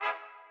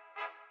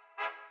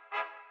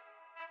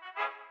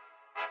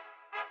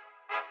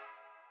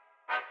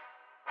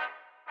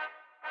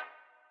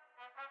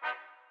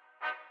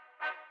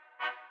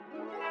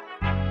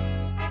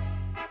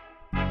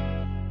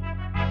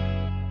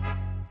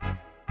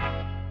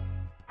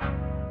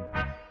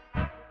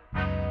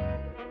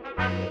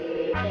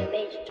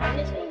stage. Turn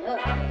this thing up.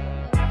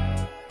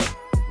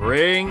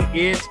 Bring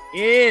it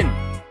in.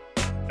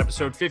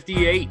 Episode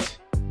 58.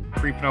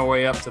 Creeping our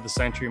way up to the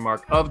century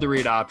mark of the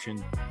read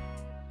option.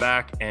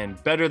 Back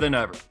and better than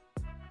ever,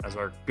 as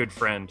our good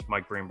friend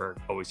Mike Greenberg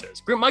always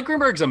says. Mike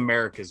Greenberg's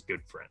America's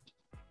good friend.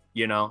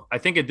 You know, I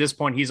think at this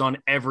point he's on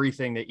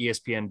everything that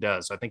ESPN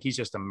does. I think he's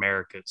just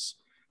America's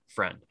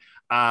friend.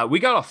 We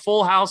got a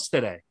full house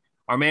today.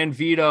 Our man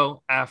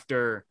Vido,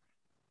 after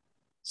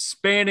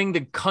spanning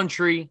the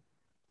country,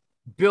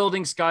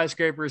 building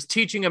skyscrapers,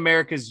 teaching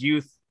America's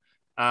youth,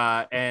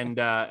 and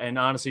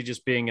honestly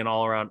just being an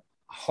all-around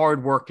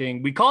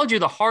hardworking. We called you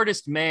the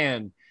hardest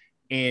man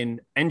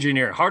in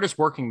engineering, hardest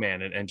working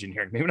man in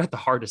engineering. Maybe not the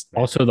hardest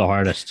man. Also the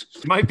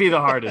hardest. Might be the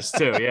hardest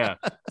too. Yeah.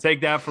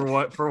 Take that for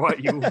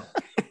what you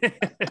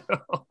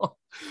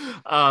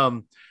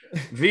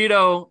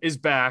Vido is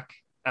back,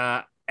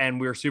 and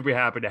we're super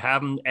happy to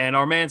have him. And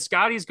our man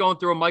Scotty's going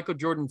through a Michael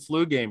Jordan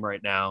flu game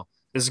right now.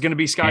 This is going to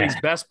be Scotty's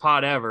best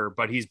pod ever,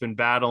 but he's been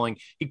battling.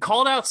 He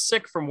called out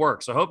sick from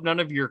work, so I hope none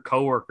of your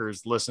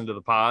coworkers listen to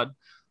the pod.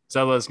 So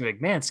I was going to be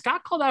like, man,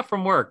 Scott called out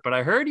from work, but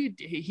I heard he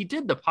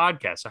did the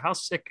podcast. So how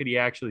sick could he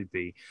actually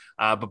be?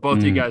 But both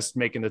of you guys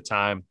making the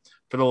time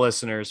for the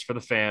listeners, for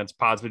the fans.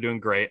 Pod's been doing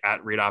great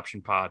at Read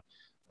Option Pod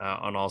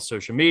on all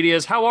social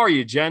medias. How are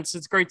you, gents?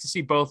 It's great to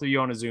see both of you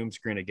on a Zoom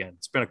screen again.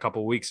 It's been a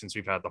couple of weeks since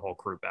we've had the whole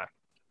crew back.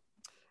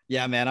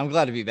 Yeah, man, I'm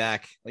glad to be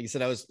back. Like you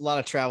said, I was a lot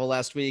of travel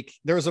last week.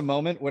 There was a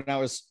moment when I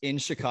was in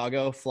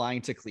Chicago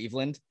flying to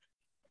Cleveland,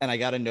 and I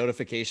got a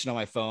notification on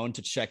my phone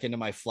to check into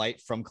my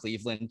flight from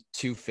Cleveland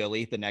to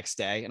Philly the next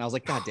day. And I was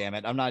like, God damn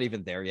it, I'm not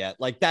even there yet.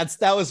 Like that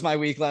was my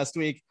week last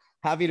week.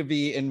 Happy to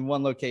be in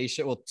one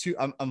location. Well, two,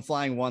 I'm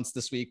flying once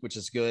this week, which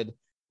is good.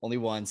 Only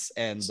once.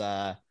 And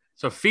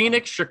so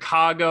Phoenix,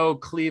 Chicago,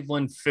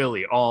 Cleveland,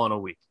 Philly, all in a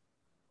week.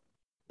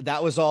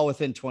 That was all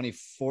within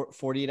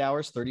 48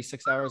 hours,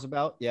 36 hours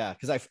about. Yeah.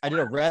 Cause I did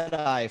a red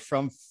eye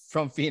from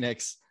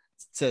Phoenix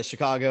to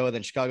Chicago, and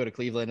then Chicago to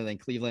Cleveland, and then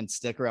Cleveland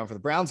stick around for the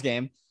Browns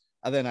game.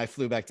 And then I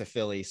flew back to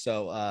Philly.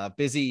 So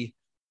busy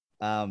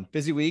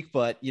week,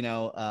 but it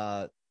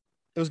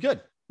was good.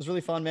 It was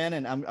really fun, man.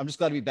 And I'm just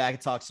glad to be back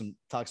and talk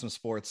some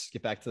sports,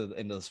 get back to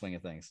into the swing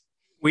of things.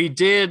 We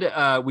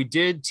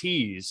did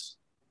tease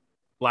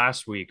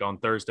last week on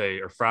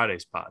Thursday or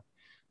Friday's pod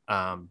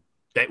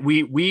that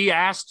we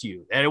asked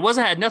you, and it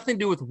had nothing to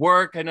do with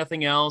work and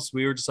nothing else.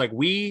 We were just like,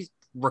 we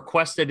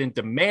requested and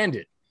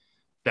demanded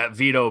that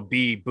Vido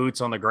be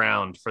boots on the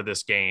ground for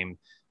this game.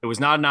 It was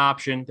not an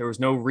option. There was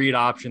no read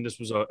option. This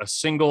was a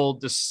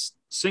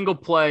single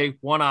play,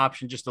 one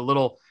option, just a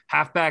little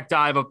halfback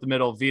dive up the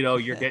middle. Vido,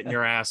 you're getting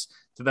your ass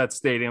to that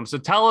stadium. So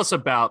tell us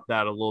about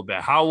that a little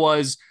bit. How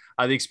was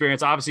the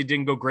experience? Obviously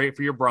didn't go great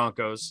for your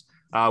Broncos.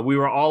 We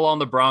were all on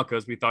the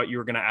Broncos. We thought you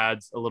were going to add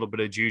a little bit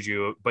of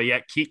juju, but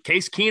yet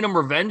Case Keenum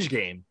revenge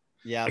game.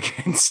 Yeah,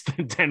 against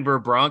the Denver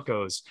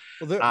Broncos.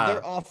 Well,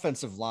 their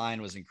offensive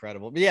line was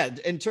incredible. But yeah,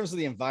 in terms of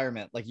the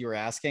environment, like you were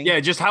asking. Yeah,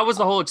 just how was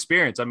the whole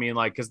experience? I mean,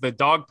 like, because the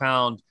dog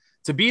pound,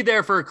 to be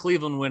there for a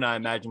Cleveland win, I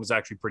imagine, was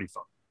actually pretty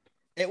fun.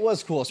 It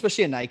was cool,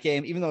 especially a night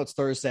game, even though it's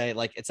Thursday,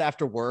 like it's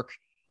after work.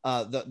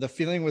 The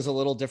feeling was a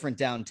little different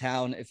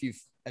downtown. If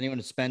anyone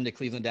has been to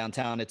Cleveland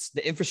downtown, it's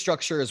the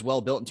infrastructure is well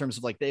built in terms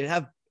of like they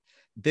have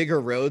bigger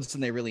roads than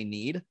they really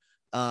need.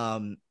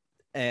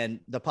 And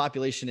the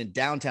population in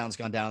downtown's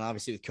gone down,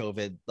 obviously with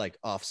COVID, like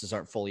offices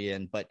aren't fully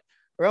in, but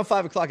around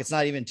 5:00, it's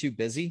not even too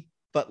busy.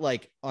 But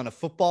like on a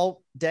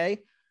football day,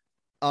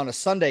 on a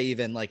Sunday,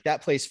 even like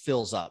that place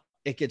fills up.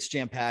 It gets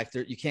jam packed.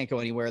 You can't go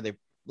anywhere. They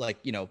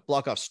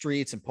block off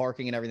streets and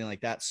parking and everything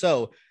like that.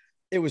 So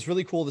it was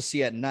really cool to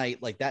see at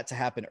night, like that to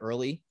happen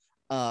early.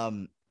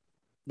 That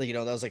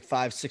was like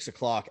 5-6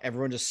 o'clock.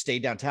 Everyone just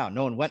stayed downtown.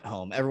 No one went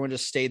home. Everyone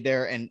just stayed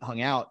there and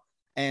hung out.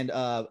 And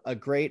a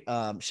great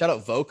shout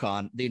out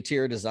Vocon, the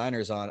interior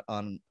designers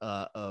on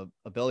a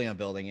building I'm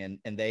building,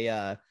 and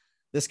they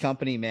this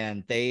company,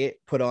 man, they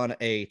put on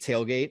a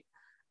tailgate.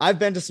 I've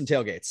been to some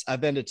tailgates. I've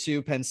been to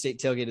 2 Penn State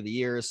tailgate of the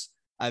years.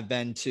 I've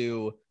been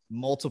to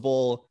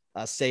multiple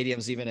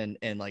stadiums, even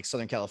in like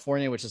Southern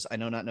California, which is I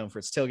know not known for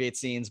its tailgate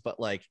scenes, but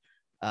like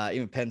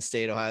even Penn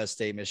State, Ohio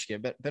State,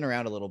 Michigan, been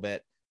around a little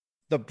bit.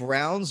 The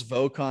Browns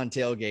Vocon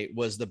tailgate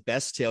was the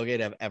best tailgate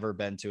I've ever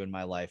been to in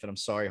my life. And I'm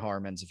sorry,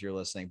 Harmons, if you're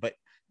listening, but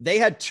they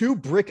had 2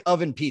 brick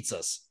oven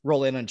pizzas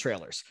roll in on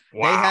trailers.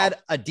 Wow. They had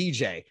a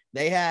DJ.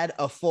 They had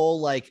a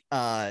full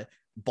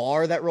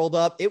bar that rolled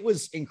up. It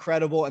was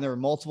incredible. And there were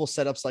multiple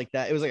setups like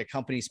that. It was like a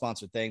company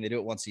sponsored thing. They do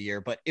it once a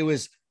year, but it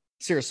was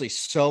seriously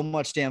so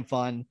much damn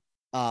fun.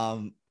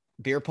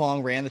 Beer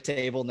pong ran the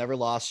table, never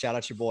lost. Shout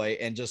out your boy.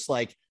 And just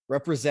like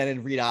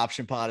represented Read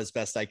Option Pod as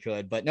best I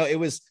could. But no, it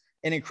was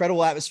an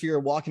incredible atmosphere.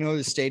 Walking over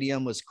the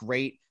stadium was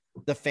great.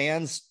 The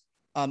fans,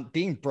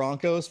 being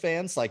Broncos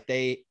fans, like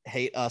they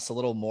hate us a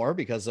little more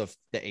because of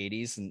the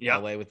 80s and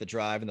LA with the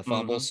drive and the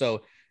fumble. Mm-hmm.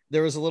 So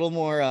there was a little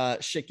more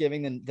shit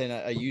giving than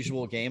a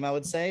usual game, I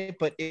would say,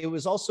 but it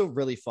was also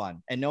really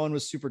fun and no one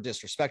was super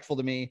disrespectful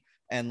to me.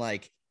 And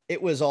like, it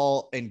was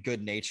all in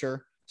good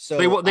nature. So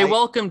they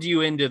welcomed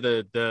you into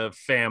the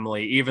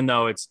family, even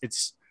though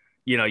it's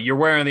you're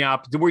wearing the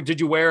opposite. Did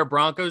you wear a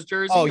Broncos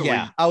jersey? Oh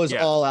yeah. I was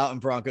all out in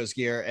Broncos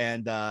gear.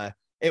 And,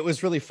 it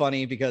was really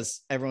funny because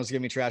everyone was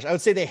giving me trash. I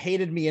would say they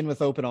hated me in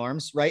with open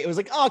arms, right? It was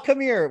like, oh, come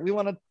here. We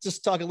want to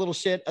just talk a little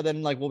shit. And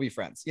then like, we'll be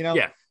friends,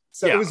 Yeah.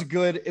 So it was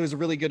a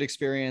really good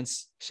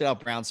experience. Shout out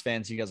Browns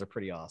fans. You guys are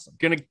pretty awesome.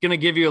 Gonna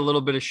give you a little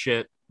bit of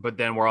shit, but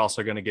then we're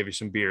also going to give you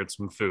some beer and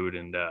some food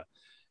and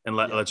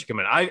let you come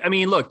in. I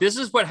mean, look, this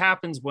is what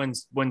happens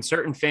when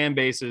certain fan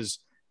bases,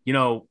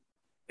 I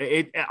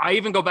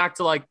even go back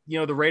to like,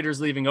 the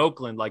Raiders leaving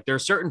Oakland. Like there are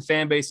certain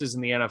fan bases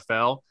in the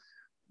NFL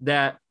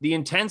that the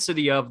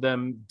intensity of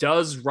them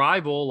does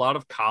rival a lot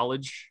of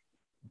college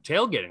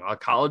tailgating, a lot of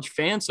college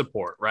fan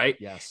support. Right.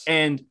 Yes.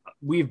 And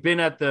we've been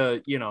at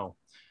the,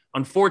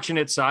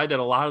 unfortunate side that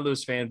a lot of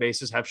those fan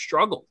bases have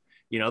struggled.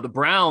 The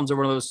Browns are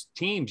one of those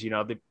teams,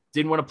 they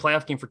didn't win a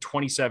playoff game for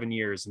 27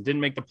 years and didn't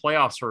make the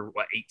playoffs for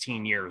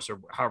 18 years or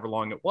however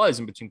long it was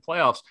in between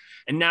playoffs.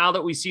 And now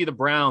that we see the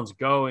Browns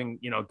going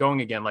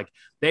again, like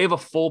they have a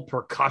full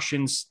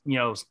percussion,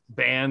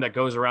 band that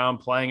goes around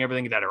playing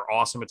everything that are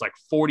awesome. It's like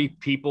 40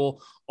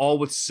 people, all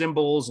with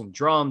cymbals and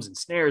drums and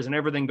snares and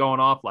everything going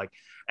off. Like,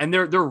 and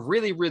they're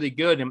really, really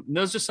good. And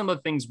those are some of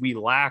the things we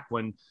lack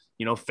when,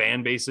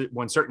 fan bases,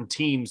 when certain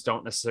teams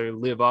don't necessarily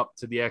live up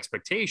to the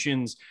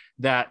expectations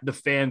that the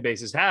fan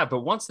bases have. But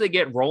once they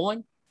get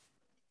rolling,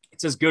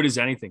 it's as good as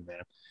anything,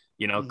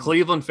 man.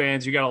 Cleveland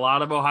fans, you got a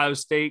lot of Ohio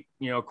State,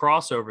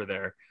 crossover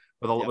there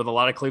with a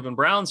lot of Cleveland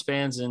Browns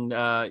fans. And,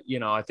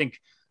 I think,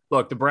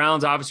 look, the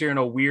Browns obviously are in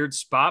a weird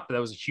spot, but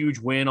that was a huge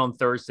win on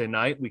Thursday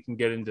night. We can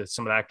get into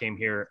some of that game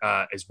here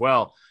as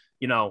well.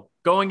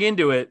 Going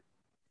into it,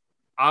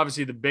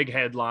 obviously the big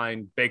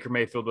headline, Baker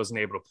Mayfield wasn't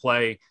able to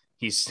play.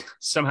 He's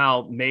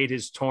somehow made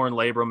his torn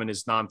labrum and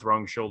his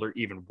non-throwing shoulder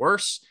even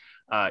worse.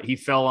 He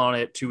fell on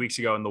it 2 weeks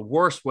ago in the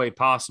worst way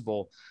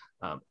possible.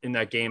 In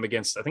that game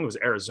against, I think it was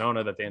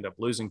Arizona that they ended up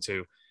losing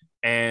to.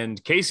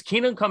 And Case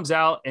Keenum comes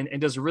out and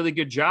does a really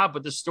good job,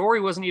 but the story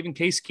wasn't even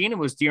Case Keenum, it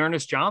was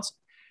Dearness Johnson.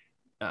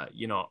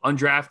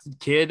 Undrafted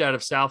kid out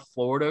of South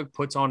Florida,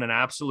 puts on an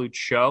absolute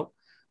show.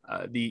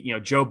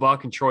 Joe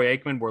Buck and Troy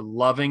Aikman were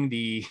loving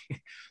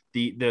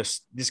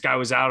this guy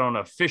was out on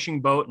a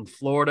fishing boat in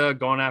Florida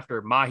going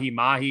after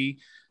mahi-mahi,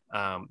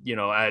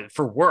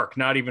 for work,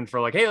 not even for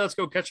like, hey, let's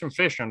go catch some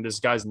fish on this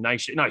guy's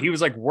nice shit. No, he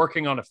was like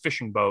working on a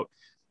fishing boat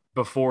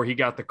before he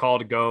got the call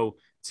to go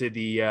to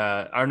the,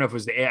 I don't know if it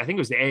was I think it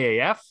was the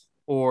AAF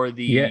or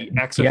the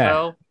XFL.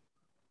 Yeah.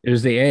 It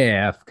was the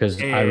AAF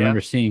because I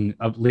remember seeing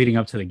leading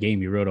up to the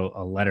game, you wrote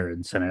a letter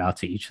and sent it out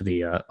to each of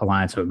the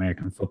Alliance of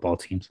American Football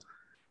teams.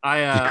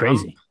 It's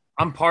crazy.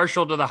 I'm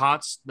partial to the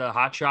Hot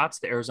Shots,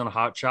 the Arizona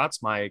Hot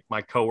Shots. My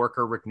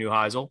coworker, Rick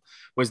Neuheisel,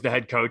 was the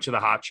head coach of the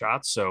Hot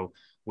Shots. So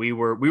we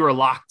were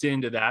locked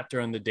into that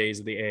during the days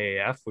of the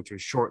AAF, which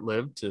was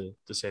short-lived to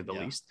say the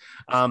least.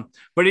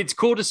 But it's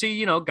cool to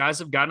see, guys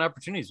have gotten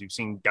opportunities. We've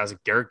seen guys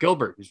like Garrett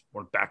Gilbert, who's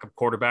one backup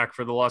quarterback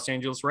for the Los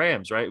Angeles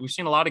Rams, right? We've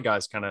seen a lot of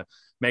guys kind of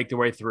make their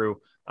way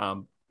through.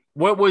 And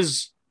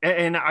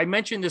I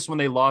mentioned this when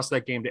they lost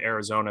that game to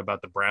Arizona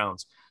about the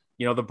Browns.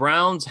 The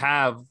Browns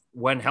have,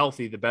 when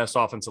healthy, the best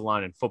offensive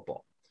line in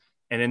football.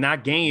 And in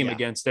that game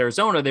against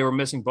Arizona, they were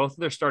missing both of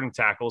their starting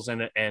tackles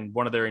and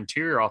one of their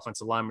interior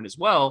offensive linemen as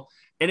well.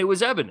 And it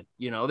was evident,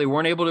 they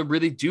weren't able to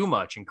really do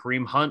much. And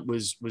Kareem Hunt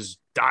was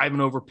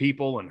diving over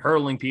people and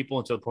hurling people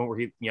until the point where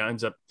he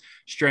ends up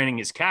straining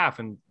his calf.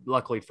 And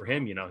luckily for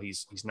him,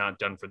 he's not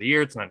done for the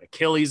year. It's not an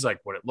Achilles like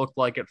what it looked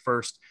like at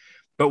first.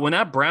 But when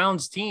that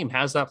Browns team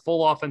has that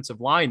full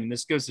offensive line, and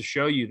this goes to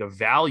show you the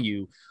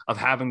value of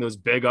having those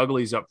big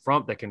uglies up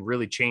front that can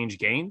really change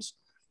games,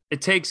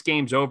 it takes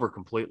games over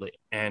completely.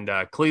 And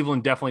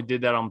Cleveland definitely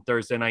did that on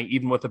Thursday night,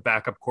 even with a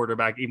backup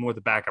quarterback, even with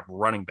a backup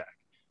running back.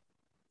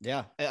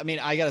 Yeah. I mean,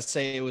 I got to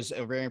say it was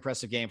a very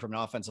impressive game from an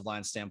offensive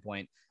line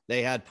standpoint.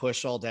 They had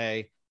push all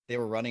day. They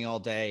were running all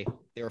day.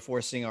 They were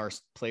forcing our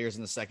players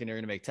in the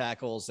secondary to make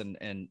tackles.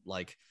 And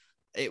like,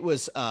 it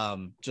was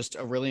just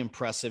a really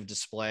impressive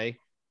display.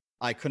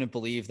 I couldn't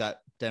believe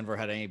that Denver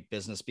had any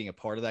business being a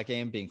part of that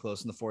game, being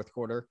close in the fourth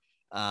quarter.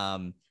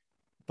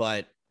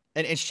 But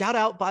shout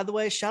out, by the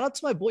way, shout out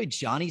to my boy,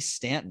 Johnny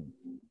Stanton.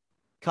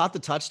 Caught the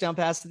touchdown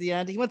pass at the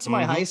end. He went to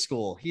my high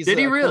school. He's a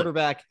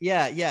quarterback.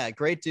 Yeah.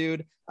 Great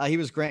dude. He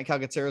was Grant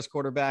Calcaterra's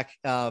quarterback.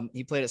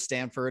 He played at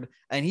Stanford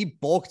and he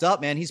bulked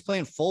up, man. He's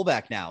playing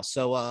fullback now.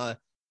 So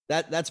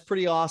that's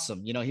pretty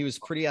awesome. He was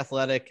pretty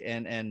athletic.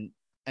 And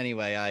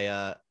anyway,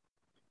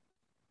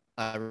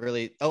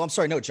 I'm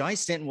sorry. No, Johnny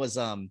Stanton was,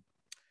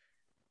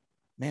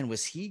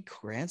 was he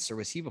Grant's or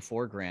was he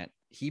before Grant?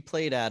 He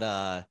played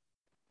at,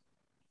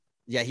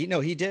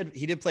 he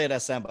did play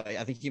at SM, but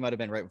I think he might've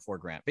been right before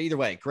Grant, but either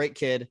way, great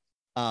kid.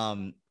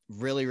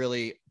 Really,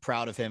 really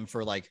proud of him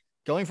for like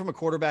going from a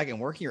quarterback and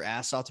working your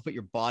ass off to put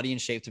your body in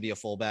shape to be a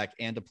fullback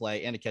and to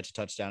play and to catch a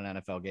touchdown in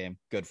an NFL game.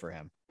 Good for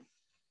him.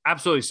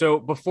 Absolutely. So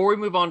before we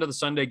move on to the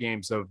Sunday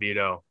games though,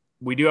 Vito,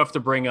 we do have to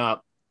bring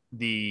up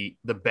the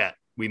bet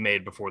we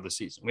made before the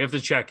season. We have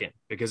to check in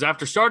because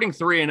after starting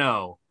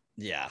 3-0,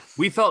 yeah,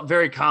 we felt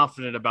very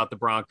confident about the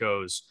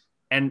Broncos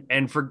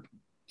and for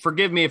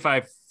forgive me if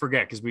I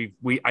forget, because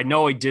I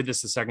know I did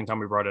this the second time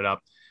we brought it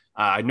up.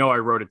 I know I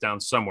wrote it down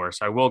somewhere,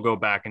 so I will go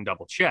back and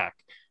double check.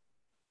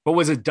 But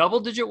was it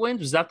double-digit wins?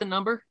 Was that the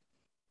number?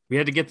 We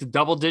had to get to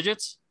double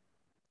digits?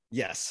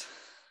 Yes.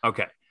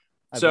 Okay.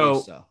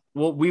 So.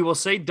 Well, we will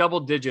say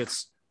double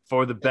digits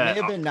for the bet.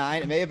 It may have been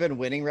 9. It may have been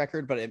winning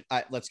record, but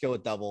let's go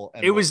with double.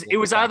 And it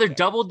was either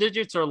double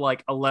digits or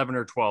like 11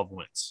 or 12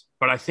 wins,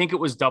 but I think it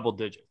was double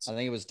digits. I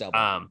think it was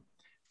double.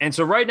 And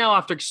so right now,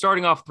 after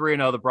starting off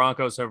 3-0, the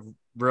Broncos have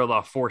reeled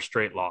off 4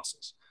 straight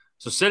losses.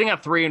 So sitting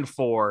at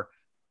 3-4,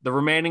 the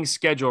remaining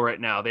schedule right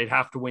now, they'd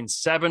have to win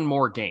 7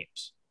 more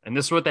games. And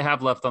this is what they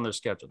have left on their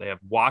schedule. They have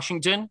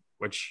Washington,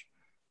 which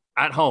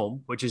at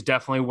home, which is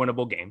definitely a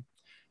winnable game.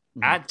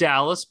 Mm-hmm. At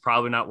Dallas,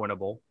 probably not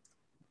winnable.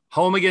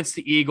 Home against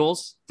the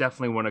Eagles,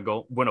 definitely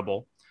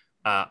winnable.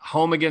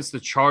 Home against the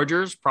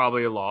Chargers,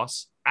 probably a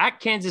loss. At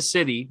Kansas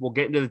City, we'll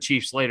get into the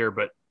Chiefs later,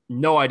 but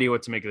no idea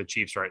what to make of the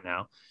Chiefs right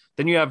now.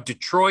 Then you have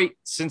Detroit,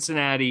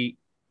 Cincinnati,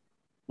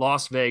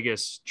 Las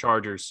Vegas,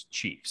 Chargers,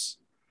 Chiefs.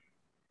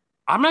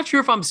 I'm not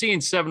sure if I'm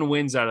seeing 7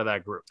 wins out of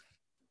that group.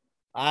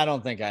 I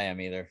don't think I am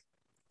either.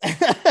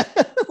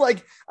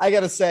 Like, I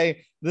got to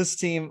say, this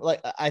team,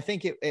 like, I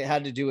think it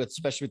had to do with,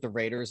 especially with the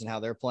Raiders and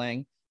how they're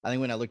playing. I think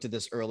when I looked at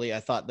this early, I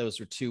thought those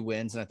were 2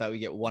 wins, and I thought we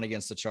get 1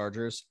 against the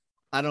Chargers.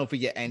 I don't know if we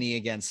get any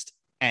against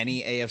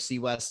any AFC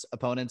West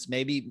opponents.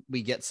 Maybe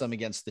we get some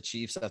against the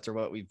Chiefs after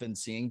what we've been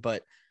seeing.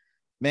 But,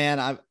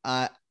 man,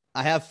 I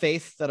have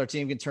faith that our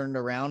team can turn it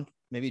around.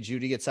 Maybe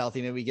Judy gets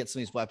healthy. Maybe we get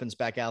some of these weapons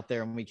back out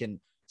there and we can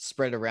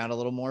spread it around a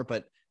little more.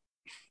 But,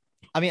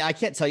 I mean, I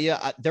can't tell you.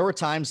 There were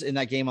times in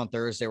that game on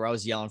Thursday where I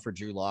was yelling for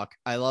Drew Lock.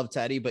 I love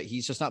Teddy, but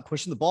he's just not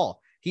pushing the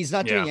ball. He's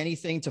not doing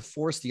anything to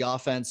force the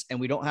offense, and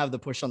we don't have the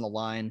push on the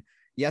line.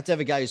 You have to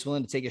have a guy who's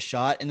willing to take a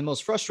shot. And the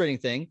most frustrating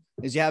thing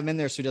is you have him in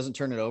there so he doesn't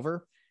turn it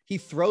over. He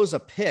throws a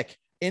pick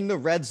in the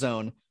red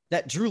zone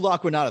that Drew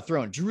Lock would not have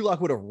thrown. Drew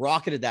Lock would have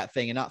rocketed that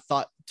thing and not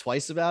thought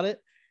twice about it.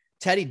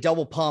 Teddy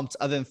double pumped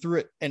and then threw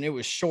it, and it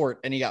was short,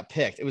 and he got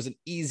picked. It was an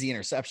easy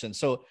interception.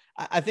 So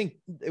I think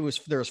there was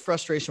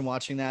frustration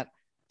watching that.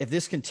 If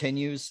this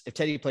continues, if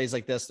Teddy plays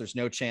like this, there's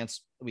no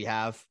chance we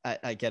have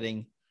at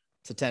getting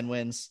to 10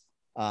 wins.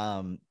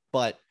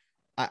 But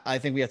I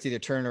think we have to either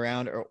turn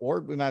around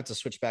or we might have to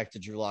switch back to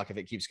Drew Lock if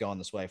it keeps going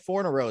this way.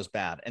 4 in a row is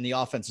bad, and the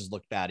offenses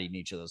look bad in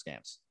each of those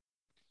games.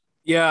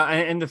 Yeah,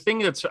 and the thing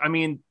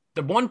the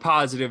one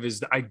positive is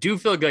that I do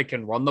feel like they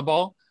can run the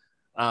ball.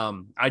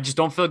 I just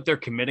don't feel like they're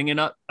committing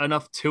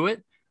enough to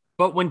it.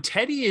 But when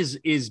Teddy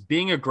is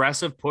being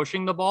aggressive,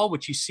 pushing the ball,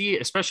 which you see,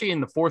 especially in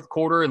the fourth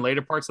quarter and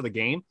later parts of the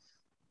game,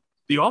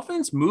 the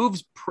offense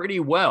moves pretty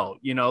well.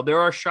 You know, there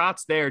are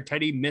shots there.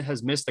 Teddy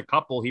has missed a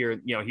couple here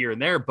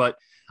and there, but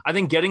I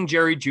think getting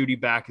Jerry Jeudy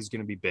back is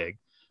going to be big.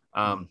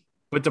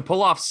 But to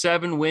pull off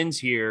 7 wins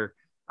here,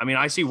 I mean,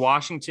 I see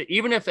Washington,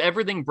 even if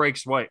everything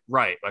breaks right,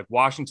 like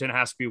Washington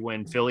has to be a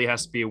win, Philly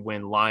has to be a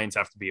win, Lions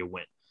have to be a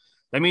win.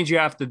 That means you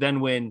have to then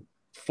win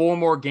 4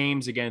 more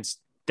games against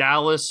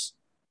Dallas,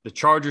 the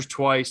Chargers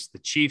twice, the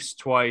Chiefs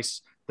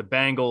twice, the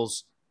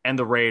Bengals, and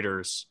the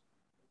Raiders.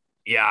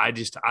 Yeah,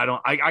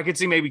 I could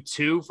see maybe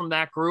 2 from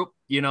that group,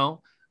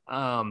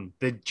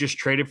 they just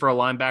traded for a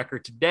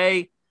linebacker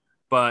today,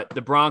 but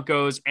the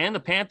Broncos and the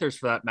Panthers,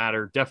 for that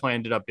matter, definitely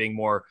ended up being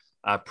more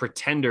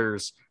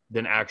pretenders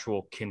than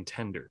actual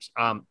contenders.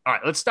 All right,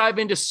 let's dive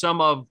into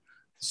some of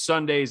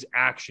Sunday's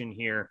action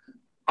here.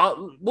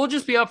 We'll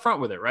just be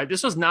upfront with it, right?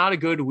 This was not a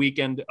good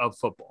weekend of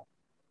football.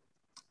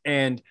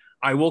 And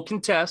I will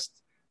contest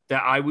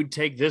that I would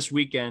take this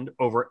weekend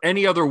over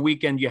any other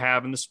weekend you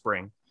have in the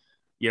spring.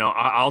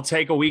 I'll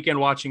take a weekend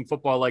watching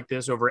football like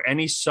this over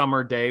any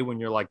summer day when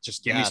you're like,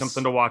 just give me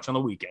something to watch on the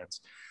weekends.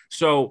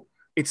 So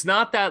it's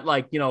not that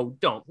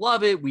don't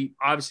love it. We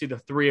obviously, the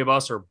 3 of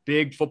us are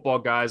big football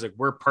guys. Like,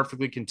 we're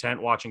perfectly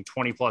content watching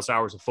 20 plus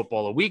hours of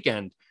football a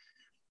weekend.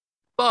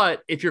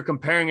 But if you're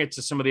comparing it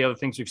to some of the other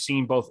things we've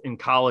seen both in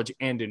college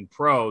and in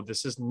pro,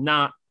 this is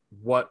not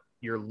what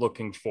you're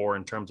looking for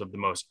in terms of the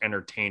most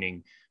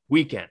entertaining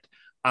weekend.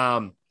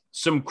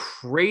 Some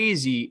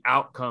crazy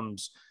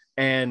outcomes.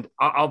 And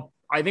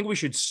I think we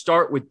should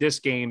start with this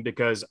game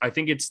because I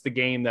think it's the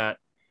game that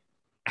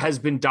has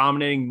been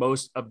dominating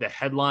most of the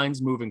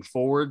headlines moving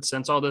forward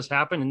since all this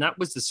happened. And that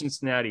was the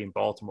Cincinnati and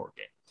Baltimore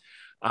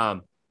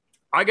game.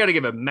 I got to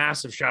give a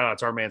massive shout out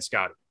to our man,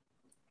 Scotty,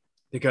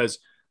 because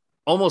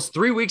almost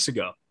 3 weeks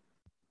ago,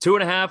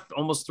 2.5,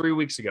 almost 3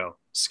 weeks ago,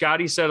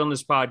 Scotty said on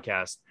this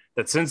podcast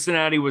that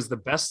Cincinnati was the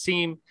best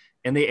team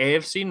in the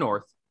AFC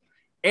North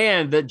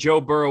and that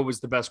Joe Burrow was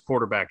the best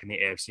quarterback in the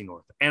AFC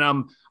North. And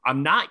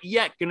I'm not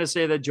yet going to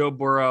say that Joe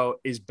Burrow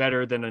is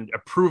better than a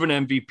proven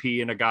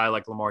MVP and a guy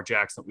like Lamar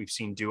Jackson that we've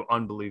seen do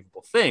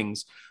unbelievable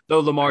things, though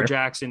Lamar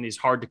Jackson is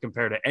hard to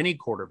compare to any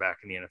quarterback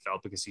in the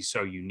NFL because he's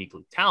so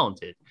uniquely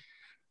talented.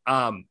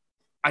 I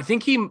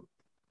think the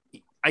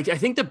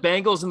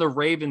Bengals and the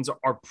Ravens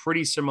are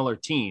pretty similar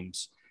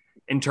teams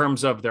in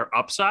terms of their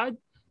upside.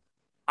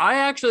 I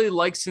actually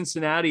like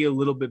Cincinnati a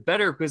little bit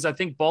better because I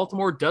think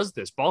Baltimore does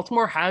this.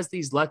 Baltimore has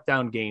these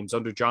letdown games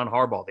under John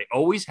Harbaugh. They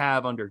always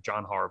have under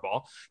John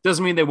Harbaugh.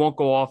 Doesn't mean they won't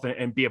go off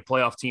and be a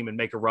playoff team and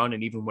make a run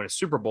and even win a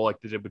Super Bowl like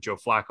they did with Joe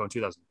Flacco in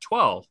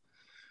 2012.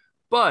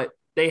 But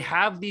they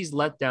have these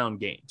letdown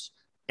games.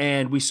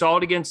 And we saw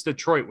it against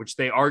Detroit, which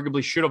they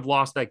arguably should have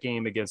lost that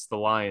game against the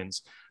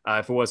Lions.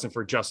 If it wasn't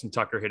for Justin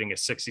Tucker hitting a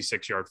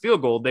 66-yard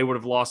field goal, they would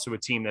have lost to a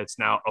team that's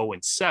now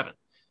 0-7.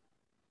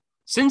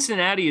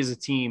 Cincinnati is a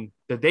team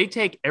that they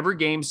take every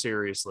game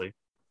seriously.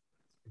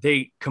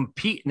 They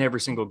compete in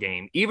every single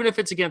game. Even if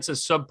it's against a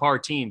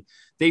subpar team,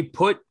 they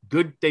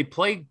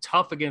play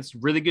tough against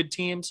really good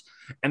teams,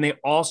 and they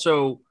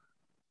also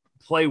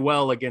play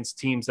well against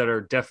teams that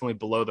are definitely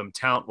below them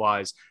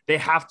talent-wise. They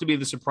have to be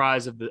the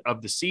surprise of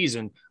the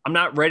season. I'm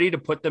not ready to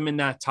put them in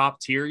that top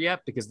tier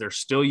yet because they're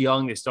still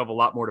young. They still have a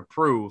lot more to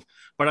prove.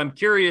 But I'm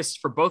curious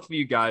for both of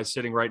you guys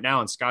sitting right now,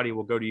 and Scotty,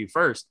 we'll go to you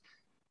first.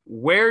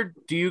 Where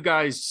do you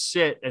guys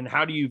sit and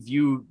how do you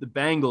view the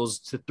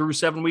Bengals through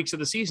 7 weeks of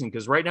the season?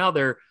 Because right now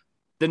they're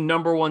the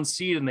number one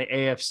seed in the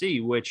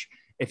AFC, which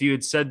if you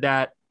had said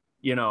that,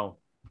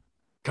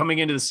 coming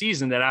into the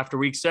season, that after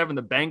week 7,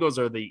 the Bengals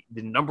are the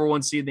number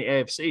one seed in the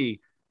AFC,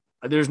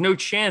 there's no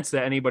chance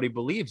that anybody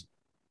believes it.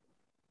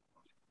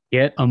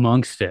 Get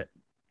amongst it.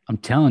 I'm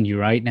telling you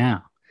right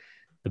now.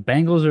 The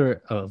Bengals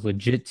are a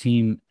legit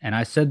team, and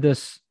I said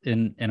this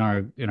in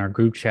our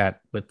group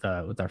chat with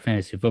our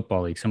fantasy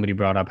football league. Somebody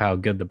brought up how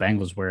good the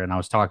Bengals were, and I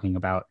was talking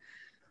about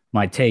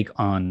my take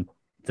on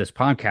this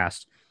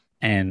podcast,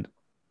 and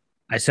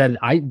I said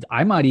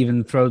I might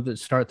even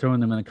start throwing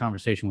them in the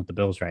conversation with the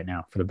Bills right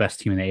now for the best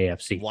team in the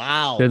AFC.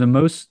 Wow, they're the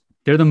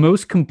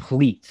most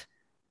complete.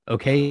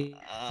 Okay,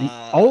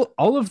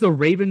 all of the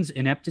Ravens'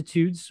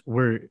 ineptitudes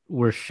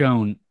were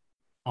shown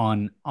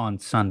on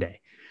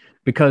Sunday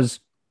because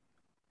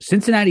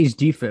Cincinnati's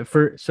defense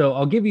so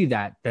I'll give you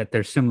that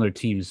they're similar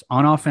teams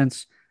on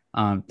offense.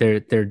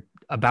 They're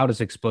about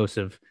as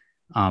explosive.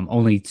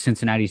 Only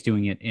Cincinnati's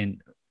doing it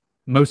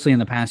mostly in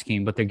the pass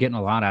game, but they're getting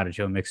a lot out of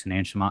Joe Mixon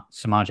and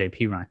Samaje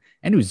Perine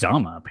and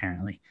Uzama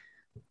apparently.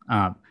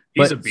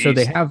 He's a beast. So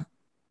they have,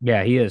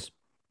 yeah, he is.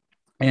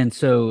 And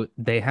so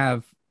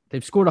they've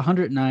scored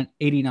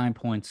 189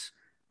 points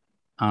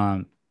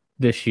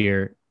this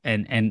year,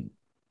 and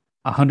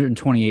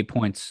 128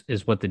 points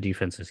is what the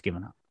defense has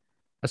given up.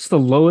 That's the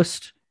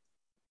lowest,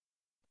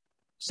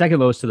 second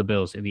lowest to the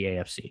Bills in the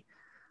AFC.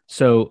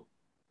 So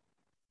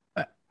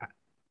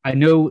I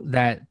know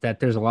that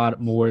there's a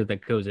lot more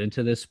that goes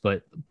into this,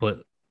 but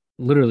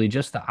literally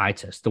just the eye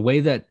test, the way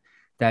that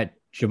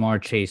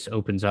Jamar Chase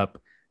opens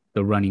up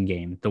the running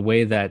game, the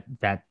way that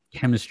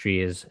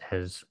chemistry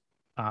has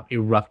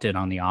erupted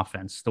on the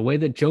offense, the way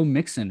that Joe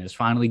Mixon is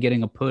finally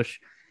getting a push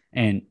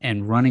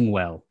and running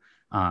well,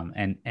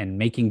 and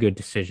making good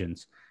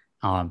decisions.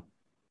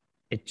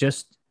 It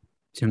just,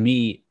 to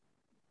me,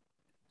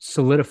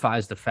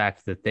 solidifies the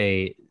fact that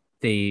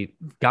they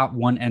got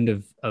one end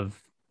of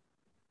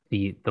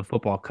the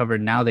football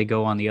covered. Now they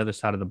go on the other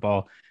side of the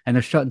ball and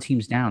they're shutting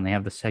teams down. They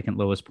have the second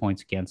lowest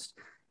points against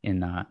in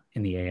the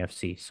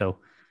AFC. So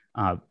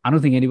I don't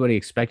think anybody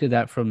expected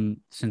that from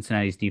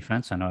Cincinnati's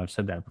defense. I know I've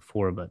said that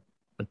before, but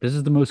this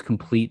is the most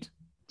complete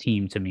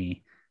team to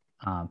me,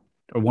 or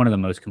one of the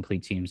most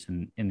complete teams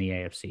in the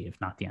AFC, if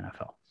not the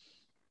NFL.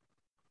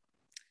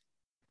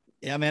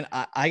 Yeah, man,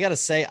 I got to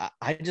say,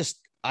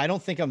 I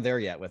don't think I'm there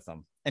yet with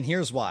them. And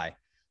here's why.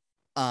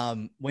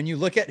 When you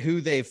look at who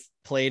they've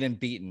played and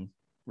beaten,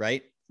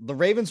 right? The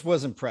Ravens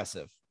was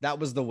impressive. That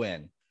was the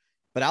win.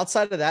 But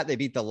outside of that, they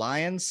beat the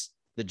Lions,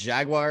 the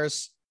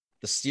Jaguars,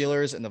 the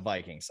Steelers, and the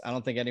Vikings. I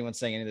don't think anyone's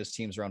saying any of those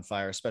teams are on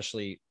fire,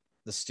 especially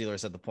the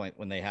Steelers at the point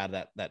when they had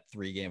that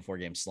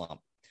 4-game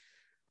slump.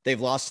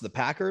 They've lost to the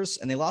Packers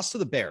and they lost to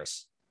the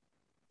Bears.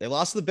 They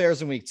lost to the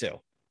Bears in week 2.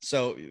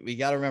 So we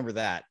got to remember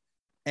that.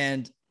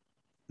 And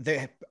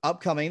they're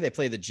upcoming, they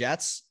play the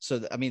Jets.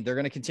 So, I mean, they're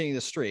going to continue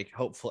the streak.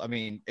 Hopefully. I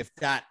mean, if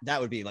that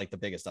would be like the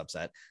biggest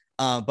upset,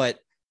 but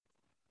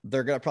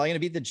they're probably going to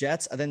beat the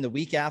Jets. And then the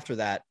week after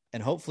that,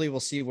 and hopefully we'll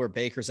see where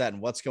Baker's at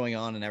and what's going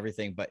on and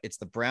everything, but it's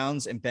the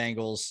Browns and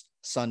Bengals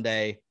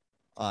Sunday,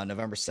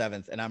 November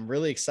 7th. And I'm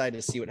really excited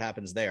to see what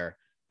happens there.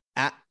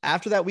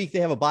 After that week,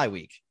 they have a bye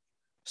week.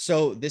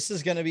 So this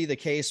is going to be the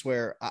case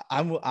where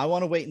I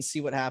want to wait and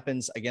see what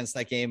happens against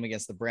that game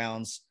against the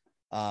Browns,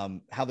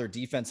 how their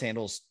defense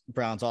handles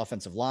Browns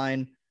offensive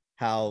line,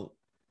 how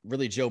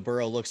really Joe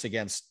Burrow looks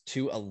against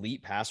 2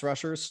 elite pass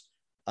rushers,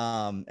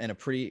 and a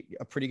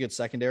pretty good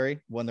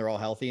secondary when they're all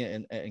healthy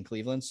in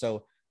Cleveland.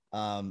 So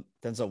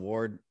Denzel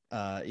Ward,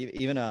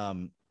 even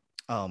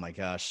oh my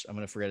gosh, I'm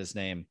going to forget his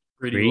name.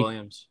 Greedy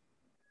Williams.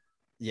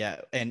 Yeah.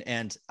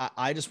 And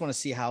I just want to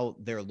see how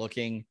they're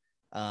looking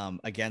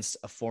against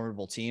a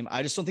formidable team.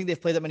 I just don't think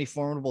they've played that many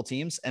formidable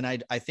teams. And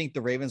I think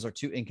the Ravens are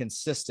too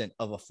inconsistent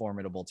of a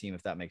formidable team,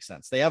 if that makes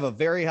sense. They have a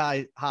very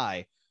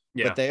high,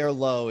 but their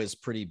low is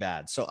pretty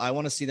bad. So I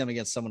want to see them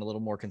against someone a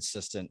little more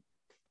consistent,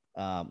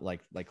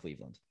 like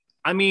Cleveland.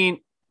 I mean,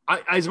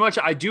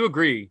 I do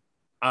agree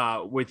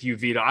with you,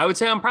 Vito. I would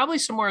say I'm probably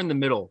somewhere in the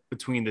middle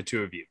between the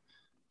two of you.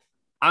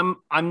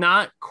 I'm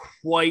not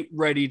quite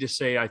ready to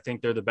say I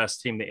think they're the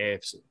best team in the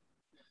AFC,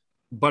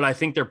 but I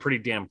think they're pretty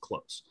damn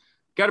close.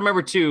 Got to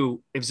remember,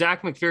 too, if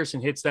Zach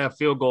McPherson hits that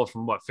field goal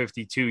from,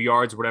 52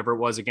 yards, whatever it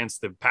was, against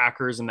the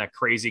Packers in that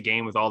crazy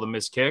game with all the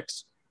missed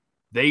kicks,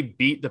 they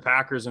beat the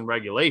Packers in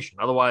regulation.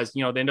 Otherwise,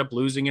 they end up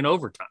losing in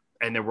overtime.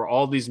 And there were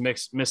all these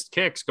missed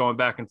kicks going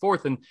back and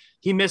forth, and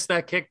he missed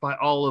that kick by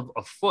all of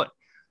a foot.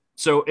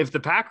 So if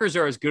the Packers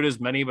are as good as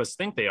many of us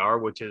think they are,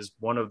 which is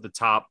one of the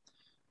top,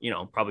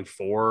 probably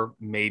 4,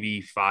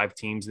 maybe 5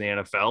 teams in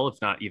the NFL,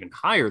 if not even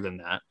higher than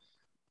that,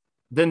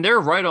 then they're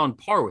right on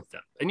par with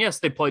them. And yes,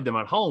 they played them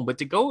at home, but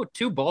to go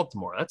to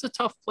Baltimore, that's a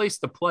tough place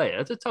to play.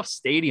 That's a tough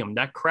stadium.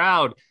 That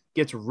crowd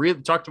gets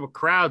really talked about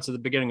crowds at the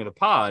beginning of the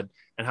pod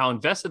and how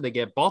invested they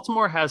get.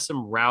 Baltimore has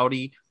some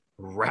rowdy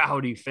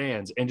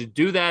fans. And to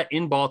do that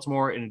in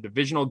Baltimore in a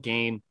divisional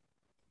game,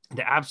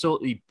 to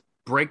absolutely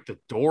break the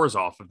doors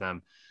off of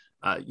them.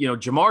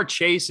 Jamar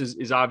Chase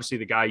is obviously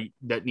the guy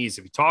that needs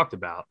to be talked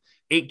about.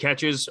 8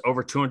 catches,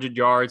 over 200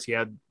 yards. He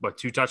had,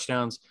 2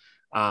 touchdowns.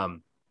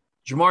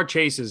 Jamar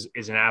Chase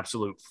is an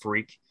absolute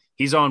freak.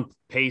 He's on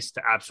pace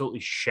to absolutely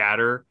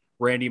shatter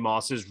Randy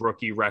Moss's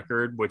rookie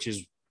record, which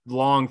is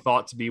long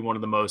thought to be one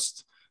of the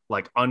most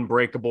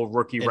unbreakable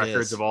rookie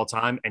records of all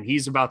time. And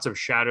he's about to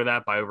shatter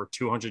that by over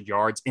 200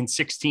 yards in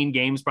 16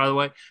 games, by the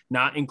way,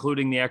 not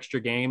including the extra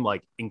game,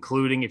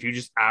 including if you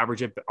just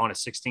average it on a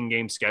 16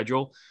 game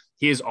schedule.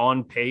 He is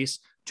on pace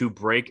to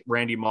break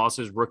Randy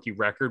Moss's rookie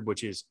record,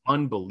 which is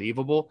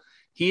unbelievable.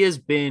 He has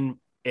been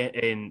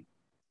in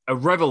a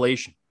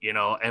revelation,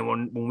 and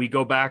when we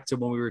go back to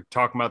when we were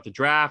talking about the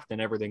draft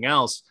and everything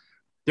else,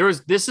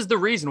 this is the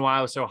reason why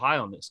I was so high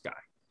on this guy,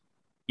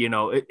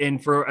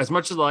 and for as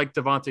much as I like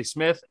Devontae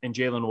Smith and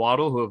Jalen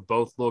Waddle, who have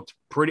both looked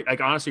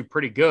honestly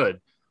pretty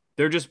good,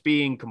 they're just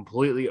being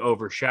completely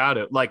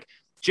overshadowed.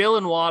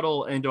 Jalen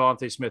Waddle and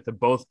Devontae Smith have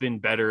both been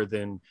better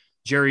than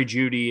Jerry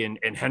Jeudy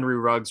and Henry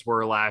Ruggs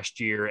were last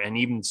year, and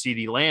even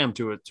CeeDee Lamb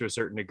to a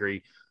certain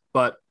degree.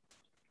 But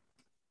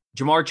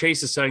Jamar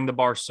Chase is setting the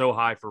bar so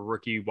high for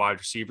rookie wide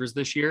receivers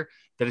this year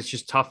that it's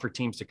just tough for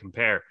teams to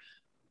compare.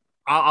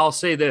 I'll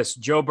say this.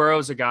 Joe Burrow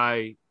is a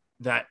guy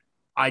that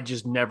I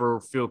just never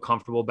feel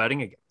comfortable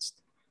betting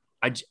against.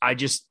 I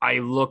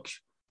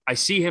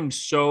see him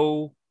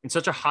so in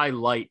such a high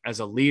light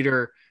as a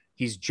leader.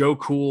 He's Joe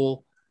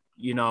Cool.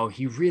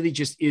 He really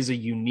just is a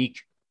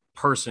unique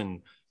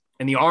person.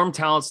 And the arm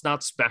talent's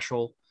not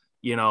special,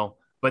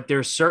 but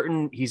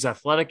he's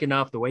athletic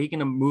enough, the way he can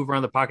move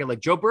around the pocket.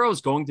 Joe Burrow is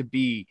going to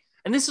be,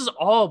 and this is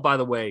all, by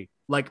the way,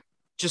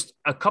 just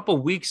a couple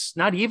weeks,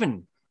 not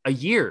even a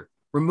year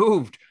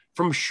removed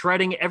from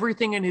shredding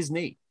everything in his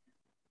knee.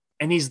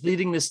 And he's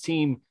leading this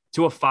team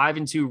to a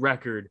 5-2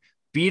 record,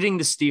 beating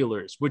the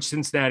Steelers, which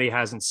Cincinnati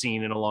hasn't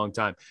seen in a long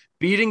time,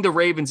 beating the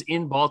Ravens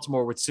in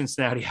Baltimore, which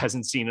Cincinnati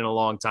hasn't seen in a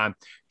long time,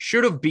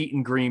 should have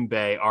beaten Green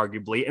Bay,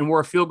 arguably, and we're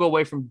a field goal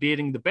away from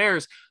beating the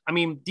Bears. I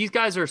mean, these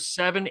guys are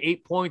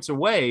 7-8 points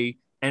away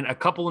and a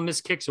couple of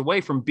missed kicks away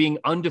from being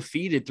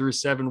undefeated through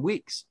 7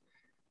 weeks.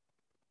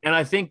 And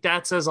I think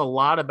that says a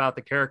lot about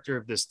the character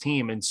of this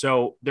team. And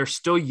so they're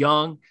still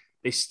young.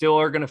 They still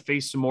are going to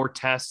face some more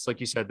tests. Like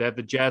you said, they have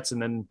the Jets and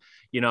then,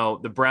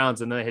 the Browns,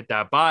 and then they hit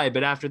that bye.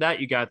 But after that,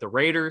 you got the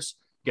Raiders,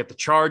 you got the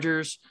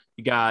Chargers,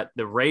 you got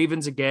the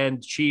Ravens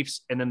again,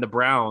 Chiefs, and then the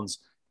Browns.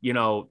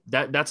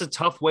 That's a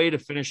tough way to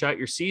finish out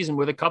your season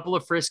with a couple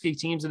of frisky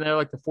teams in there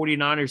like the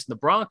 49ers and the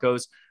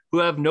Broncos, who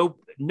have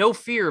no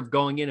fear of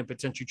going in and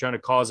potentially trying to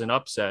cause an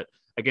upset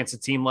against a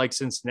team like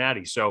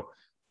Cincinnati. So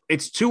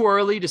it's too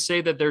early to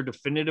say that they're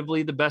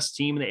definitively the best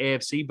team in the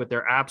AFC, but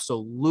they're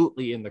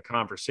absolutely in the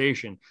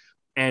conversation.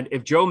 And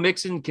if Joe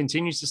Mixon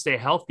continues to stay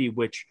healthy,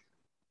 which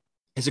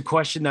is a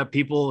question that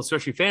people,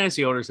 especially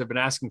fantasy owners, have been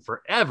asking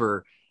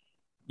forever,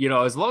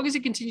 as long as he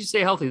continues to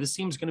stay healthy, this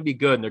team's going to be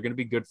good, and they're going to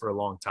be good for a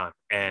long time.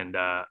 And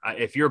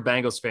if you're a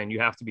Bengals fan,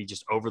 you have to be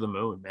just over the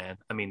moon, man.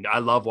 I mean, I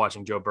love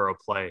watching Joe Burrow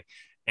play.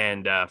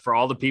 And for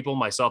all the people,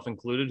 myself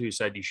included, who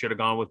said you should have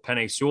gone with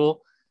Penei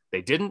Sewell,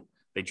 they didn't.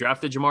 They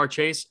drafted Jamar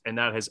Chase, and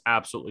that has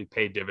absolutely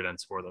paid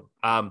dividends for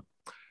them.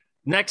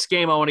 Next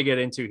game I want to get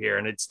into here,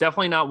 and it's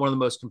definitely not one of the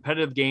most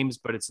competitive games,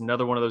 but it's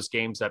another one of those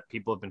games that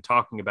people have been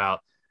talking about.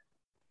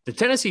 The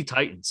Tennessee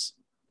Titans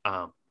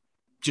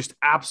just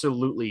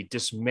absolutely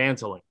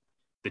dismantling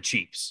the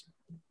Chiefs.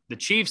 The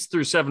Chiefs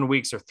through 7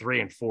 weeks are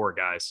 3-4,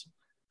 guys,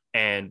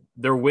 and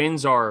their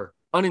wins are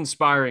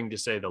uninspiring to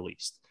say the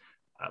least.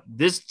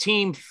 This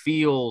team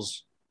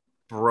feels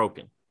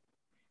broken,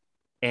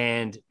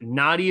 and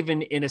not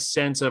even in a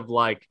sense of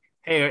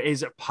hey,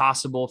 is it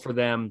possible for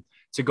them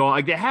to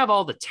go? They have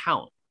all the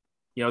talent.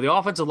 The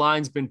offensive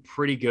line's been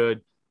pretty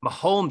good.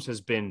 Mahomes has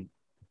been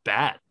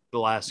bad the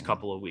last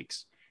couple of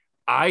weeks.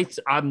 My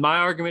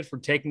argument for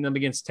taking them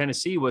against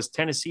Tennessee was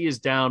Tennessee is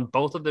down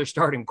both of their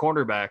starting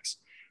cornerbacks.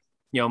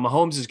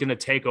 Mahomes is going to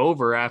take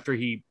over after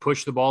he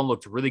pushed the ball and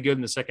looked really good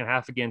in the second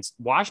half against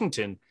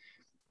Washington.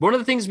 One of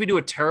the things we do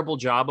a terrible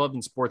job of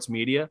in sports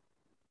media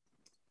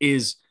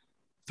is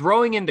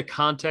throwing into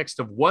context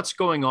of what's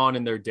going on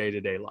in their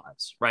day-to-day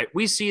lives, right?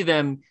 We see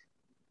them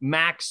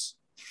max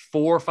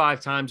 4 or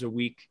 5 times a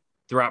week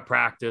throughout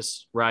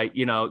practice, right?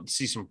 You know, you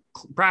see some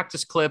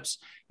practice clips,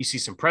 you see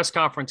some press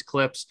conference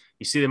clips,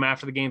 you see them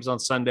after the games on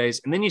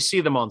Sundays, and then you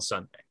see them on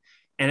Sunday.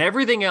 And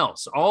everything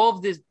else, all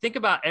of this, think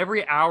about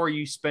every hour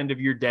you spend of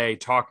your day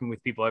talking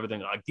with people,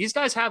 everything. Like these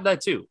guys have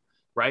that too,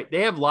 right?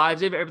 They have lives,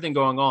 they have everything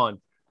going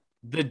on.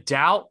 The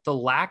doubt, the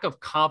lack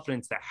of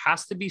confidence that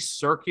has to be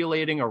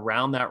circulating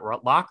around that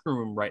locker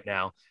room right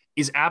now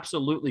is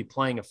absolutely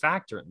playing a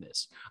factor in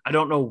this. I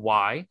don't know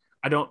why.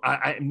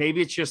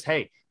 Maybe it's just,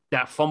 hey,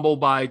 that fumble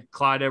by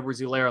Clyde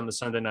Edwards-Helaire on the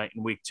Sunday night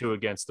in week 2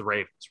 against the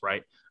Ravens,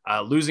 right?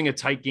 Losing a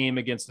tight game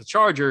against the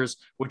Chargers,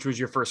 which was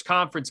your first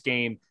conference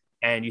game.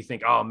 And you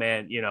think, oh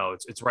man, you know,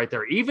 it's right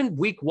there. Even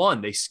week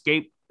 1, they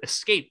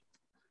escaped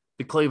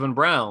the Cleveland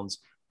Browns.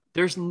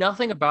 There's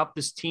nothing about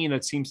this team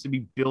that seems to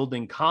be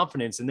building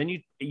confidence. And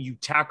then you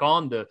tack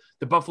on the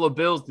Buffalo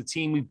Bills, the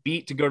team we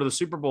beat to go to the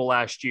Super Bowl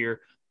last year,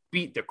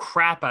 beat the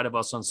crap out of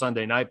us on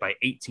Sunday night by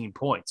 18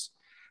 points.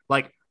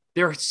 Like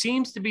there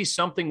seems to be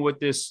something with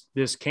this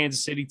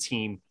Kansas City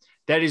team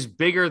that is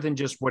bigger than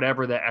just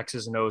whatever the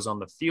X's and O's on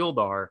the field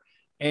are.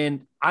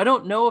 And I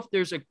don't know if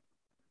there's a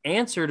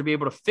answer to be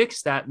able to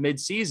fix that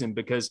midseason,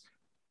 because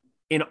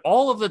in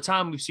all of the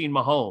time we've seen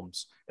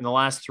Mahomes in the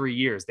last 3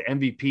 years, the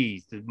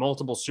MVP, the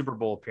multiple Super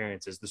Bowl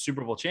appearances, the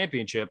Super Bowl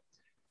championship,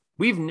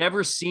 we've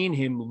never seen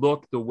him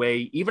look the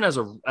way, even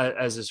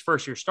as his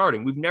first year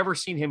starting, we've never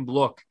seen him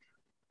look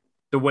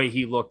the way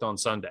he looked on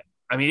Sunday.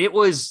 I mean, it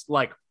was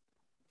like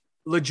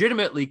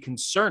legitimately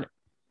concerning.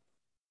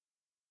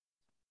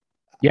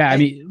 Yeah, I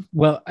mean,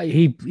 well,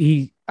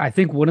 I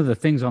think one of the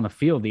things on the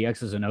field, the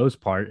X's and O's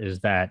part,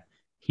 is that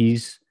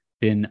he's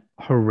been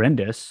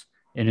horrendous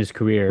in his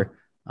career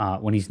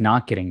when he's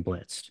not getting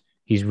blitzed.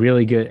 He's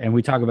really good, and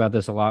we talk about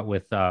this a lot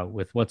with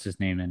what's his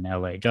name in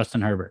LA,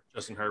 Justin Herbert.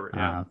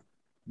 Yeah.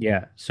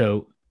 Yeah.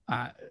 So,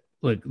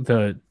 look,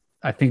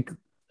 I think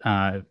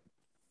the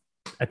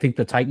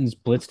Titans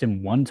blitzed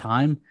him one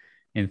time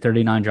in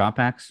 39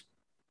 dropbacks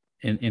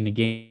in the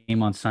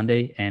game on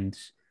Sunday, and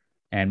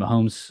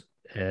Mahomes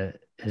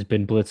has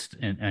been blitzed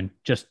and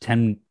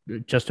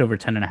just over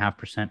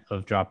 10.5%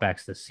 of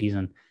dropbacks this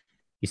season.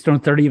 He's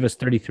thrown 30 of his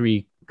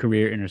 33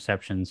 career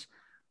interceptions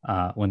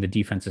when the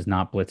defense is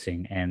not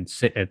blitzing, and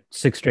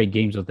 6 straight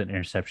games with an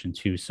interception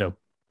too. So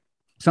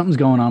something's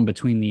going on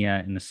between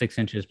in the 6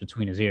 inches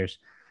between his ears,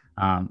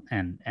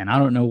 and I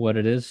don't know what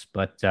it is,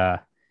 but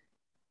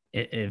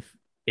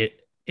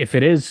if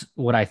it is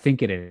what I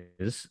think it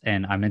is,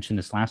 and I mentioned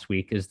this last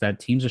week, is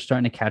that teams are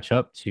starting to catch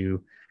up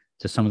to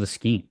some of the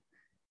scheme,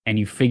 and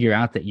you figure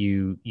out that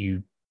you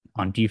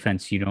on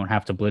defense you don't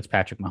have to blitz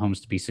Patrick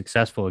Mahomes to be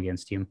successful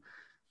against him.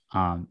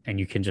 And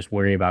you can just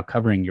worry about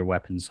covering your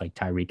weapons like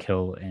Tyreek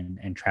Hill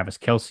and Travis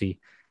Kelce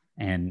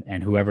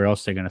and whoever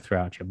else they're going to throw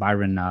out you.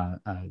 Byron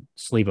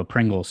Sleeve of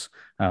Pringles,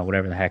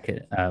 whatever the heck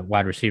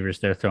wide receivers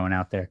they're throwing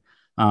out there.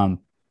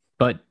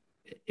 But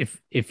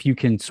if you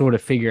can sort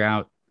of figure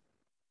out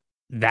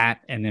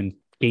that and then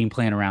game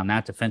plan around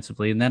that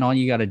defensively, and then all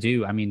you got to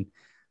do, I mean,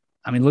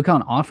 look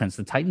on offense.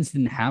 The Titans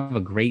didn't have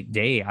a great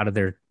day out of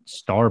their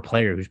star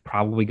player who's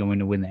probably going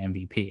to win the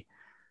MVP.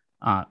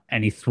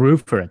 And he threw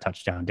for a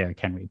touchdown, Derrick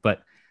Henry.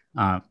 But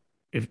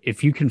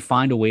if you can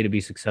find a way to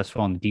be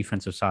successful on the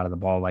defensive side of the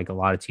ball, like a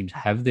lot of teams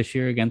have this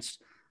year against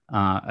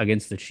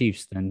the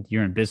Chiefs, then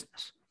you're in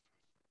business.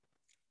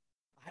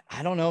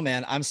 I don't know,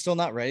 man. I'm still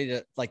not ready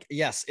to, like,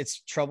 yes,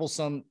 it's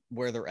troublesome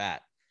where they're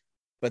at,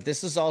 but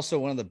this is also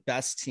one of the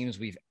best teams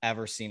we've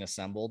ever seen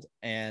assembled.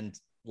 And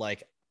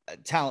like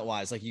talent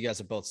wise, like you guys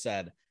have both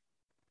said,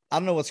 I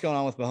don't know what's going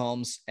on with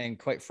Mahomes. And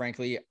quite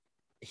frankly,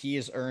 he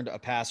has earned a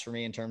pass for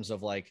me in terms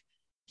of like,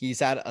 he's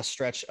had a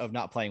stretch of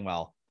not playing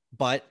well,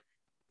 but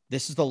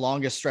this is the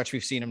longest stretch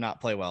we've seen him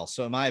not play well.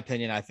 So in my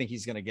opinion, I think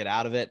he's going to get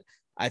out of it.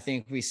 I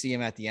think we see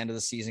him at the end of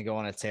the season go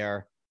on a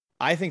tear.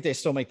 I think they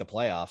still make the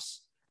playoffs.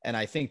 And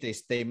I think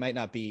they might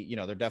not be, you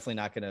know, they're definitely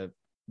not going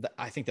to,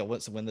 I think they'll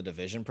win the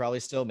division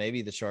probably still.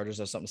 Maybe the Chargers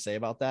have something to say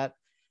about that.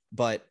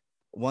 But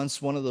once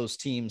one of those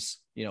teams,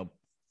 you know,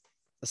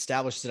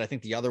 establishes it, I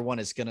think the other one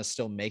is going to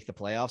still make the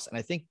playoffs. And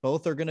I think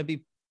both are going to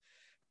be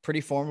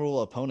pretty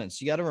formidable opponents.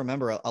 You got to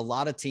remember a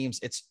lot of teams,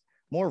 it's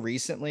more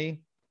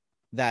recently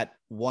that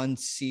 1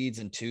 seeds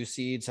and 2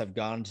 seeds have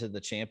gone to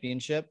the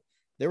championship.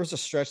 There was a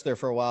stretch there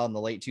for a while in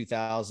the late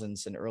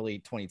 2000s and early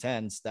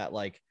 2010s that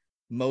like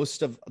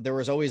there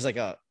was always like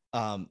a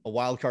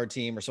wild card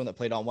team or someone that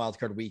played on wild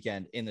card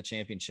weekend in the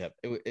championship.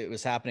 It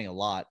was happening a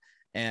lot.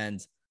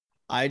 And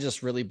I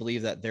just really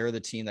believe that they're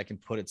the team that can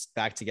put its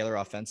back together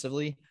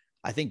offensively.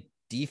 I think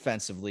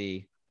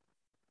defensively,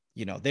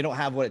 you know, they don't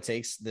have what it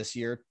takes this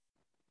year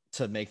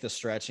to make the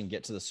stretch and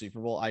get to the Super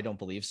Bowl. I don't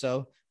believe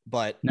so,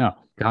 but no,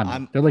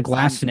 God, they're like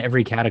last in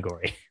every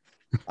category.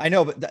 I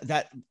know, but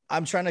that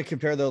I'm trying to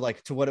compare though,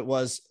 like to what it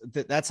was.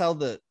 That's how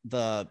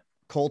the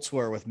Colts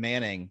were with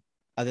Manning.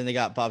 Then they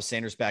got Bob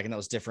Sanders back, and that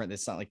was different.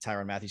 It's not like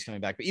Tyrann Mathieu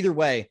coming back, but either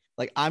way,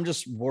 like I'm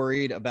just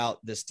worried about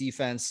this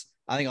defense.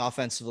 I think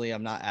offensively,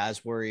 I'm not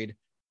as worried.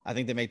 I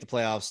think they make the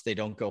playoffs. They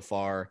don't go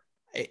far.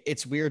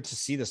 It's weird to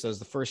see this. It was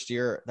the first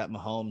year that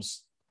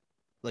Mahomes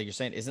like you're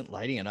saying, isn't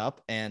lighting it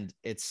up, and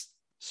it's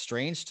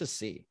strange to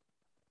see.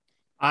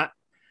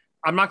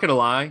 I'm not gonna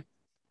lie.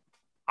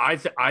 I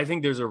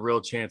think there's a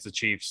real chance the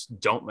Chiefs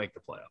don't make the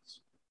playoffs.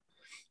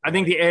 I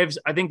think the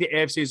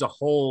AFC as a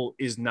whole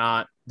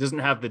doesn't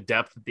have the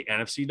depth that the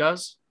NFC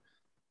does.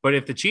 But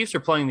if the Chiefs are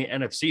playing the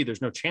NFC,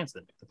 there's no chance they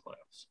make the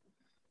playoffs.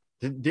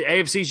 The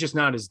AFC is just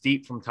not as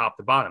deep from top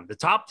to bottom. The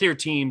top tier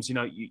teams,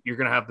 you're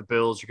going to have the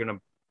Bills. You're going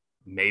to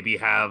maybe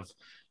have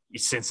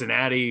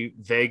Cincinnati.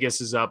 Vegas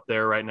is up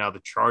there right now.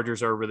 The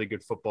Chargers are a really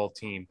good football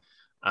team.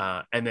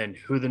 And then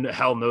who the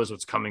hell knows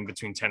what's coming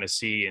between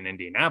Tennessee and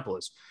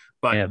Indianapolis.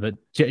 But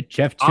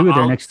Jeff, two of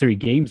their next 3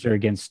 games are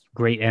against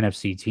great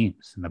NFC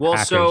teams, and the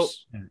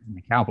Packers and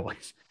the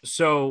Cowboys.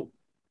 So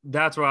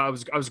that's why I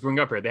was going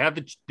up here. They have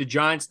the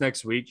Giants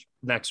next week,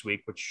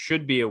 which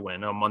should be a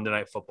win on Monday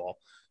Night Football.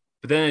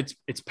 But then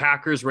it's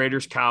Packers,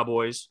 Raiders,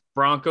 Cowboys,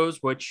 Broncos,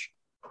 which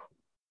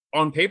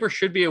on paper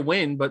should be a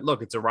win. But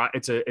look, it's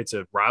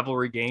a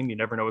rivalry game. You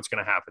never know what's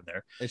going to happen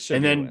there.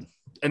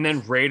 And then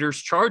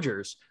Raiders,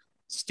 Chargers.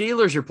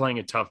 Steelers are playing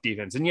a tough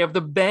defense. And you have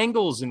the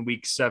Bengals in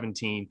week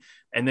 17.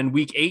 And then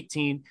week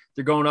 18,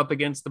 they're going up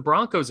against the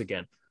Broncos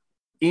again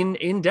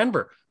in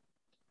Denver.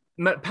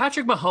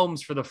 Patrick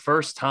Mahomes, for the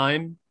first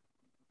time,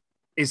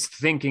 is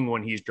thinking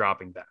when he's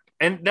dropping back.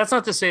 And that's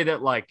not to say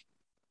that, like,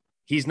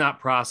 he's not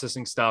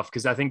processing stuff,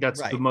 because I think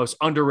that's the most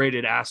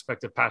underrated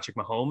aspect of Patrick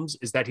Mahomes,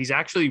 is that he's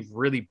actually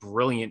really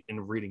brilliant in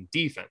reading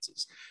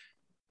defenses.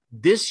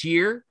 This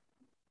year,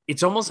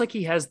 it's almost like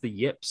he has the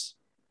yips.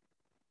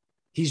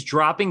 He's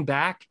dropping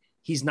back.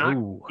 He's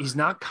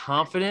not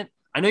confident.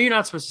 I know you're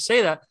not supposed to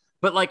say that,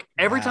 but like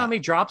every time he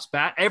dropped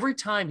back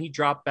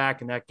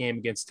in that game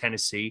against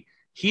Tennessee,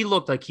 he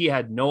looked like he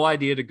had no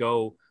idea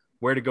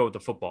where to go with the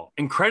football.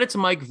 And credit to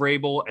Mike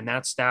Vrabel and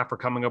that staff for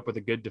coming up with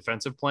a good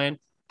defensive plan.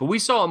 But we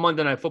saw on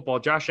Monday Night Football,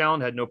 Josh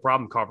Allen had no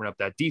problem covering up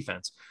that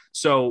defense.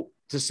 So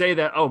to say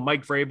that,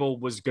 Mike Vrabel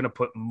was going to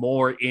put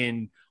more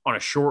in on a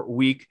short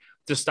week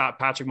to stop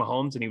Patrick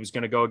Mahomes, and he was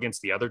going to go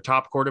against the other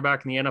top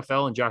quarterback in the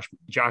NFL and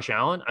Josh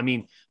Allen. I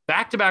mean,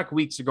 back-to-back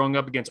weeks are going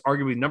up against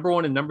arguably number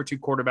 1 and number 2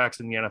 quarterbacks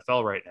in the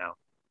NFL right now.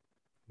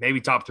 Maybe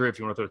top 3 if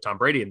you want to throw Tom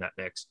Brady in that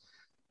mix.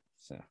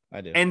 So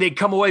I do. And they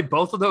come away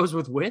both of those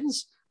with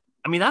wins.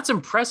 I mean, that's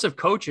impressive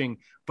coaching,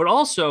 but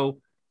also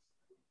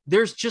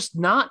there's just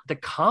not the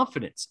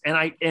confidence. And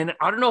I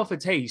don't know if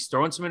it's, he's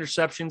throwing some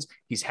interceptions.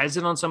 He's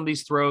hesitant on some of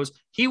these throws.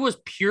 He was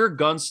pure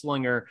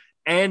gunslinger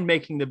and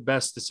making the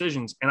best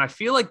decisions. And I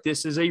feel like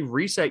this is a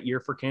reset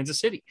year for Kansas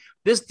City.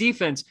 This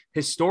defense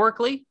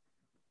historically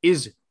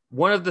is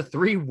one of the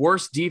 3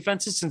 worst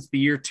defenses since the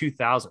year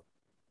 2000.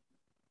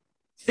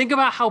 Think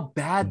about how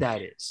bad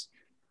that is.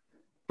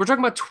 We're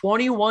talking about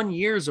 21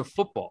 years of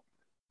football.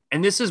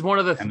 And this is one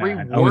of the 3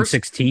 worst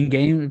 0-16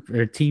 game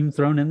or team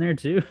thrown in there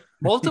too.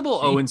 Multiple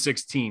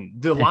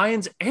 0-16, the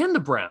Lions and the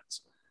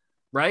Browns,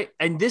 right?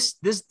 And this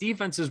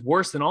defense is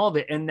worse than all of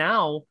it. And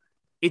now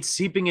it's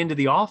seeping into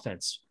the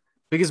offense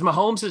because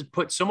Mahomes has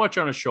put so much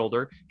on his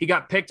shoulder. He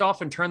got picked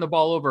off and turned the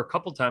ball over a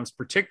couple times,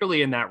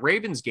 particularly in that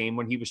Ravens game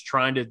when he was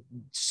trying to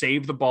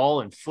save the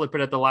ball and flip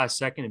it at the last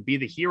second and be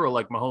the hero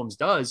like Mahomes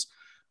does.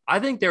 I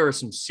think there are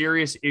some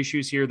serious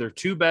issues here. Their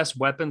 2 best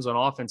weapons on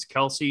offense,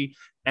 Kelsey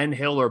and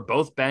Hill, are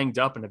both banged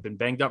up and have been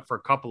banged up for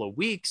a couple of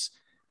weeks.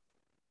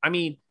 I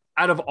mean,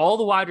 out of all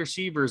the wide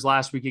receivers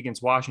last week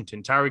against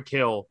Washington, Tyreek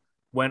Hill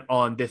went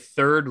on the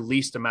 3rd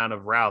least amount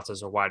of routes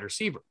as a wide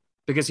receiver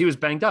because he was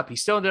banged up. He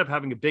still ended up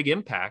having a big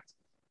impact.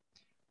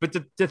 But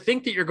to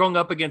think that you're going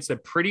up against a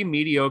pretty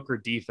mediocre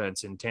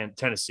defense in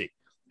Tennessee,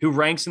 who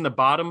ranks in the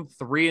bottom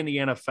 3 in the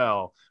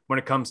NFL when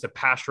it comes to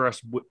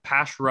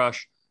pass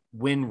rush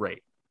win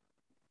rate.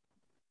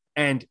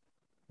 And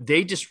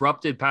they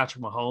disrupted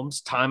Patrick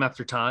Mahomes time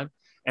after time,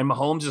 and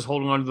Mahomes is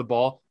holding onto the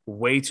ball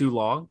way too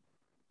long.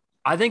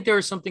 I think there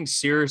is something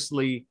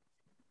seriously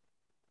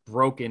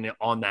broken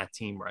on that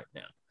team right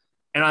now.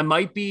 And I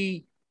might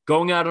be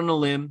going out on a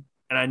limb,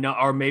 and I know,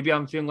 or maybe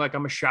I'm feeling like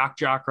I'm a shock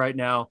jock right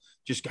now,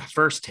 just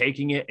first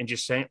taking it and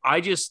just saying,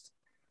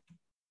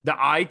 the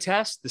eye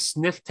test, the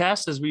sniff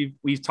test, as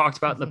we've talked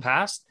about in the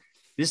past,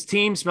 this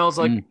team smells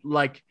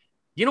like,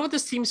 you know what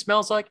this team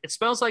smells like? It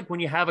smells like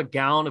when you have a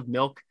gallon of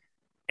milk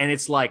and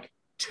it's like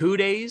 2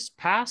 days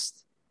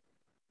past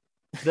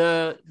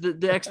the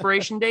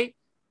expiration date.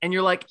 And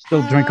you're like,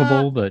 still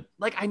drinkable, but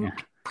like, I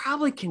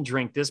probably can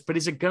drink this, but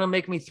is it going to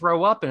make me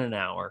throw up in an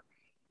hour?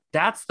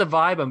 That's the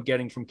vibe I'm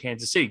getting from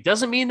Kansas City.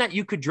 Doesn't mean that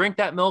you could drink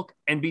that milk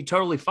and be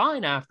totally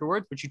fine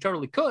afterwards, but you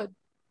totally could.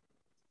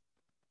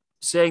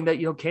 Saying that,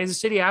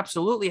 Kansas City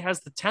absolutely has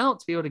the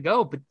talent to be able to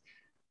go, but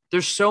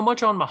there's so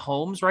much on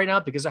Mahomes right now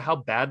because of how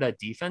bad that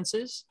defense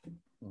is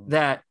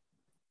that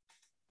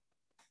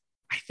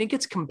I think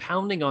it's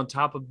compounding on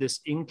top of this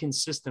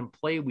inconsistent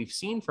play we've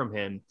seen from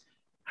him.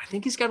 I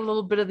think he's got a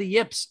little bit of the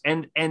yips,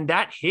 and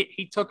that hit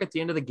he took at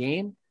the end of the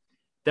game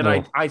that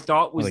I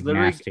thought was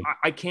literally,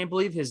 I can't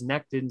believe his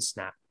neck didn't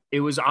snap.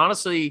 It was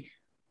honestly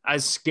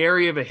as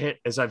scary of a hit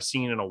as I've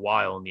seen in a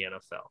while in the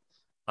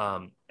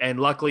NFL. And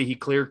luckily he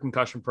cleared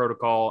concussion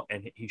protocol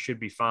and he should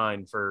be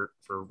fine for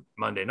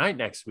Monday night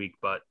next week.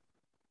 But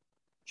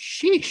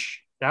Sheesh.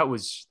 That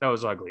was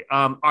ugly.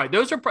 All right,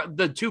 those are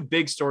the two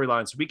big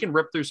storylines. So we can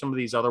rip through some of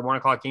these other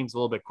 1:00 games a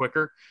little bit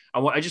quicker.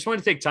 I just want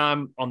to take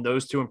time on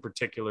those two in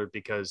particular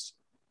because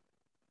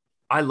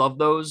I love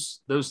those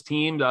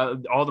teams,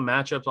 all the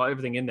matchups,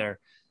 everything in there.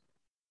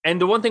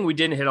 And the one thing we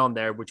didn't hit on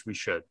there, which we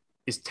should,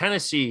 is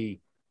Tennessee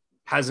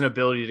has an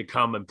ability to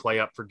come and play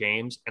up for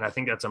games, and I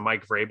think that's a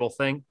Mike Vrabel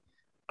thing.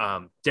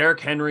 Derrick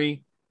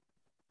Henry,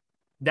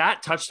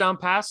 that touchdown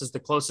pass is the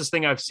closest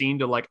thing I've seen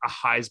to like a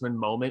Heisman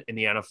moment in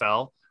the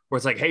NFL, where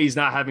it's like, hey, he's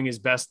not having his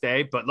best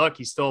day, but look,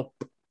 he still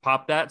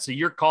popped that. So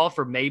your call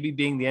for maybe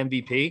being the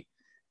MVP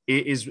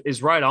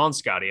is right on,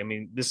 Scotty. I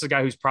mean, this is a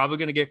guy who's probably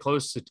going to get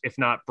close to, if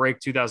not break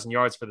 2,000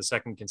 yards for the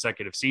second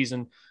consecutive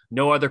season.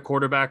 No other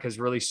quarterback has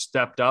really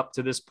stepped up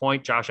to this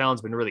point. Josh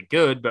Allen's been really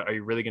good, but are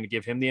you really going to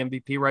give him the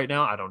MVP right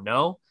now? I don't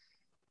know.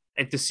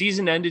 If the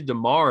season ended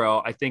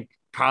tomorrow, I think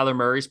Kyler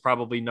Murray's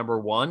probably number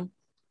 1,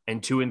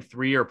 and 2 and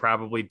 3 are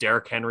probably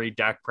Derrick Henry,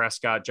 Dak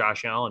Prescott,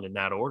 Josh Allen in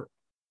that order.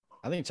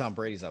 I think Tom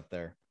Brady's up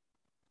there.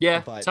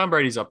 Yeah, Tom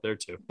Brady's up there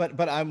too.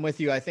 But I'm with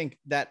you. I think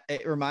that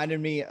it reminded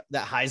me,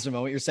 that Heisman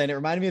moment you're saying, it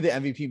reminded me of the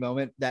MVP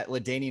moment that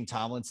LaDainian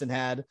Tomlinson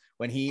had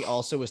when he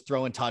also was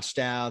throwing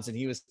touchdowns and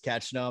he was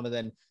catching them. And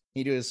then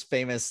he do his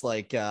famous,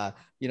 like,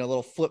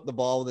 little flip the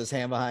ball with his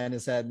hand behind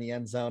his head in the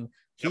end zone.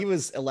 He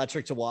was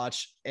electric to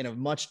watch in a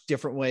much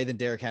different way than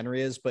Derrick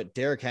Henry is. But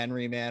Derrick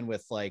Henry, man,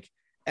 with like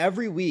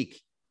every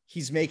week,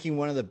 he's making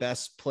one of the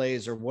best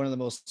plays or one of the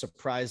most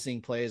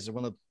surprising plays or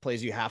one of the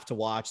plays you have to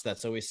watch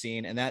that's always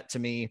seen. And that, to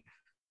me,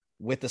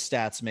 with the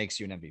stats, makes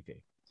you an MVP.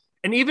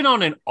 And even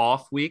on an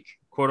off week,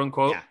 quote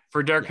unquote,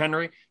 for Derrick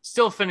Henry,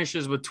 still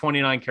finishes with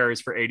 29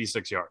 carries for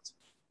 86 yards.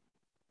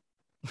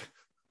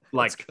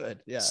 Like, that's good.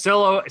 Yeah.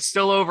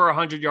 Still over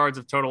 100 yards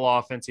of total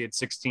offense. He had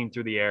 16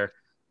 through the air.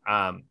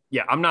 I'm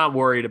not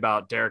worried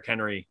about Derrick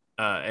Henry,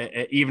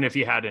 even if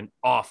he had an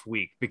off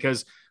week,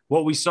 because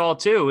what we saw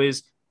too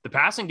is the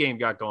passing game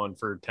got going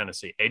for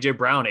Tennessee. AJ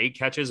Brown, 8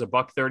 catches,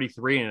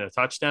 $133 and a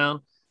touchdown.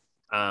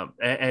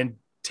 And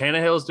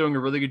Tannehill's doing a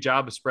really good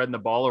job of spreading the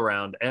ball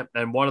around.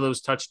 And one of those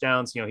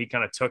touchdowns, he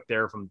kind of took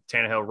there from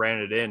Tannehill, ran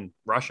it in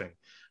rushing,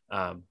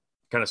 kind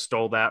of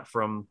stole that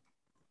from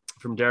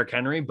Derrick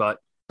Henry. But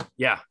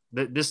yeah,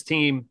 this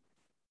team,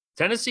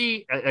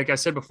 Tennessee, like I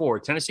said before,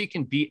 Tennessee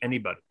can beat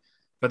anybody,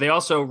 but they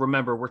also,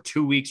 remember, we're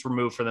 2 weeks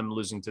removed from them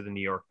losing to the New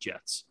York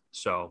Jets.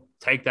 So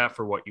take that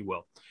for what you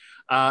will.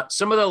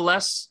 Some of the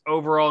less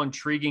overall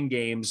intriguing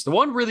games, the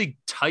one really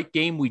tight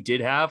game we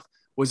did have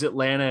was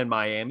Atlanta and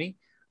Miami.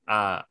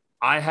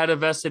 I had a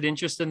vested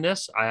interest in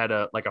this. I had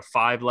a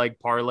 5-leg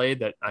parlay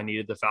that I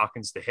needed the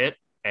Falcons to hit.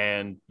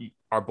 And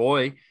our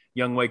boy,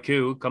 Younghoe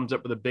Koo, comes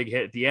up with a big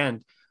hit at the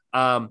end.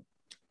 I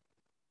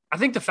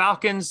think the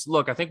Falcons,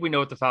 I think we know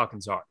what the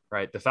Falcons are,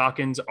 right? The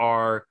Falcons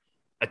are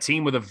a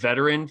team with a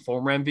veteran,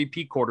 former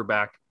MVP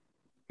quarterback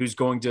who's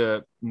going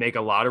to make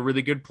a lot of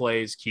really good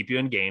plays, keep you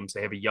in games.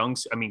 They have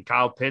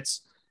Kyle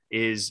Pitts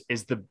is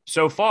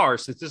so far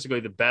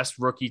statistically the best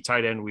rookie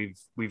tight end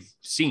we've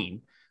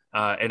seen.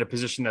 In a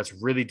position that's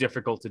really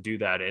difficult to do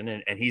that in.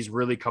 And he's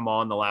really come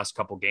on the last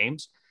couple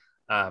games.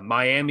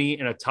 Miami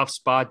in a tough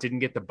spot, didn't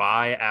get the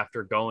bye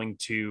after going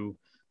to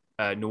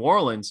going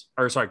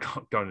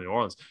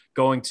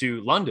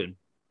to London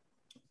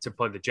to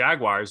play the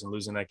Jaguars and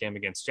losing that game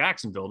against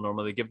Jacksonville.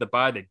 Normally they give the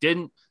bye. They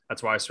didn't.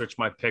 That's why I switched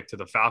my pick to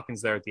the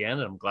Falcons there at the end.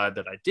 And I'm glad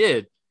that I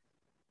did.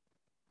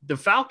 The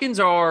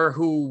Falcons are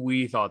who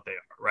we thought they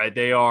are, right?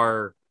 They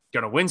are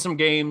going to win some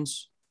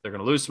games. They're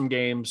going to lose some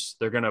games.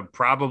 They're going to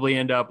probably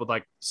end up with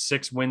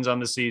 6 wins on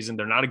the season.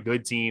 They're not a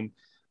good team,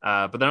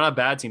 but they're not a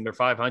bad team. They're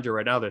 500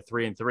 right now. They're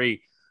 3-3.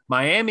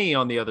 Miami,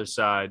 on the other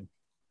side,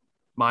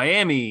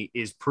 Miami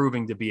is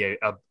proving to be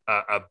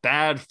a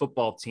bad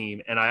football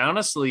team. And I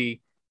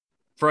honestly,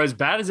 for as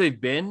bad as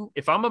they've been,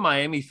 if I'm a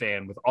Miami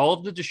fan with all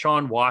of the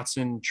Deshaun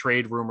Watson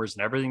trade rumors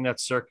and everything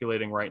that's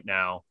circulating right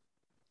now,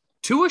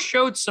 Tua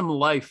showed some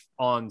life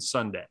on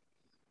Sunday.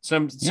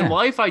 Some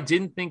life I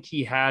didn't think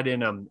he had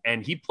in him,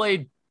 and he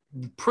played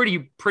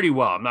pretty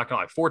well. I'm not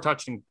gonna lie. 4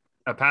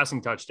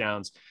 passing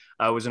touchdowns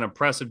was an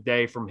impressive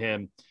day from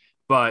him,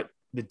 but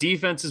the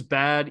defense is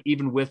bad,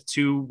 even with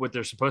what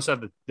they're supposed to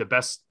have the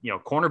best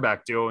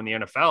cornerback duo in the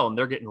NFL, and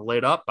they're getting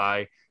lit up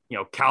by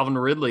Calvin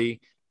Ridley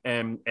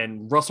and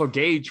Russell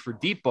Gage for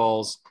deep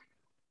balls.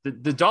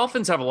 The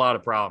Dolphins have a lot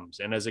of problems,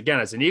 and as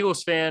an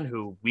Eagles fan,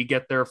 who we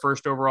get their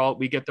first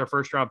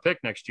round pick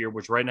next year,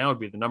 which right now would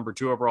be the number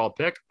 2 overall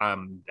pick.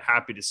 I'm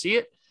happy to see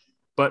it.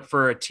 But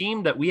for a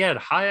team that we had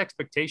high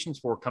expectations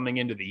for coming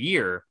into the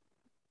year,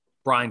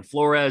 Brian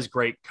Flores,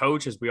 great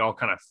coach, as we all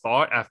kind of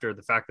thought after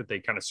the fact that they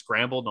kind of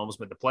scrambled and almost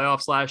made the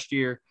playoffs last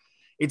year.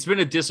 It's been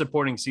a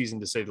disappointing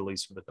season, to say the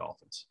least, for the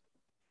Dolphins.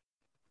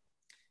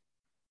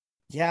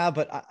 Yeah,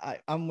 but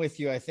I'm with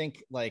you. I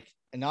think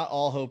not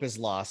all hope is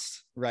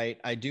lost, right?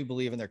 I do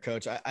believe in their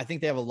coach. I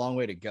think they have a long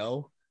way to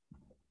go.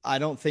 I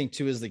don't think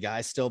Tua is the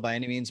guy still by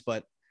any means,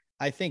 but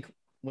I think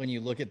when you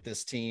look at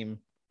this team,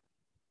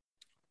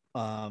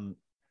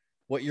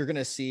 what you're going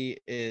to see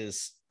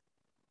is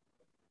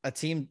a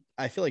team,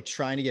 I feel like,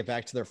 trying to get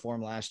back to their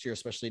form last year,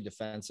 especially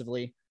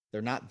defensively.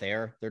 They're not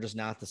there. They're just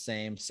not the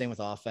same. Same with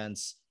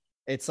offense.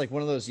 It's like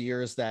one of those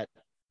years that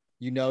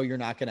you're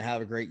not going to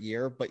have a great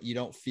year, but you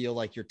don't feel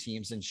like your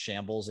team's in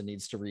shambles and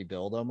needs to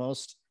rebuild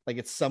almost. Like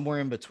it's somewhere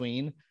in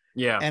between.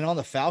 Yeah. And on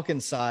the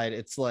Falcons side,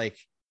 it's like,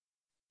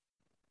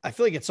 I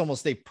feel like it's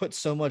almost, they put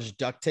so much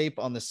duct tape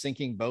on the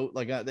sinking boat.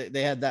 Like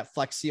they had that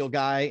Flex Seal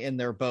guy in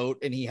their boat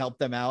and he helped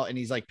them out and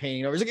he's like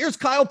painting over. He's like, here's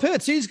Kyle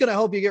Pitts. He's going to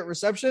help you get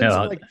receptions.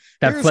 No, like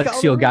that Flex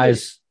Seal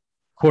guy's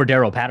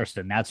Cordero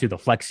Patterson. That's who the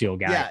Flex Seal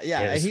guy is.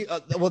 Yeah. He,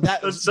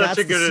 that's such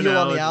a good seal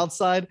analogy on the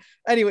outside.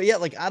 Anyway, yeah,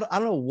 like I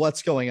don't know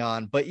what's going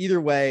on, but either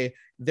way,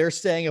 they're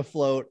staying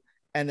afloat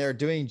and they're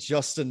doing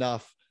just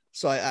enough.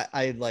 So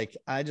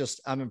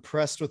I'm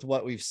impressed with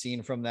what we've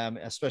seen from them,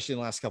 especially in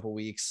the last couple of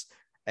weeks.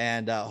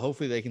 And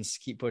hopefully they can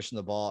keep pushing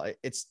the ball.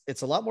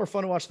 It's a lot more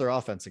fun to watch their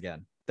offense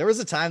again. There was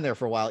a time there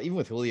for a while, even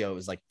with Julio, it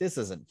was like, this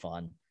isn't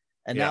fun.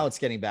 And now it's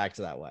getting back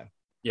to that way.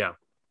 Yeah.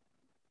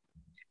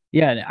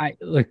 Yeah.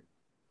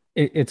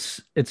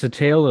 It's a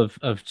tale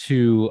of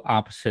two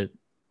opposite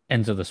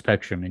ends of the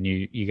spectrum. And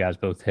you guys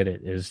both hit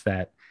it, is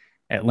that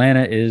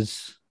Atlanta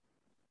is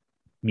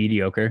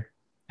mediocre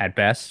at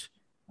best.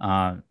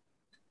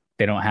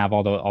 They don't have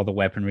all the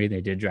weaponry.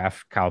 They did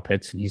draft Kyle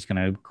Pitts, and he's going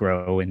to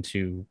grow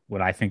into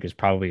what I think is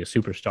probably a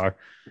superstar.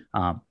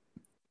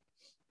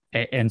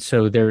 And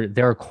so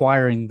they're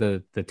acquiring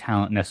the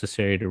talent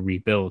necessary to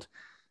rebuild.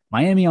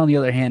 Miami, on the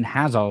other hand,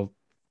 has a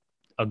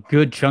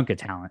good chunk of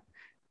talent,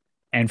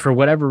 and for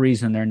whatever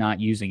reason, they're not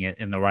using it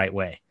in the right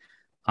way.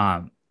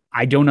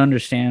 I don't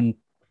understand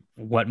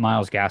what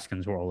Myles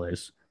Gaskin's role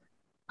is.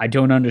 I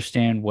don't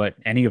understand what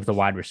any of the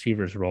wide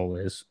receivers' role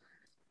is,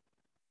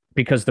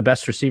 because the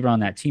best receiver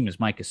on that team is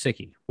Mike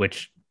Gesicki,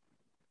 which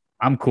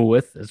I'm cool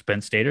with as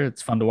Penn Stater.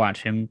 It's fun to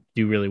watch him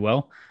do really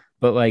well.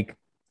 But like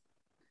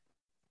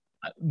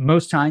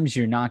most times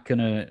you're not going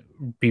to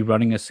be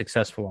running a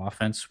successful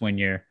offense when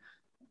you're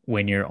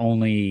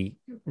only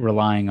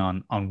relying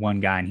on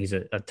one guy and he's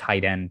a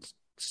tight end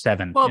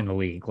 7 in the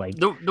league. Like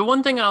the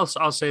one thing I'll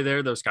say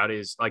there though, Scotty,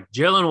 is like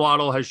Jalen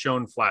Waddle has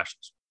shown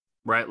flashes,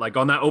 right? Like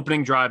on that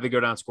opening drive, they go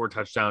down, score a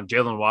touchdown.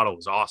 Jalen Waddle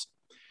was awesome.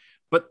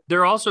 But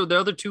they're also the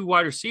other two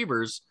wide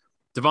receivers,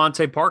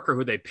 Devontae Parker,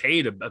 who they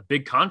paid a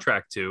big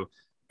contract to,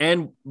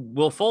 and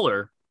Will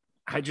Fuller,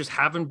 just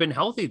haven't been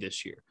healthy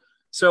this year.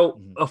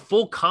 So a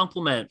full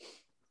complement,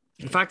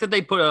 the fact that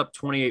they put up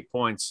 28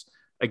 points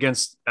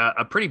against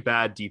a pretty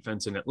bad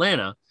defense in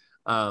Atlanta,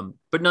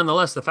 but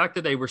nonetheless, the fact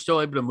that they were still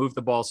able to move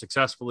the ball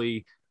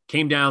successfully,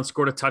 came down,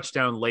 scored a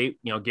touchdown late,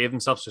 gave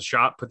themselves a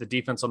shot, put the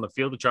defense on the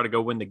field to try to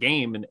go win the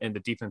game, and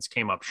the defense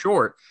came up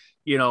short,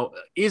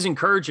 is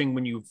encouraging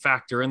when you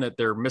factor in that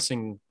they're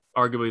missing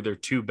arguably their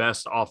two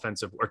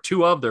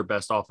of their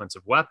best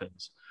offensive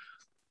weapons.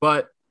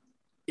 But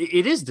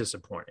it is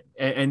disappointing.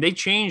 And they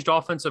changed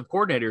offensive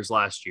coordinators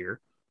last year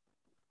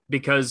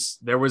because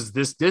there was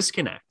this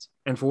disconnect.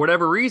 And for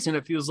whatever reason,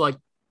 it feels like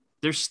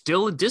there's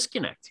still a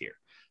disconnect here.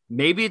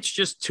 Maybe it's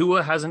just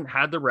Tua hasn't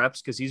had the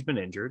reps because he's been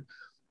injured.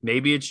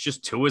 Maybe it's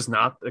just Tua's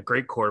not a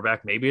great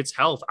quarterback. Maybe it's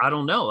health. I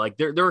don't know. Like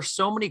there are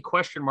so many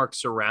question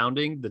marks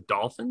surrounding the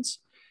Dolphins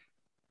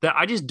that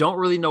I just don't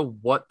really know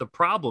what the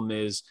problem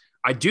is.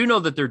 I do know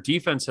that their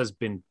defense has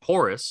been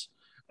porous.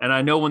 And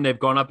I know when they've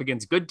gone up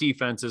against good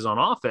defenses on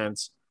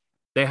offense,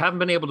 they haven't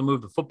been able to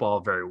move the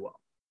football very well.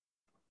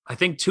 I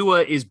think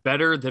Tua is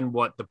better than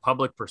what the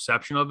public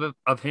perception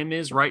of him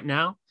is right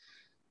now.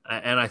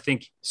 And I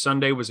think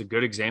Sunday was a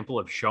good example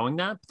of showing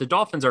that. But the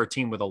Dolphins are a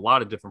team with a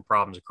lot of different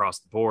problems across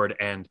the board.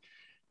 And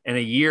in a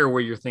year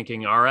where you're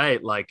thinking, all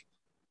right, like,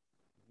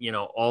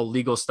 all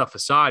legal stuff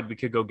aside, we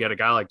could go get a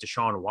guy like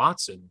Deshaun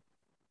Watson.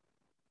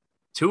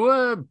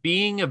 Tua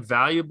being a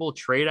valuable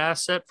trade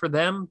asset for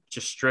them,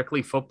 just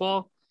strictly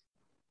football,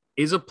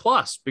 is a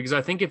plus, because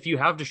I think if you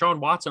have Deshaun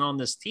Watson on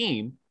this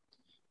team,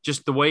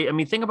 just the way,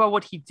 think about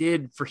what he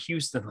did for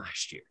Houston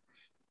last year.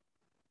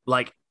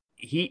 Like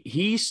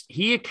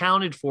he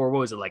accounted for, what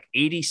was it, like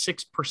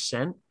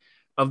 86%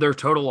 of their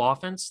total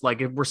offense.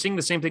 Like if we're seeing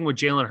the same thing with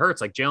Jalen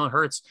Hurts, like Jalen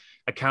Hurts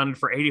accounted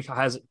for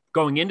 85,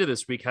 going into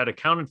this week, had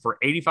accounted for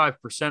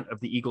 85%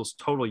 of the Eagles'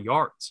 total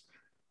yards.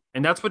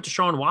 And that's what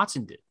Deshaun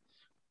Watson did.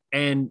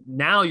 And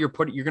now you're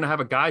going to have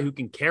a guy who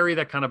can carry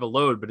that kind of a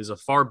load, but is a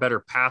far better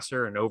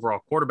passer and overall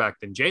quarterback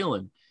than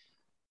Jalen.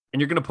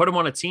 And you're going to put him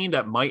on a team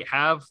that might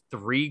have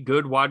 3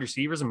 good wide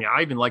receivers.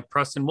 I even like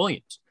Preston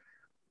Williams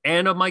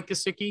and a Mike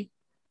Gesicki,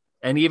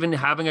 and even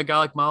having a guy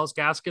like Myles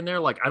Gaskin there.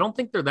 Like, I don't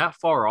think they're that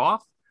far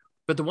off.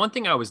 But the one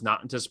thing I was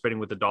not anticipating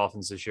with the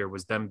Dolphins this year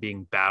was them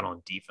being bad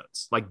on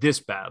defense, like this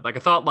bad. Like I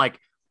thought,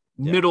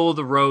 middle of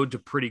the road to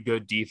pretty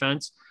good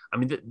defense.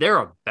 They're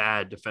a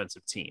bad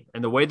defensive team.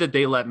 And the way that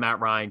they let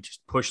Matt Ryan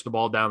just push the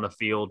ball down the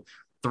field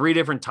 3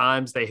 different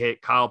times, they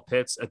hit Kyle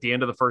Pitts at the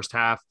end of the first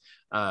half,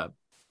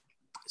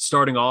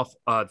 starting off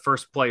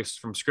first place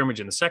from scrimmage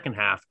in the second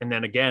half. And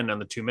then again, on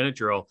the 2-minute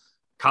drill,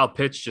 Kyle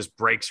Pitts just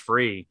breaks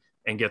free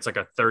and gets like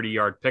a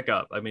 30-yard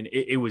pickup.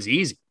 It was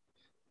easy.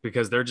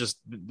 because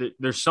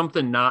there's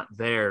something not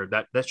there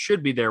that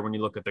should be there when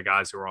you look at the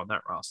guys who are on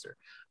that roster.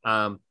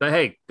 But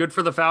hey, good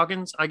for the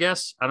Falcons, I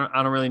guess. I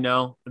don't really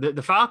know.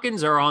 The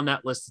Falcons are on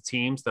that list of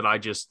teams that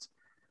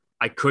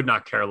I could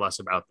not care less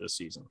about this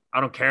season.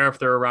 I don't care if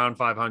they're around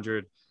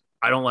 500.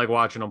 I don't like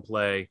watching them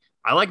play.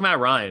 I like Matt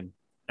Ryan,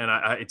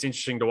 and it's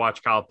interesting to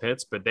watch Kyle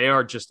Pitts, but they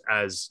are just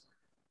as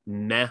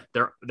meh.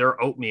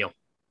 They're oatmeal,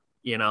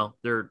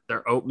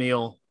 they're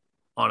oatmeal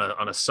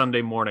on a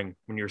Sunday morning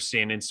when you're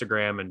seeing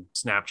Instagram and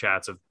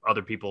Snapchats of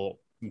other people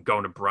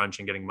going to brunch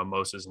and getting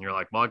mimosas, and you're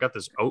like, well, I got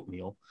this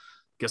oatmeal.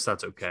 Guess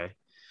that's okay.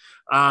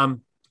 I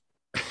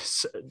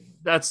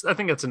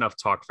think that's enough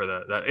talk for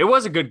that. It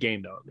was a good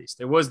game though. At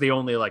least it was the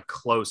only like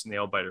close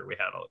nail biter we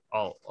had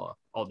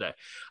all day.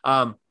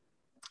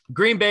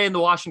 Green Bay and the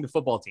Washington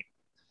football team.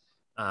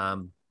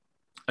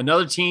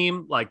 Another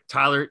team like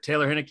Taylor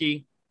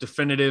Heineke,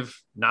 definitive,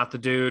 not the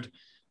dude.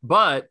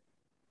 But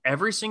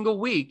every single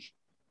week,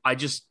 I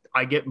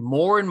get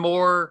more and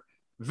more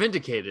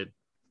vindicated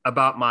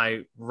about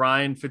my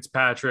Ryan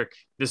Fitzpatrick.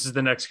 This is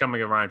the next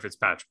coming of Ryan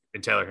Fitzpatrick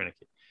and Taylor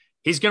Heineke.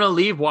 He's going to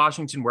leave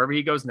Washington wherever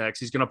he goes next.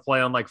 He's going to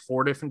play on like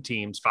 5 different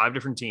teams.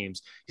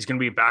 He's going to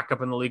be back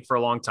up in the league for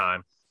a long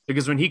time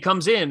because when he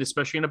comes in,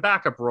 especially in a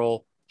backup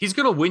role, he's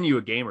going to win you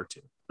a game or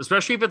two,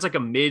 especially if it's like a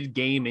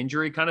mid-game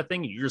injury kind of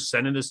thing. You're just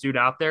sending this dude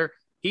out there.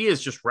 He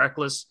is just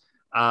reckless.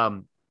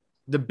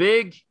 The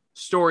big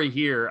story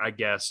here, I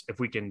guess, if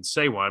we can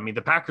say one, I mean,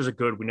 the Packers are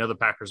good. We know the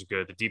Packers are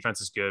good. The defense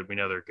is good. We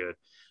know they're good.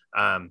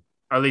 Or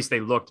at least they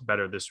looked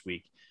better this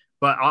week.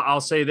 But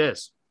I'll say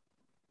this.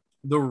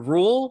 The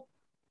rule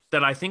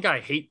that I think I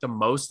hate the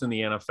most in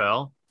the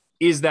NFL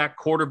is that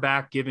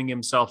quarterback giving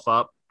himself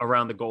up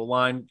around the goal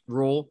line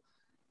rule.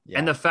 Yeah.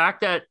 And the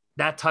fact that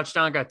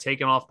touchdown got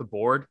taken off the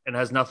board and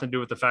has nothing to do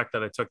with the fact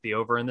that I took the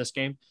over in this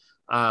game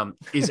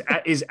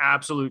is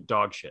absolute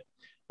dog shit.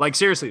 Like,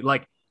 seriously,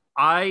 like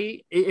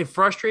it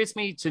frustrates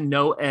me to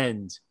no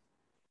end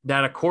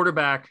that a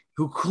quarterback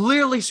who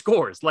clearly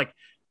scores, like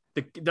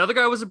the other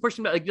guy wasn't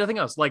pushing back, like nothing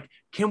else. Like,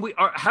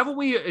 haven't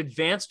we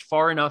advanced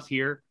far enough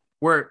here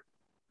where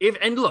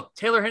and look,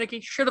 Taylor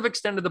Heineke should have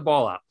extended the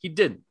ball out. He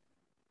didn't.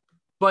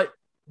 But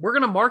we're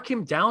going to mark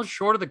him down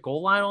short of the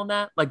goal line on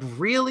that? Like,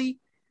 really?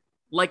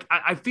 Like,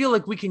 I feel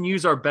like we can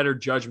use our better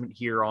judgment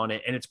here on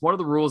it. And it's one of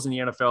the rules in the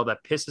NFL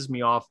that pisses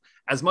me off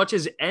as much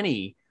as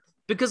any,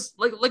 because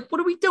like, what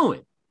are we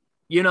doing?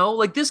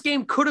 Like this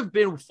game could have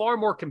been far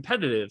more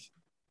competitive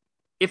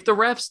if the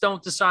refs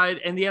don't decide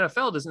and the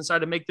NFL doesn't decide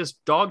to make this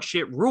dog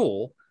shit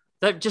rule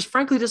that just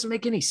frankly doesn't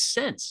make any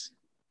sense.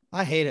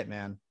 I hate it,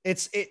 man.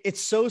 It's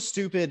so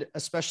stupid,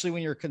 especially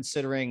when you're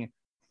considering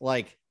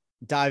like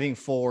diving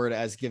forward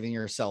as giving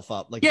yourself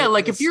up. Like, yeah,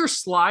 like if you're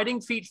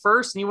sliding feet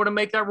first and you want to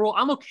make that rule,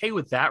 I'm okay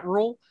with that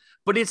rule.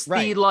 But it's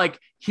right. Like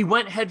he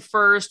went head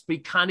first, but he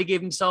kind of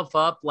gave himself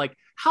up. Like,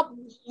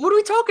 what are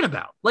we talking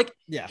about? Like,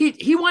 yeah,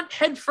 he went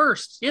head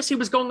first. Yes, he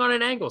was going on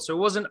an angle, so it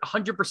wasn't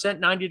 100%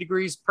 90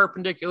 degrees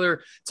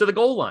perpendicular to the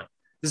goal line.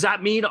 Does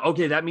that mean,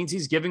 okay, that means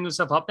he's giving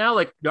himself up now?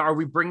 Like, are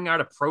we bringing out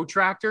a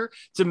protractor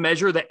to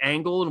measure the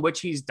angle in which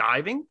he's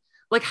diving?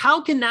 Like, how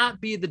can that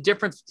be the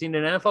difference between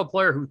an NFL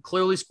player who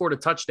clearly scored a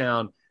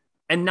touchdown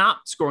and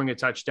not scoring a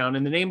touchdown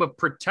in the name of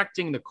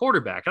protecting the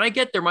quarterback? And I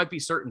get there might be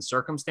certain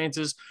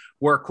circumstances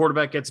where a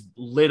quarterback gets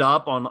lit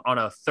up on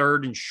a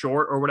 3rd and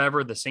short or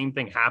whatever, the same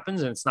thing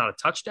happens and it's not a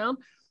touchdown.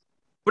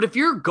 But if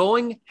you're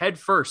going head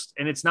first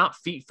and it's not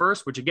feet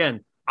first, which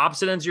again,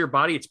 opposite ends of your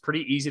body, it's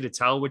pretty easy to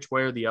tell which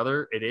way or the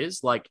other it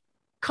is. Like,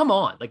 come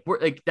on, like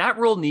that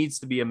rule needs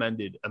to be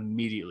amended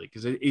immediately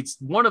because it's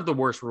one of the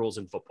worst rules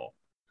in football.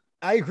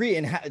 I agree.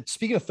 And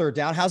speaking of third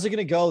down, how's it going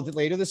to go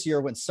later this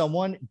year when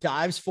someone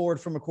dives forward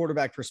from a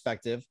quarterback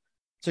perspective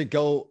to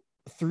go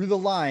through the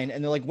line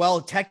and they're like, well,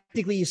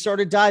 technically he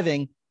started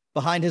diving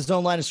behind his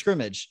own line of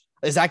scrimmage.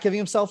 Is that giving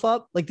himself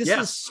up? Like, this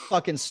is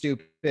fucking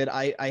stupid.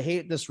 I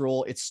hate this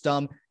rule. It's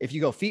dumb. If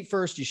you go feet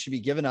first, you should be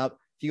giving up.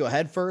 If you go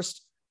head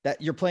first,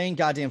 that you're playing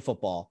goddamn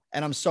football.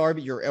 And I'm sorry,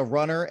 but you're a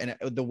runner. And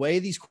the way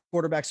these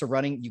quarterbacks are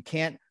running, you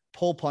can't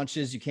pull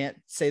punches. You can't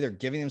say they're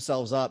giving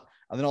themselves up.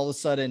 And then all of a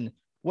sudden,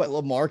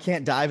 Lamar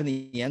can't dive in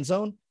the end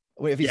zone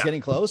if he's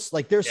getting close.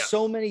 Like, there's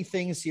so many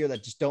things here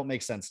that just don't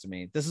make sense to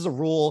me. This is a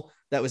rule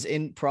that was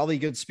in probably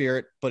good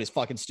spirit, but it's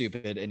fucking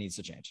stupid. It needs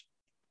to change.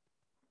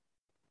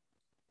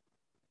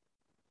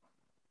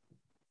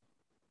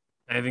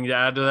 Anything to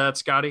add to that,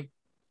 Scotty?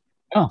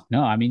 Oh,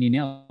 no. I mean, you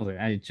nailed it.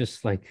 I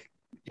just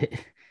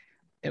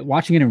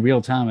watching it in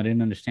real time, I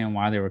didn't understand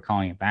why they were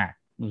calling it back.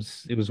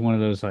 It was one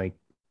of those like,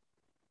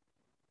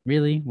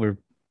 really?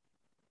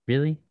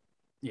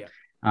 Yeah.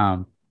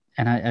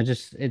 And I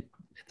just, it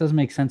doesn't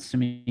make sense to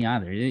me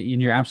either.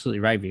 And you're absolutely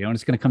right, Vito. And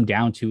it's going to come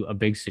down to a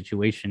big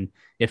situation,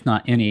 if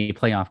not in a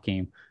playoff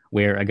game,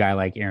 where a guy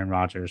like Aaron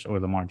Rodgers or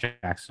Lamar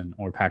Jackson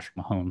or Patrick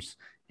Mahomes,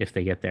 if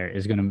they get there,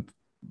 is going to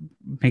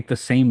make the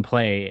same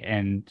play.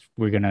 And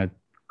we're going to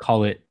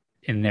call it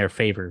in their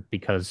favor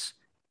because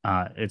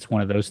it's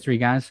one of those three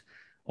guys,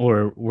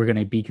 or we're going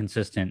to be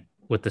consistent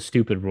with the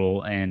stupid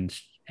rule and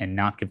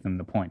not give them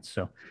the points.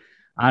 So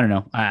I don't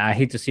know. I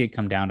hate to see it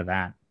come down to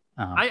that.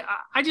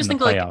 I just in think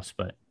the playoffs,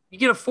 but you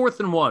get a 4th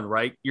and 1,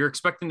 right? You're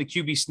expecting the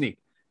QB sneak.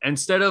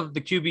 Instead of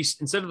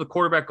the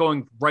quarterback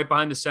going right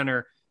behind the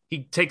center,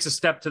 he takes a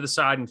step to the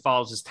side and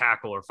follows his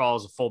tackle or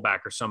follows a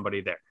fullback or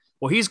somebody there.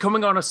 Well, he's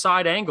coming on a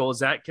side angle. Is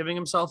that giving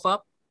himself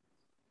up?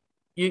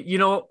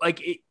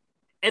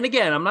 And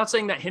again, I'm not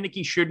saying that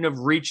Heineke shouldn't have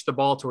reached the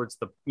ball towards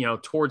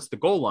the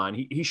goal line.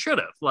 He should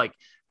have. Like,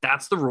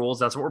 that's the rules.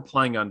 That's what we're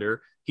playing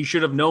under. He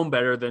should have known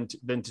better than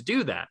to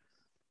do that.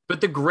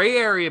 But the gray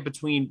area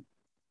between,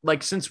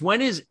 like, since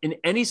when is in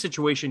any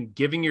situation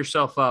giving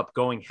yourself up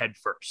going head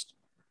first?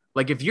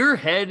 Like, if your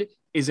head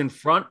is in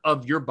front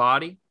of your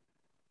body,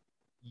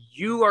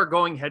 you are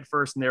going head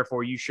first, and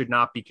therefore you should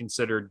not be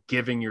considered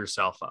giving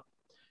yourself up.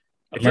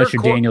 Unless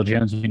you're Daniel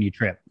Jones when you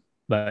trip.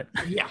 But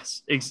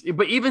yes,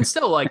 but even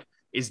still, like,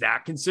 is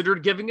that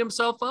considered giving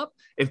himself up?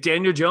 If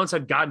Daniel Jones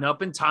had gotten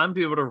up in time to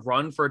be able to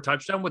run for a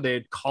touchdown, would they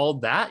had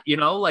called that?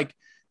 Like,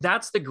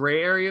 that's the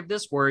gray area of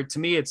this, where to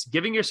me, it's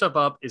giving yourself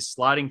up is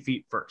sliding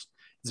feet first.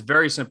 It's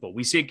very simple.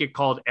 We see it get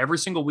called every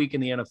single week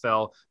in the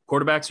NFL.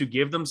 Quarterbacks who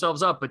give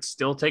themselves up but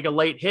still take a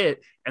late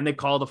hit, and they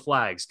call the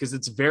flags because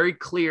it's very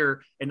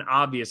clear and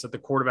obvious that the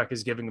quarterback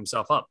is giving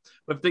himself up.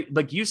 But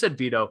like you said,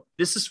 Vito,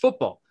 this is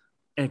football.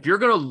 And if you're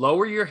going to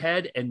lower your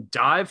head and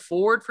dive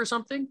forward for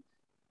something,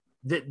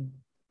 that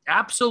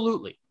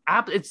absolutely,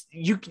 it's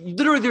you.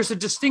 Literally, there's a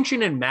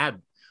distinction in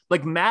Madden.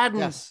 Like,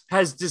 Madden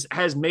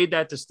has made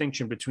that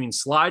distinction between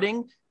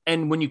sliding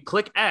and when you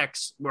click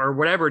X or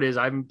whatever it is.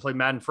 I haven't played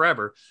Madden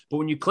forever, but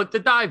when you click the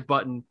dive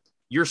button,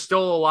 you're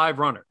still a live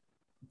runner,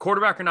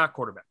 quarterback or not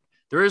quarterback.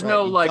 There is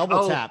no like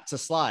double tap to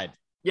slide.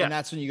 Yeah, and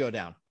that's when you go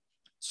down.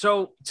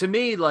 So to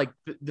me, like,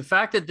 the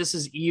fact that this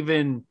is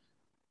even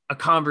a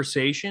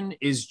conversation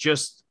is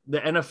just the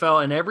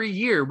NFL. And every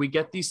year we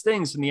get these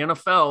things in the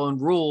NFL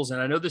and rules.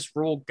 And I know this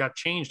rule got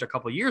changed a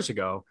couple of years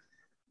ago,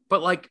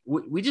 but like,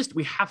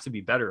 we have to be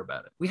better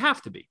about it. We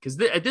have to be,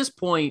 because at this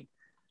point,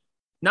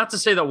 not to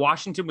say that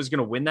Washington was going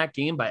to win that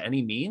game by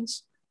any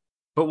means,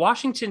 but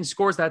Washington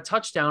scores that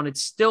touchdown.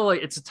 It's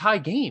a tie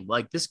game.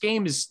 Like, this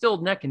game is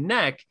still neck and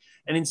neck.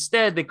 And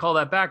instead they call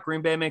that back.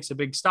 Green Bay makes a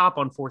big stop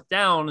on 4th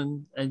down.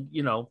 And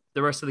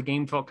the rest of the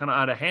game felt kind of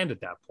out of hand at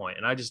that point.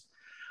 And I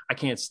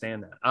can't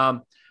stand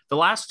that. The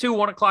last 2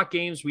 1:00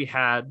 games we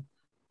had,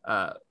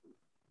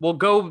 we'll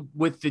go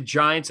with the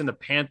Giants and the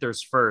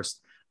Panthers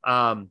first.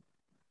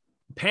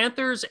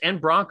 Panthers and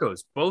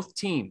Broncos, both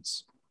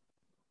teams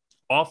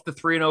off the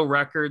 3-0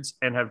 records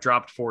and have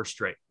dropped 4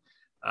 straight.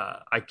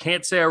 I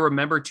can't say I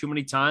remember too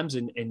many times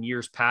in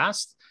years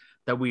past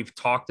that we've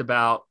talked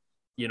about,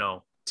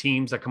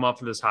 teams that come up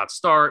for this hot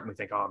start and we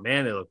think, oh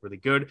man, they look really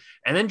good,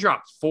 and then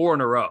drop 4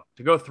 in a row.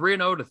 To go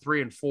 3-0 to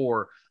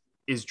 3-4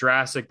 is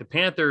drastic. The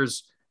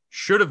Panthers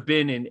should have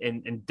been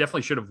and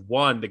definitely should have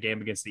won the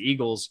game against the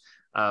Eagles.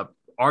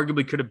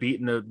 Arguably could have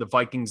beaten the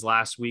Vikings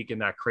last week in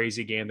that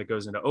crazy game that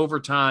goes into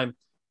overtime.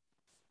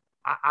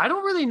 I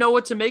don't really know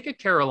what to make of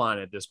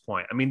Carolina at this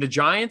point. I mean, the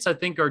Giants, I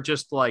think, are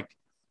just like,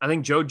 I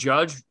think Joe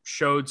Judge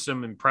showed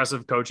some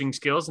impressive coaching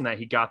skills and that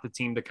he got the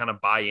team to kind of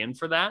buy in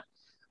for that.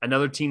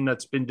 Another team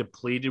that's been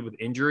depleted with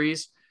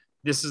injuries.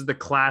 This is the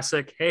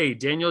classic, hey,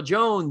 Daniel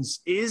Jones,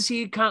 is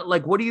he kind of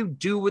like, what do you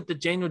do with the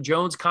Daniel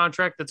Jones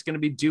contract that's going to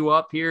be due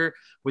up here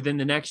within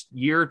the next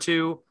year or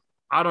two?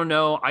 I don't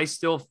know. I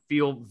still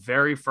feel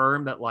very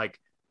firm that, like,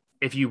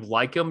 if you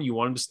like him, you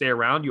want him to stay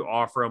around, you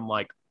offer him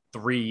like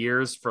 3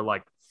 years for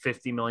like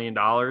 $50 million,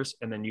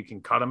 and then you can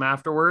cut him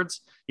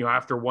afterwards.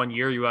 After 1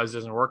 year, you guys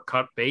doesn't work,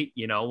 cut bait,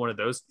 one of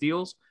those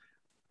deals.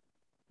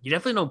 You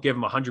definitely don't give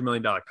him $100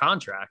 million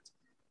contract.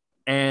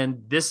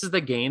 And this is the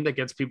game that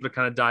gets people to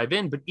kind of dive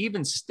in. But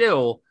even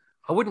still,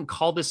 I wouldn't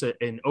call this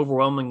an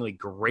overwhelmingly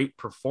great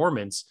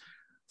performance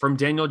from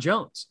Daniel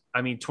Jones.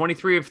 I mean,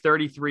 23 of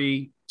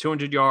 33,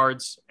 200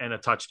 yards and a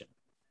touchdown.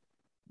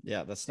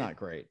 Yeah, that's not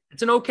great.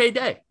 It's an okay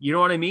day. You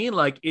know what I mean?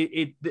 Like,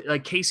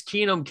 like Case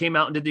Keenum came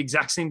out and did the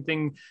exact same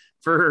thing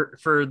for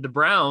the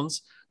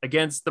Browns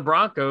against the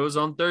Broncos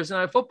on Thursday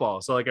Night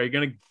Football. So, like, are you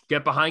going to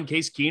get behind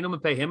Case Keenum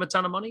and pay him a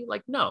ton of money?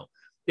 Like, no.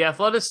 The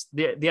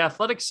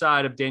athletic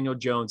side of Daniel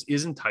Jones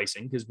is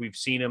enticing because we've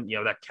seen him,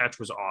 that catch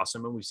was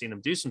awesome and we've seen him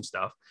do some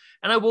stuff.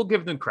 And I will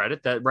give them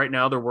credit that right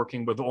now they're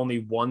working with only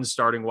one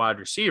starting wide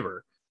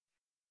receiver.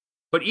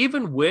 But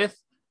even with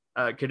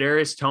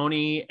Kadarius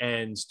Toney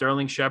and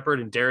Sterling Shepard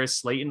and Darius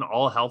Slayton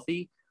all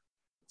healthy,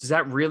 does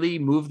that really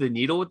move the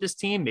needle with this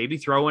team? Maybe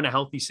throw in a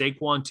healthy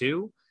Saquon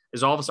too?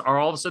 Are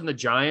all of a sudden the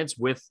Giants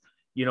with,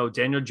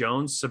 Daniel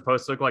Jones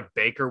supposed to look like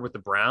Baker with the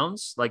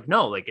Browns? Like,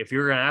 no, like, if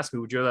you're going to ask me,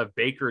 would you rather have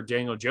Baker or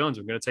Daniel Jones?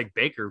 I'm going to take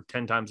Baker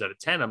 10 times out of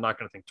 10. I'm not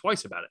going to think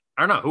twice about it.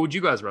 I don't know. Who would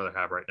you guys rather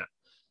have right now?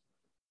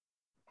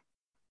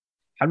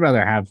 I'd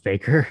rather have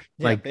Baker.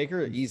 Yeah, like,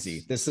 Baker,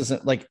 easy. This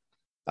isn't like,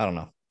 I don't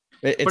know.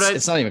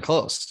 It's not even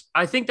close.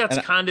 I think that's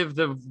kind of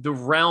the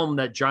realm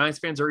that Giants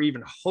fans are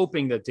even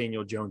hoping that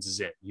Daniel Jones is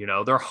in.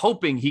 They're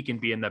hoping he can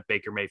be in that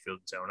Baker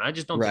Mayfield zone. I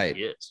just don't think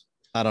he is.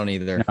 I don't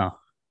either. No,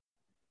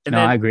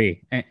 I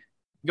agree.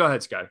 Go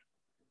ahead, Scott.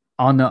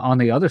 On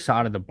the other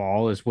side of the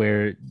ball is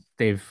where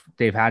they've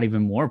had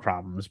even more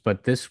problems.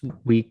 But this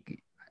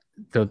week,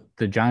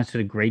 the Giants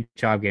did a great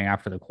job getting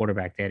after the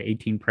quarterback. They had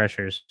 18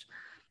 pressures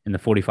in the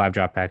 45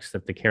 dropbacks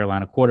that the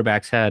Carolina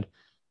quarterbacks had.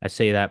 I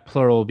say that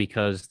plural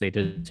because they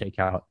did take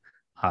out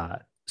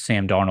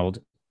Sam Darnold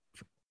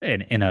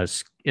in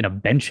a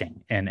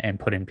benching and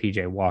put in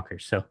PJ Walker.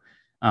 So,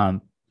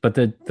 but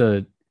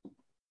the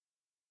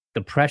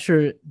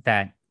pressure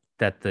that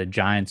the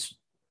Giants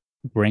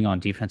bring on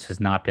defense has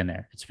not been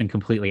there. It's been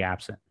completely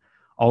absent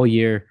all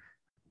year.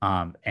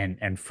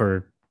 And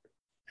for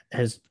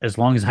as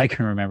long as I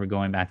can remember,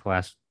 going back the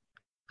last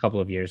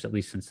couple of years, at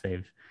least since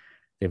they've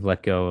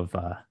let go of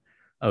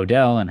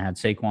Odell and had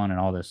Saquon and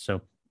all this.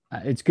 So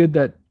it's good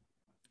that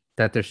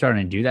they're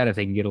starting to do that. If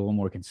they can get a little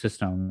more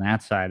consistent on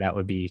that side, that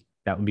would be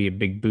a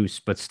big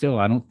boost. But still,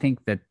 I don't think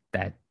that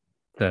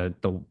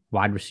the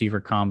wide receiver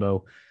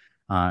combo,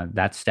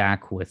 that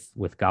stack with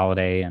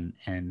Galladay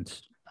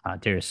and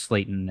Darius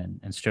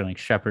Slayton and Sterling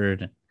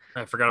Shepard and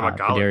I forgot about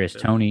Galladay. Darius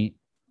Toney,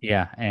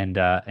 yeah, and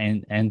a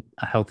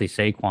healthy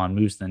Saquon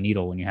moves the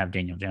needle when you have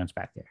Daniel Jones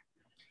back there.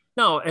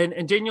 No,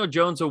 and Daniel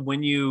Jones will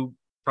win you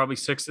probably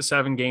 6 to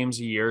 7 games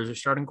a year as a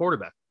starting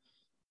quarterback.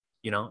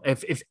 You know,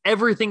 if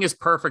everything is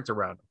perfect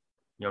around him,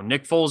 you know,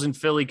 Nick Foles in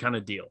Philly kind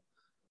of deal.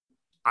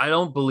 I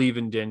don't believe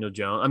in Daniel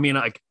Jones. I mean,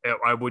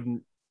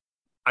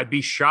 I'd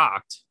be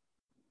shocked,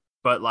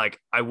 but like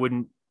I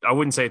wouldn't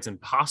say it's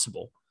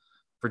impossible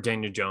for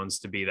Daniel Jones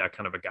to be that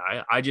kind of a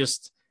guy. I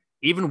just,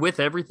 even with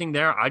everything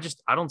there, I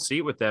don't see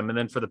it with them. And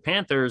then for the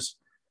Panthers,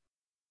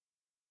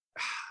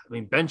 I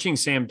mean, benching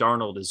Sam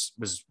Darnold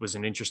was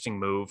an interesting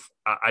move.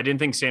 I didn't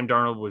think Sam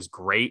Darnold was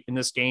great in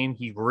this game.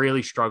 He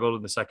really struggled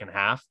in the second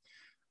half.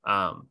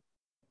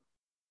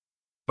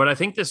 But I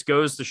think this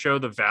goes to show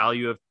the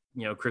value of,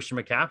 you know, Christian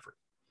McCaffrey,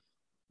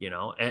 you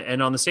know,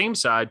 and on the same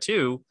side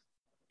too,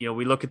 you know,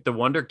 we look at the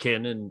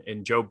wonderkin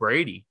and Joe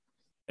Brady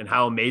and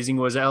how amazing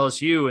was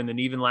LSU. And then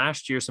even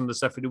last year, some of the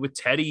stuff we did with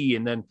Teddy,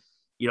 and then,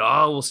 you know,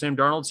 oh, well, Sam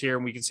Darnold's here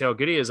and we can say how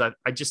good he is. I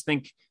just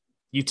think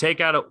you take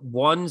out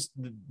one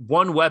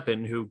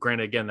weapon who,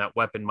 granted, again, that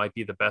weapon might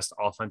be the best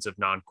offensive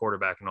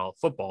non-quarterback in all of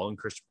football in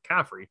Christian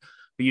McCaffrey,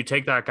 but you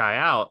take that guy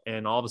out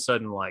and all of a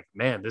sudden, like,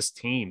 man, this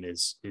team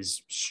is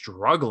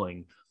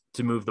struggling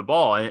to move the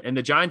ball. And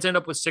the Giants end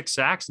up with 6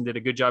 sacks and did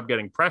a good job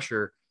getting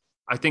pressure.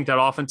 I think that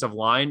offensive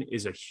line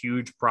is a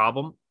huge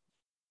problem,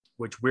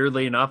 which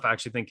weirdly enough, I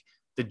actually think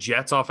the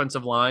Jets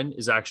offensive line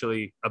is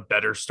actually a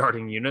better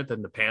starting unit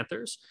than the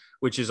Panthers,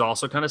 which is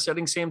also kind of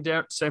setting Sam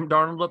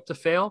Darnold up to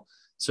fail.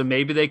 So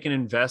maybe they can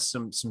invest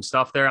some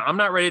stuff there. I'm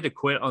not ready to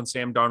quit on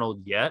Sam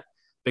Darnold yet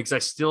because I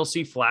still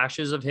see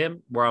flashes of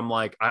him where I'm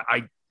like,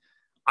 I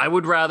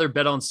would rather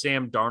bet on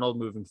Sam Darnold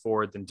moving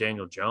forward than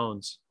Daniel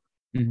Jones.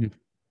 Mm-hmm.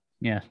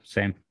 Yeah,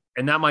 same.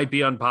 And that might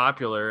be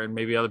unpopular, and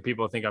maybe other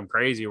people think I'm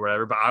crazy or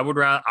whatever, but I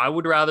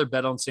would rather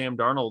bet on Sam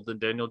Darnold than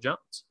Daniel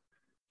Jones.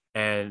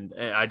 And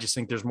I just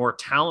think there's more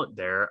talent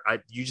there.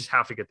 You just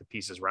have to get the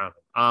pieces around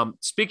him.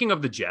 Speaking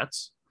of the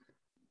Jets,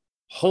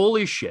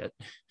 holy shit.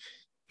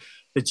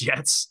 The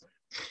Jets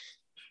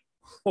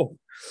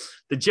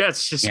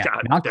just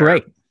got not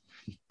great.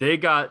 They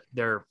got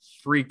their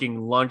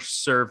freaking lunch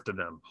served to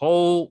them.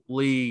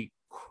 Holy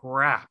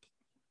crap,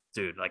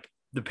 dude. Like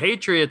the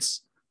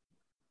Patriots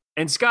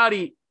and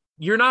Scotty,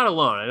 you're not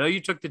alone. I know you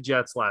took the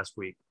Jets last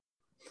week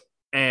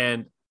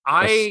and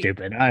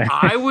stupid.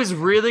 I was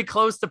really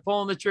close to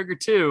pulling the trigger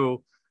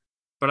too,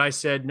 but I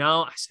said,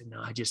 no, I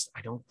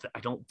don't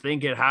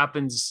think it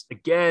happens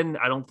again.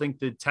 I don't think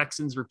the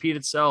Texans repeat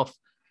itself.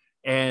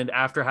 And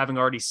after having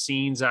already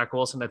seen Zach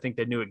Wilson, I think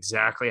they knew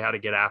exactly how to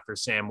get after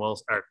Zach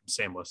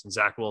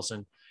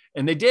Wilson.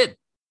 And they did.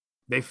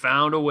 They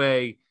found a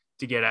way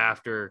to get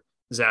after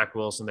Zach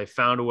Wilson. They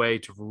found a way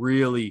to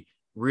really,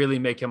 really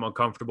make him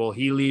uncomfortable.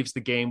 He leaves the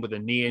game with a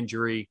knee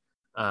injury.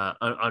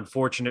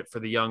 Unfortunate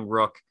for the young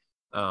rook.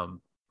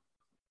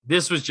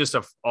 This was just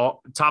a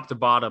top to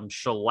bottom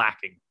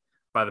shellacking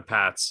by the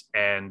Pats.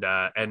 And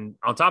on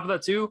top of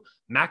that too,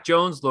 Mac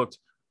Jones looked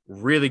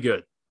really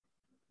good.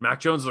 Mac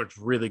Jones looked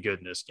really good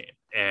in this game.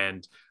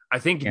 And I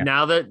think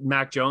now that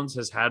Mac Jones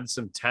has had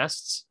some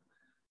tests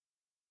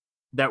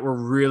that we're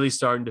really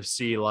starting to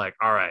see, like,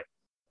 all right,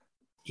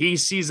 he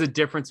sees the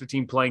difference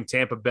between playing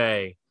Tampa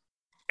Bay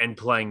and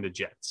playing the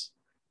Jets.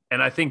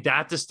 And I think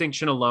that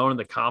distinction alone and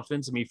the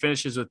confidence, I mean, he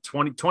finishes with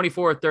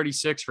 24 or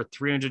 36 for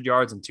 300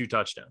 yards and 2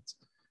 touchdowns.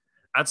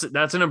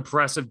 That's an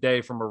impressive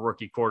day from a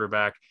rookie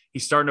quarterback.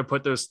 He's starting to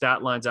put those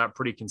stat lines out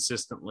pretty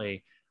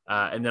consistently.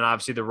 And then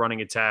obviously the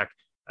running attack,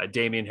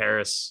 Damian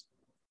Harris,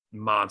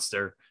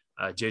 monster.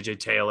 JJ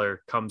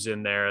Taylor comes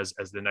in there as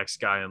the next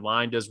guy in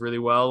line, does really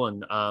well.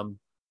 And I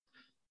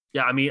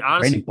mean,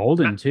 honestly, Brandon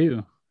Bolden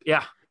too.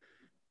 Yeah.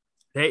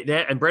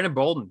 And Brandon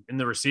Bolden in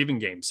the receiving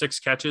game, 6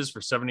 catches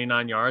for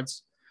 79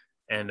 yards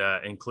and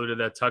included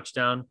that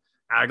touchdown.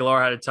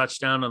 Aguilar had a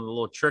touchdown on the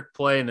little trick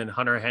play, and then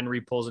Hunter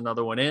Henry pulls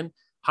another one in.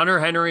 Hunter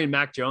Henry and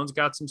Mac Jones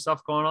got some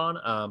stuff going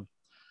on.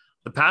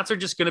 The Pats are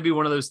just going to be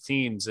one of those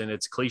teams, and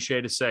it's cliche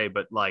to say,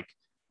 but like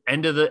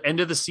end of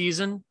the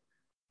season,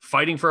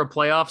 fighting for a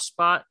playoff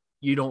spot,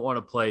 you don't want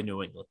to play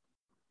New England.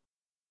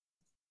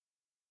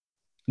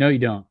 No, you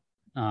don't.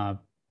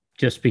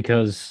 just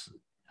because,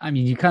 I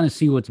mean, you kind of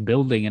see what's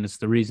building, and it's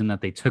the reason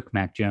that they took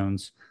Mac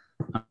Jones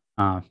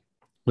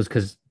was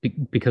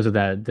because of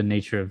the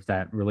nature of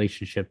that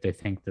relationship they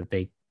think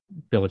that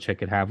Belichick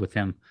could have with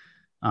him.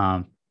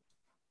 And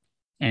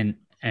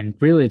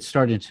really it's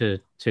started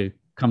to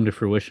come to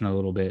fruition a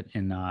little bit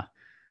in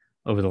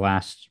over the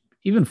last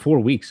even 4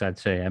 weeks, I'd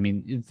say. I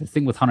mean, the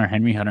thing with Hunter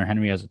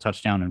Henry has a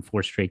touchdown in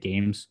 4 straight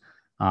games.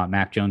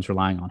 Mac Jones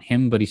relying on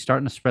him, but he's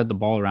starting to spread the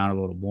ball around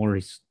a little more.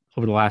 He's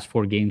over the last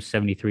 4 games,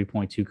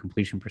 73.2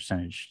 completion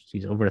percentage.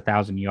 He's over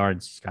 1,000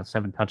 yards. He's got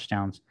 7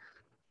 touchdowns,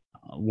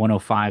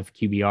 105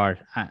 QBR.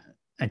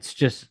 It's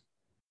just,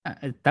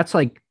 that's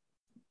like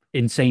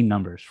insane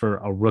numbers for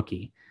a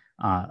rookie.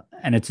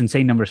 And it's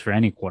insane numbers for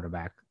any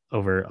quarterback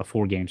over a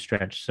 4-game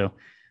stretch. So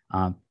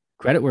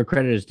credit where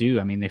credit is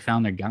due. I mean, they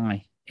found their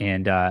guy,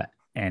 and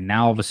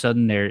now all of a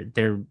sudden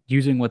they're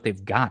using what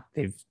they've got.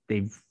 They've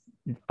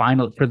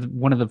finally, for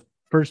one of the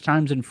first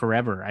times in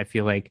forever, I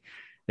feel like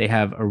they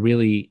have a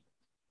really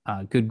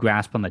good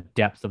grasp on the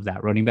depth of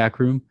that running back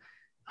room,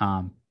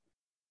 and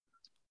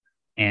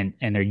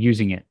they're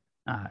using it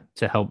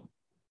to help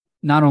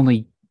not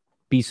only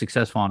be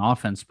successful on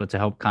offense, but to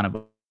help kind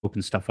of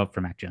open stuff up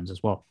for Mac Jones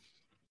as well.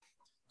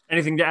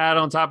 Anything to add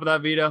on top of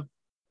that, Vido?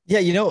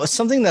 Yeah,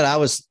 something that I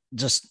was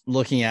just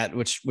looking at,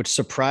 which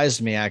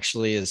surprised me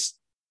actually, is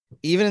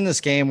even in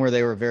this game where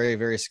they were very,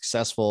 very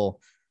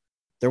successful,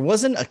 there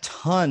wasn't a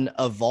ton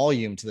of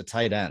volume to the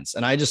tight ends.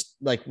 And I just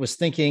was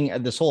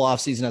thinking this whole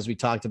offseason, as we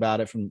talked about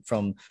it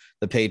from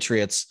the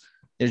Patriots,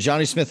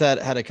 Johnny Smith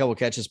had a couple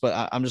catches,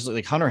 but I'm just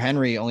like, Hunter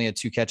Henry only had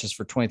 2 catches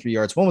for 23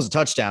 yards. One was a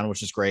touchdown,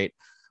 which is great.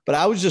 But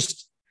I was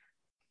just,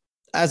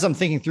 as I'm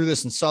thinking through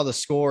this and saw the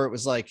score, it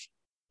was like,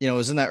 it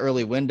was in that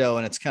early window.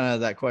 And it's kind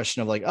of that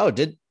question of like, oh,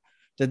 did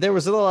there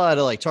was a lot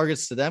of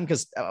targets to them?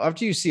 Because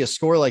after you see a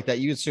score like that,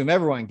 you assume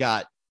everyone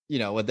got,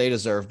 what they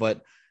deserve.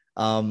 But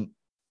I'm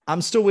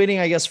still waiting,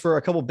 I guess, for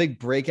a couple big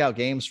breakout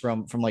games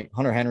from like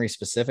Hunter Henry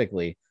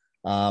specifically,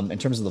 in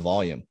terms of the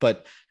volume.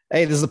 But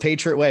hey, this is the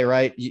Patriot way,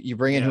 right? You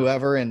bring in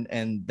whoever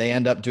and they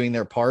end up doing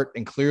their part.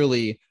 And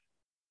clearly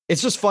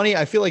it's just funny.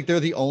 I feel like they're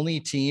the only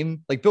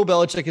team, like Bill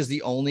Belichick is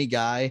the only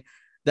guy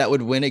that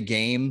would win a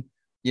game,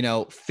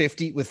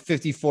 50 with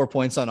 54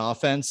 points on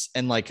offense.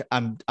 And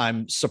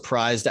I'm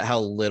surprised at how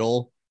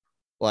little,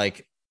 I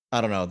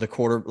don't know, the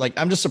quarter,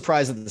 I'm just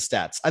surprised at the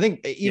stats. I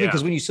think even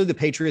because when you see the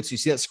Patriots, you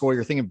see that score,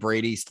 you're thinking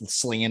Brady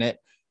slinging it.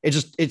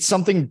 It's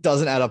something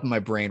doesn't add up in my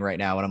brain right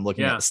now when I'm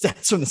looking at the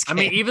stats from this game.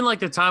 I mean, even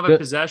the time of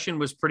possession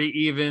was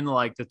pretty even.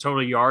 The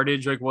total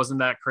yardage wasn't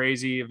that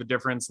crazy of a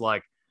difference.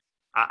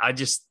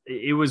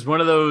 It was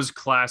one of those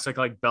classic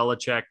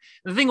Belichick.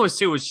 The thing was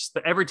just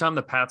that every time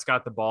the Pats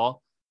got the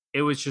ball,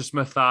 it was just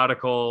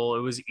methodical.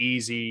 It was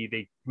easy.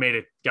 They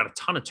got a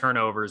ton of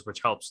turnovers,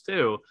 which helps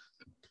too,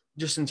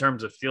 just in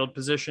terms of field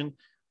position.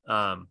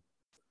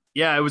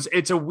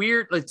 It's a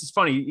weird, it's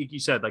funny. You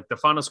said the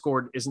final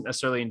score isn't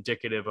necessarily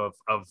indicative of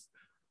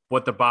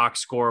what the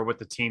box score, what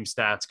the team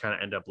stats kind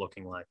of end up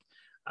looking like.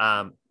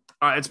 All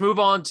right, let's move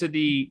on to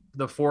the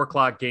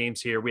 4:00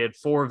 games here. We had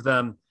 4 of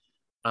them.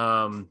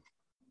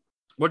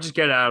 We'll just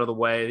get it out of the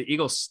way. The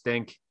Eagles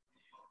stink.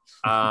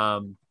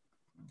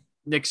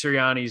 Nick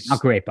Sirianni's not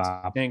great,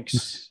 Bob.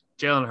 Stinks.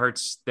 Jalen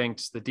Hurts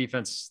stinks. The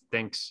defense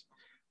stinks.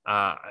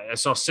 I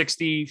saw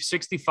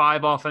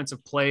 65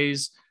 offensive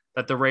plays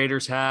that the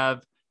Raiders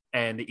have,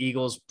 and the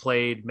Eagles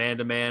played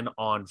man-to-man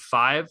on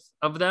 5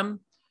 of them.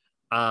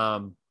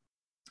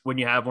 When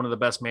you have one of the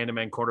best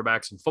man-to-man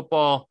quarterbacks in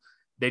football,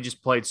 they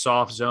just played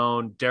soft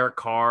zone. Derek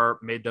Carr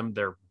made them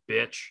their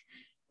bitch.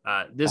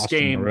 This Austin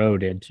game Moreau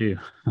did too.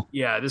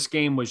 Yeah, this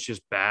game was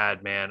just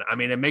bad, man. I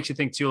mean, it makes you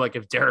think too,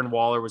 if Darren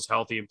Waller was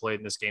healthy and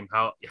played in this game,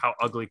 how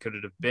ugly could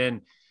it have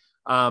been?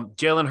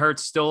 Jalen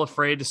Hurts still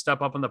afraid to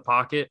step up in the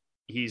pocket.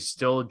 He's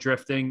still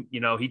drifting.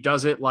 He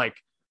does it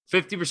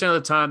 50% of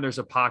the time there's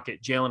a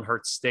pocket. Jalen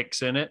Hurts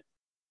sticks in it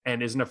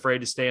and isn't afraid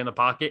to stay in the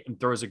pocket and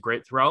throws a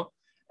great throw.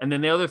 And then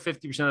the other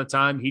 50% of the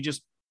time, he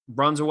just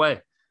runs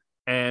away.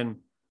 And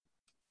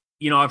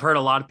I've heard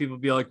a lot of people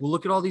be like, well,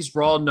 look at all these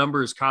raw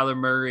numbers, Kyler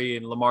Murray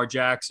and Lamar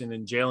Jackson,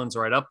 and Jalen's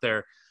right up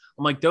there.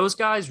 I'm like, those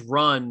guys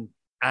run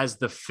as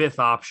the 5th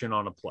option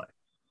on a play.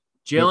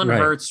 Jalen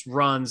Hurts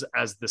runs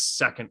as the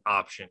 2nd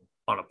option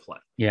on a play.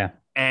 Yeah.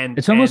 And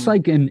it's almost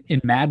like in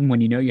Madden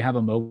when you have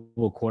a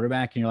mobile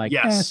quarterback and you're like,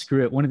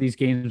 screw it. One of these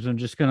games, I'm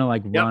just gonna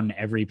run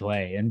every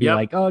play and be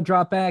like, oh,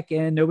 drop back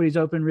and nobody's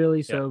open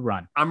really, so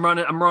run. I'm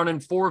running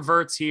 4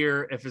 verts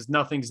here. If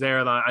nothing's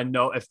there, then I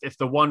know if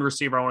the one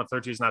receiver I want to throw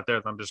to is not there,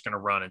 then I'm just gonna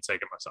run and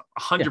take it myself.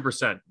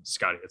 100%,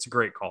 Scotty. It's a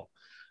great call.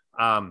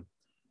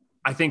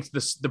 I think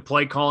the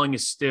play calling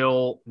is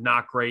still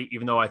not great,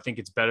 even though I think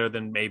it's better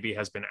than maybe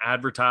has been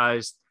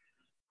advertised.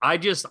 I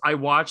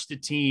watched a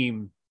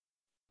team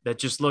that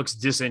just looks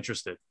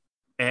disinterested.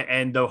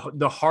 And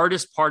the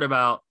hardest part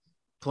about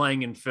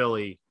playing in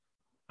Philly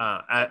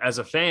as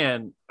a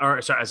fan,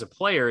 as a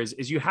player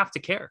is you have to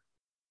care.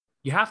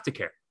 You have to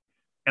care.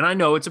 And I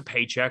know it's a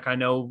paycheck. I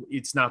know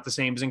it's not the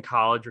same as in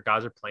college where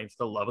guys are playing for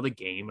the love of the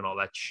game and all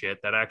that shit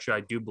that actually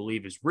I do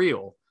believe is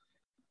real.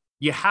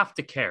 You have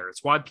to care.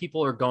 It's why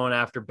people are going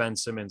after Ben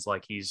Simmons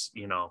like he's,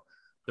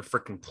 the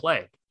freaking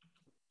plague.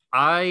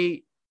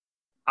 I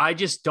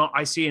just don't.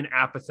 I see an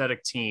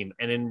apathetic team,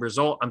 and in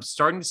result, I'm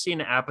starting to see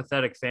an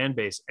apathetic fan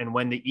base. And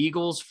when the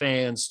Eagles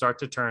fans start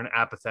to turn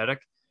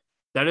apathetic,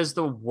 that is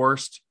the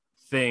worst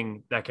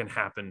thing that can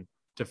happen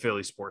to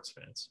Philly sports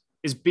fans.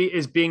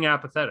 Is being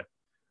apathetic,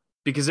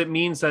 because it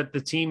means that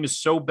the team is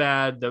so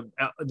bad,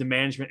 the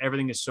management,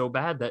 everything is so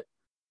bad that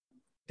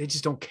they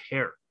just don't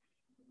care.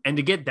 And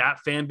to get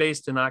that fan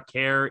base to not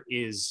care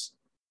is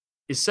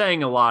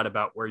saying a lot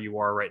about where you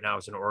are right now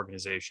as an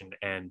organization.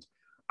 And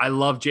I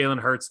love Jalen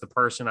Hurts, the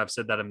person. I've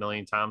said that a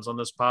million times on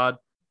this pod.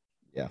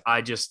 Yeah.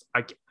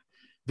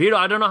 Vito,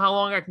 I don't know how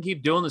long I can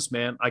keep doing this,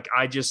 man. Like,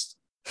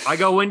 I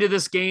go into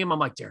this game, I'm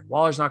like, Darren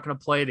Waller's not going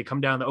to play. They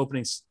come down the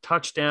opening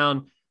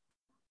touchdown.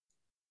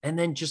 And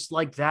then just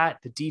like that,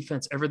 the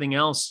defense, everything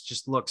else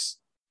just looks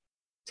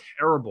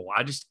terrible.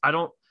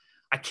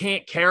 I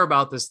can't care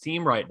about this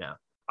team right now.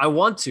 I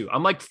want to.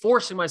 I'm like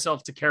forcing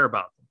myself to care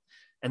about them.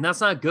 And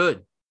that's not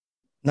good.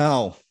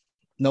 No,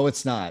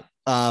 it's not.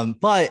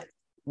 But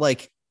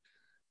like,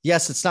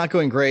 yes, it's not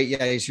going great.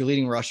 Yeah, he's your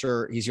leading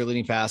rusher. He's your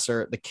leading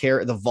passer.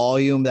 The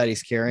volume that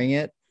he's carrying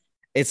it,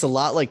 it's a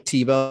lot like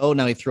Tebow.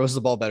 Now he throws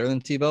the ball better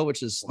than Tebow,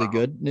 which is the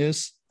good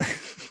news.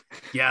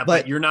 Yeah,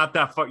 but you're not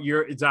that far.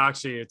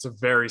 It's a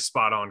very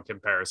spot on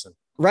comparison.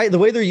 Right. The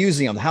way they're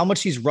using him, how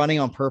much he's running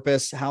on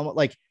purpose,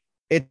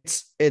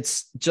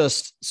 it's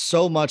just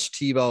so much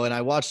Tebow. And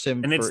I watched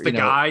him. And it's the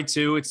guy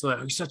too. It's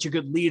like, he's such a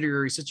good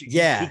leader.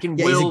 He can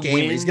will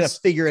wins. He's going to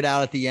figure it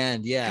out at the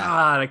end. Yeah.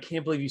 God, I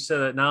can't believe you said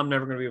that. Now I'm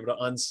never going to be able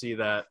to unsee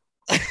that.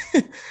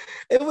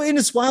 And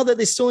it's wild that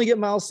they still only get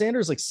Miles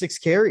Sanders like 6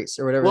 carries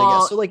or whatever. They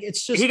get. So like,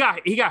 it's just, he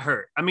got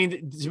hurt. I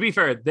mean, to be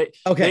fair, I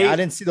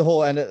didn't see the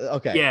whole end.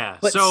 Okay. Yeah.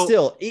 But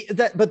still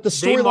but the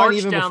storyline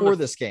even before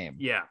this game.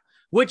 Yeah.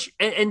 Which,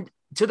 and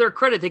to their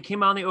credit, they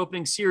came out in the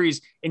opening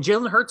series and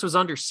Jalen Hurts was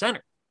under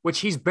center, which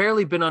he's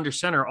barely been under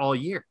center all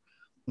year.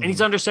 And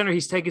he's under center.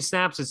 He's taking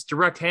snaps. It's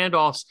direct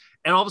handoffs.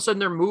 And all of a sudden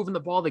they're moving the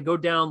ball. They go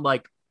down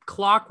like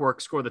clockwork,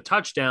 score the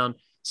touchdown.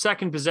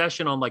 Second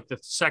possession on like the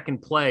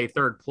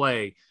third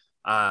play.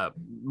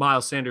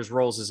 Miles Sanders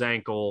rolls his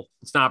ankle.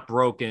 It's not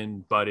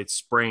broken, but it's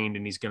sprained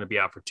and he's going to be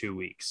out for 2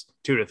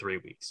 to 3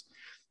 weeks.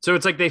 So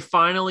it's like they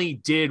finally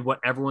did what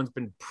everyone's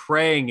been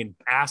praying and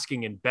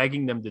asking and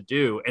begging them to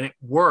do. And it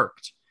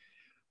worked.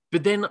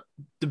 But then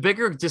the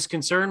bigger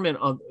disconcernment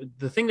on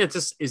the thing that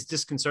just is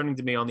disconcerting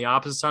to me on the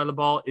opposite side of the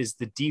ball is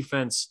the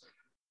defense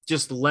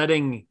just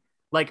letting,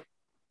 like,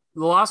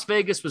 Las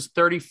Vegas was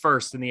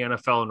 31st in the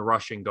NFL in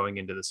rushing going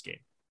into this game,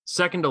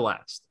 second to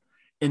last.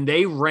 And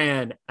they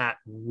ran at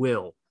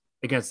will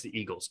against the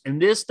Eagles.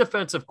 And this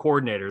defensive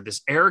coordinator,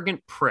 this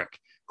arrogant prick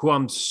who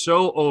I'm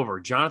so over,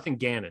 Jonathan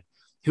Gannon,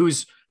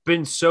 who's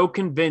been so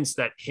convinced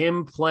that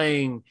him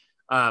playing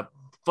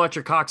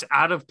Fletcher Cox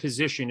out of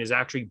position is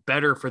actually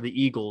better for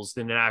the Eagles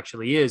than it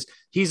actually is.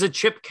 He's a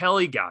Chip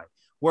Kelly guy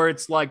where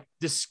it's like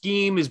the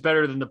scheme is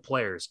better than the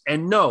players.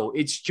 And no,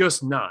 it's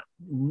just not.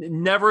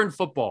 Never in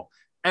football,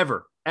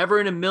 ever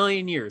in a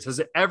million years has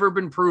it ever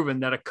been proven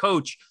that a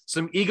coach,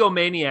 some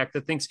egomaniac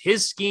that thinks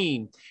his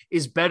scheme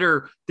is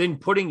better than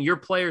putting your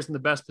players in the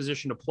best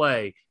position to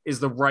play is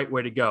the right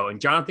way to go.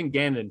 And Jonathan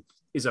Gannon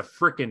is a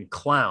freaking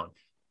clown.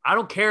 I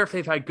don't care if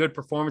they've had good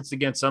performance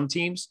against some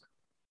teams.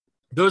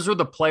 Those were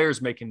the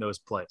players making those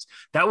plays.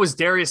 That was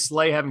Darius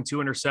Slay having 2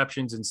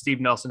 interceptions and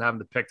Steve Nelson having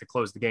the pick to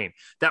close the game.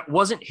 That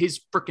wasn't his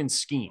freaking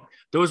scheme.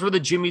 Those were the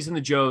Jimmies and the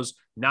Joes,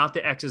 not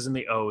the X's and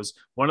the O's.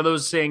 One of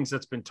those things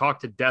that's been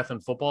talked to death in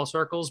football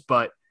circles,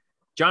 but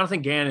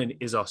Jonathan Gannon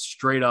is a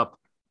straight up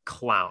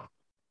clown.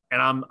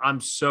 And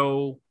I'm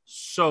so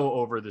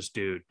over this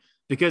dude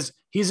because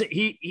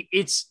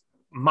it's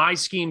my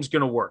scheme's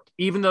going to work.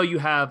 Even though you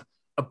have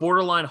a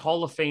borderline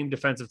Hall of Fame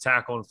defensive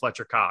tackle in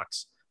Fletcher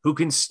Cox, who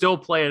can still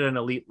play at an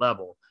elite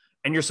level.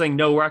 And you're saying,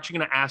 no, we're actually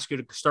going to ask you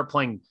to start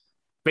playing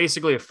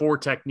basically a 4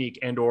 technique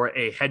and or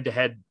a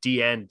head-to-head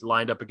D end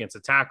lined up against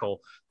a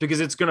tackle because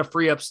it's going to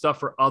free up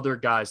stuff for other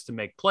guys to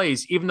make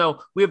plays, even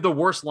though we have the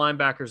worst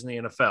linebackers in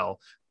the NFL.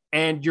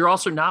 And you're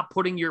also not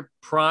putting your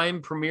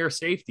prime premier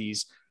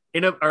safeties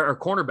or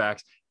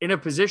cornerbacks in a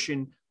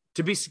position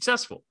to be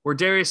successful, where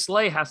Darius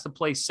Slay has to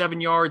play 7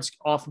 yards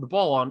off of the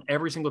ball on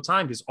every single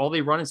time because all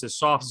they run is a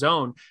soft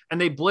zone and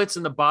they blitz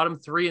in the bottom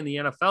 3 in the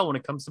NFL when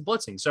it comes to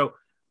blitzing. So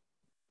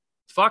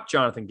fuck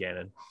Jonathan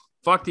Gannon.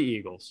 Fuck the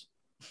Eagles.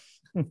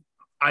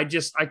 I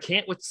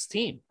can't with this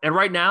team. And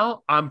right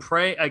now I'm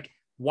praying, like,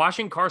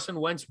 watching Carson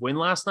Wentz win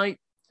last night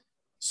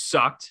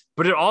sucked,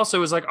 but it also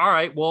was like, all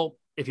right, well,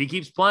 if he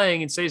keeps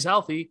playing and stays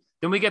healthy,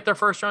 then we get their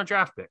first round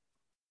draft pick.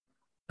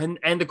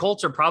 And the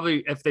Colts are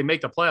probably, if they make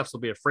the playoffs, they'll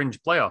be a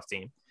fringe playoff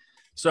team.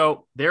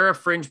 So they're a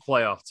fringe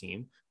playoff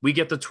team. We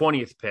get the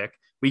 20th pick.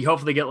 We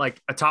hopefully get like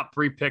a top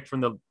 3 pick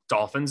from the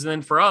Dolphins. And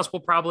then for us,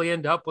 we'll probably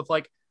end up with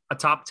like a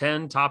top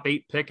 10, top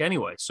 8 pick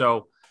anyway.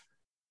 So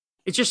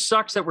it just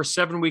sucks that we're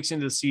 7 weeks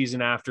into the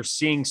season after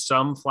seeing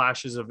some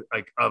flashes of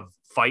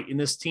fight in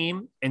this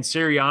team. And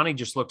Sirianni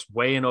just looks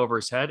way in over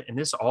his head. And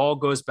this all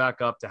goes back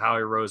up to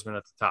Howie Roseman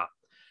at the top.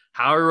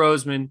 Howie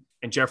Roseman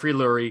and Jeffrey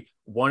Lurie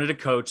wanted a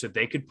coach that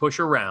they could push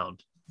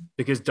around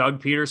because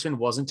Doug Peterson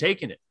wasn't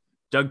taking it.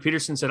 Doug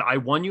Peterson said, I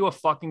won you a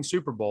fucking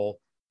Super Bowl.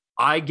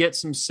 I get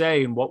some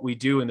say in what we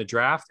do in the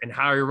draft. And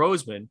Howie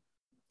Roseman,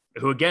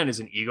 who again is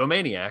an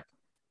egomaniac,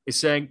 is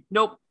saying,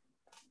 nope,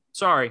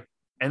 sorry.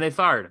 And they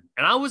fired him.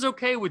 And I was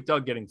okay with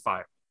Doug getting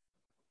fired.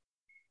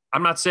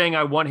 I'm not saying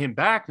I want him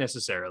back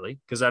necessarily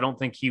because I don't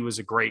think he was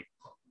a great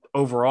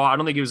overall. I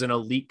don't think he was an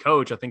elite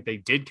coach. I think they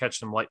did catch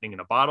some lightning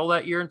in a bottle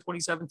that year in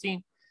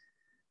 2017.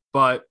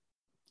 But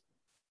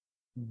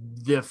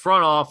the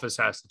front office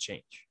has to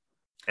change.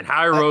 And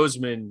Howie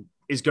Roseman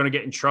is going to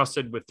get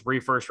entrusted with 3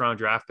 first-round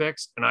draft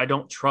picks, and I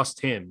don't trust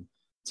him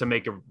to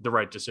make the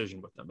right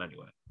decision with them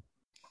anyway.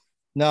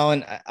 No,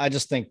 and I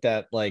just think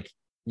that, like,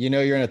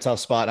 you're in a tough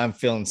spot. I'm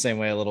feeling the same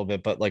way a little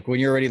bit, but like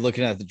when you're already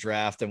looking at the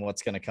draft and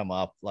what's going to come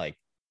up, like,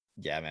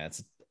 yeah, man,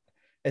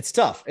 it's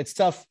tough. It's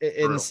tough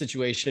in the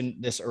situation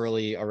this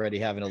early already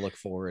having to look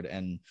forward,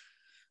 and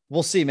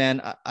we'll see,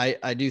 man.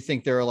 I do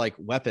think there are like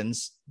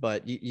weapons,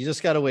 but you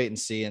just got to wait and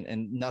see,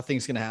 and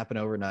nothing's going to happen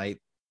overnight,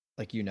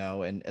 like,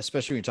 and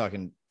especially when you're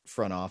talking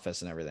front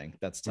office and everything.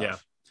 That's tough. Yeah.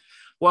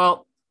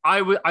 Well,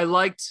 I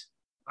liked,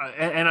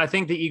 and I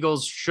think the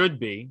Eagles should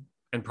be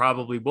and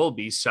probably will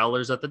be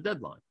sellers at the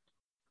deadline.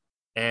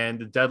 And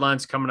the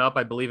deadline's coming up,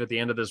 I believe, at the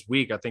end of this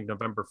week. I think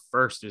November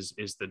 1st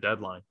is the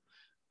deadline.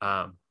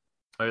 Or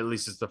at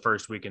least it's the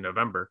first week in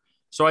November.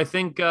 So I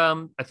think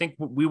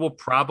we will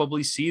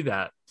probably see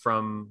that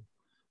from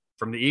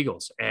the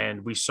Eagles.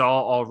 And we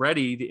saw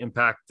already the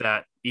impact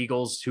that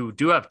Eagles who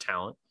do have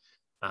talent,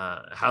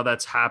 how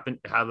that's happened,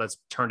 how that's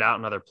turned out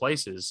in other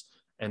places.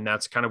 And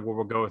that's kind of where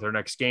we'll go with our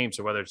next game.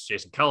 So whether it's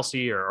Jason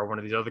Kelsey or one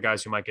of these other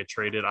guys who might get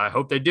traded, I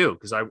hope they do,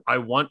 because I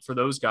want for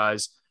those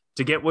guys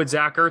to get what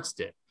Zach Ertz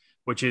did,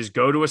 which is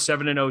go to a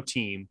 7-0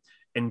 team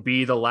and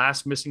be the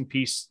last missing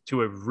piece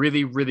to a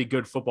really, really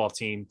good football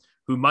team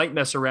who might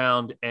mess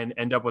around and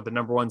end up with the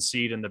number 1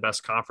 seed in the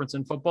best conference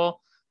in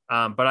football.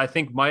 But I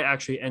think might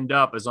actually end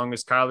up, as long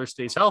as Kyler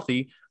stays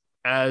healthy,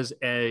 as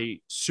a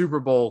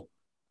Super Bowl,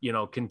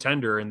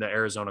 contender in the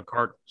Arizona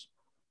Cardinals.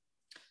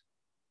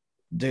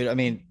 Dude, I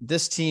mean,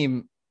 this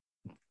team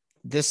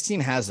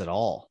has it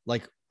all.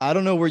 Like, I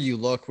don't know where you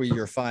look, where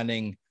you're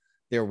finding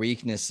their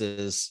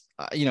weaknesses.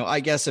 I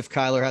guess if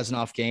Kyler has an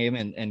off game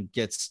and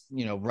gets,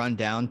 run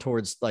down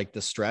towards like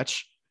the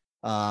stretch,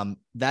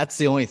 that's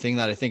the only thing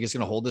that I think is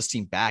going to hold this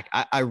team back.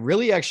 I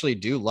really actually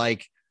do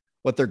like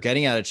what they're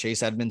getting out of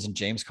Chase Edmonds and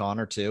James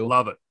Conner too.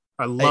 Love it.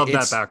 I love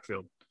that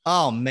backfield.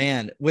 Oh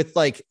man.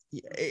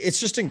 It's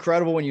just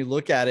incredible when you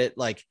look at it,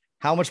 like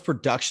how much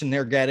production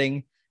they're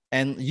getting.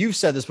 And you've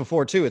said this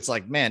before too. It's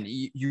like, man,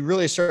 you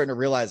really starting to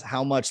realize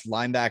how much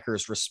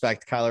linebackers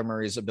respect Kyler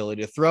Murray's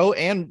ability to throw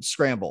and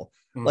scramble.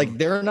 Mm-hmm. Like,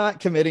 they're not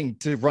committing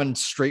to run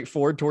straight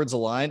forward towards the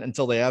line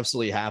until they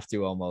absolutely have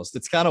to almost.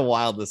 It's kind of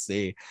wild to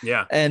see.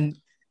 Yeah.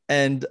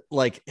 And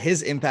like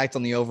his impact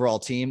on the overall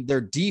team,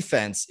 their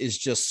defense is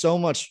just so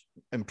much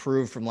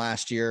improved from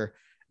last year.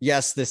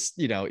 Yes,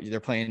 they're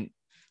playing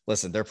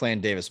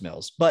Davis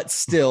Mills, but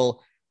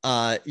still,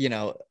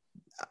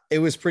 it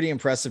was pretty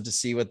impressive to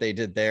see what they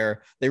did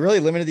there. They really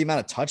limited the amount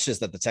of touches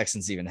that the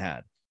Texans even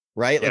had,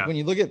 right? Like when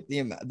you look at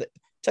the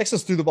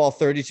Texans threw the ball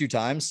 32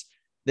 times,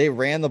 they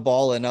ran the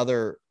ball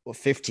another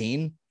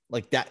 15.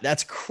 Like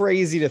that's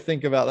crazy to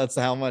think about. That's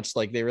how much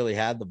like they really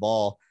had the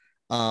ball.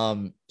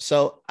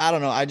 So I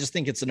don't know. I just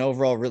think it's an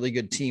overall really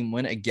good team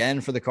win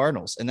again for the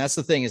Cardinals. And that's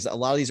the thing, is a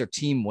lot of these are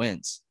team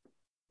wins.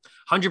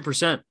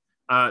 100%.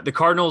 The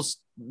Cardinals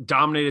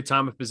dominated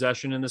time of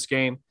possession in this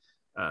game.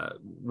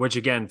 Which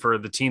again, for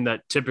the team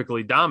that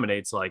typically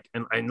dominates, like,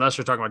 and unless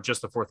you're talking about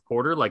just the fourth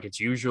quarter, like it's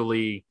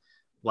usually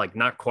like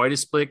not quite a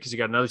split because you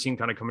got another team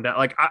kind of coming down.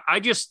 Like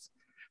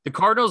the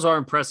Cardinals are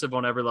impressive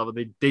on every level.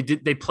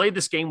 They played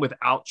this game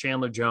without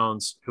Chandler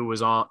Jones, who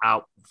was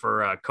out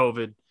for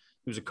COVID.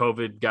 He was a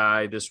COVID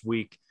guy this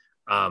week.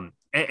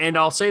 And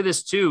I'll say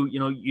this too,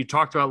 you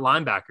talked about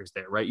linebackers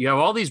there, right? You have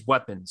all these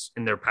weapons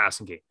in their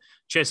passing game.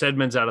 Chase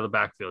Edmonds out of the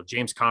backfield,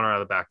 James Conner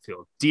out of the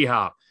backfield,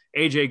 D-Hop,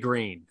 AJ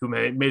Green, who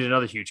made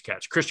another huge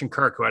catch, Christian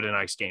Kirk, who had a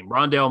nice game,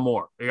 Rondale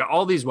Moore. You got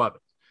all these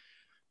weapons.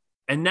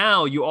 And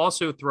now you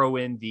also throw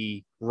in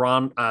the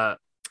Kyler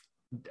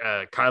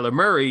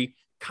Murray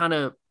kind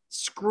of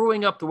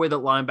screwing up the way that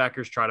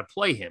linebackers try to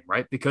play him,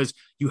 right? Because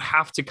you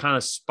have to kind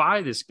of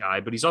spy this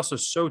guy, but he's also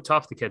so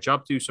tough to catch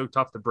up to, so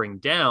tough to bring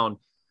down.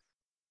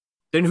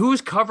 Then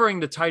who's covering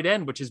the tight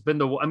end, which has been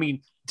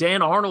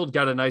Dan Arnold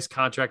got a nice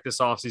contract this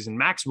offseason.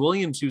 Max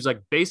Williams, who's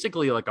like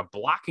basically like a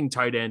blocking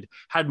tight end,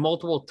 had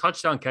multiple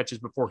touchdown catches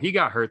before he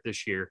got hurt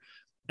this year.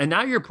 And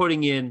now you're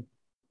putting in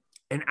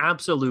an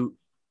absolute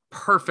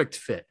perfect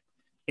fit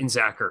in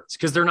Zach Ertz,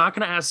 because they're not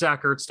going to ask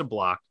Zach Ertz to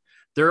block.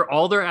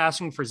 All they're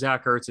asking for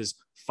Zach Ertz is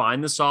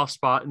find the soft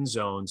spot in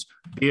zones,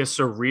 be a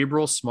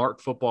cerebral,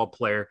 smart football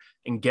player,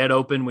 and get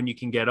open when you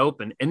can get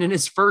open. And in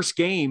his first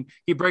game,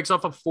 he breaks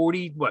off a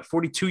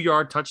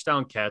 42-yard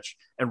touchdown catch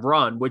and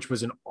run, which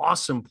was an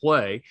awesome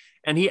play.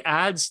 And he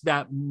adds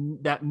that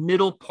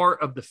middle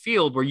part of the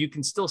field where you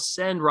can still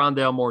send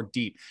Rondale Moore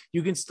deep.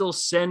 You can still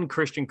send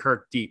Christian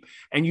Kirk deep.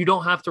 And you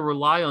don't have to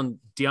rely on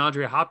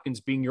DeAndre Hopkins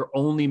being your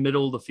only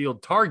middle of the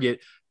field target.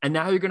 And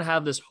now you're going to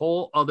have this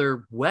whole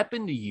other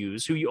weapon to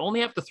use who you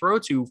only have to throw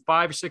to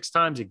 5 or 6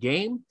 times a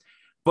game,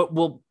 but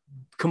will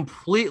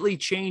completely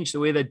change the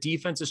way that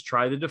defenses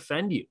try to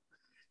defend you.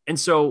 And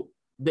so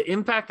the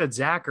impact that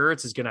Zach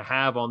Ertz is going to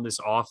have on this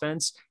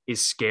offense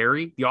is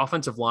scary. The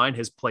offensive line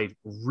has played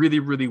really,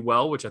 really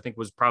well, which I think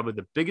was probably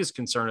the biggest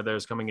concern of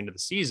theirs coming into the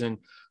season.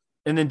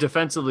 And then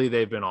defensively,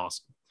 they've been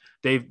awesome.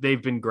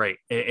 They've been great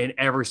in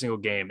every single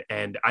game.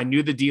 And I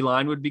knew the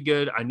D-line would be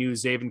good. I knew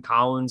Zaven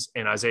Collins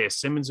and Isaiah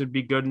Simmons would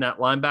be good in that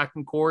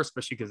linebacking core,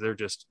 especially because they're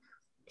just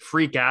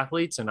freak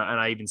athletes. And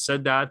I even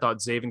said that. I thought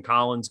Zaven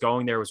Collins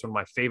going there was one of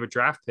my favorite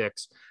draft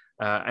picks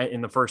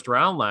in the first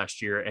round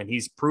last year. And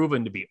he's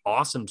proven to be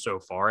awesome so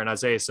far. And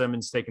Isaiah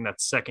Simmons taking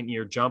that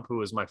second-year jump, who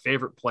was my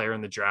favorite player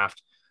in the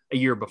draft a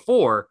year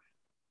before.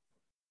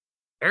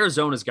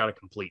 Arizona's got a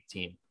complete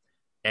team.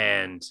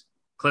 And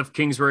Cliff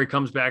Kingsbury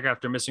comes back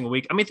after missing a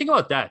week. I mean, think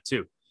about that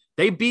too.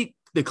 They beat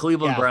the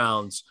Cleveland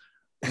Browns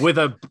with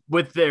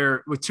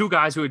 2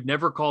 guys who had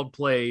never called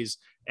plays,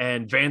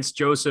 and Vance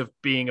Joseph,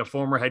 being a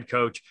former head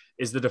coach,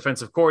 is the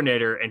defensive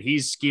coordinator, and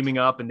he's scheming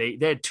up. And they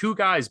had 2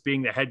 guys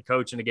being the head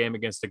coach in a game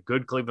against a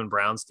good Cleveland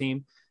Browns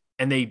team,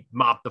 and they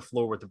mopped the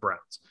floor with the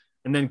Browns.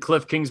 And then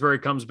Cliff Kingsbury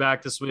comes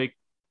back this week,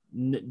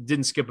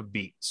 didn't skip a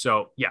beat.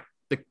 So yeah,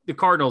 the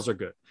Cardinals are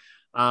good.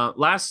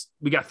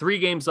 We got 3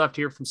 games left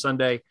here from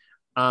Sunday.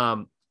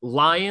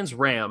 Lions,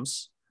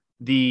 Rams,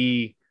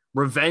 the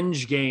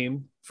revenge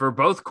game for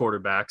both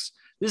quarterbacks.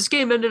 This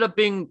game ended up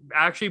being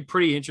actually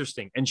pretty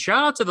interesting. And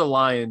shout out to the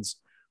Lions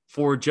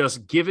for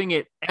just giving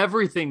it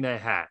everything they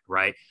had,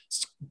 right?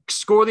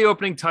 Score the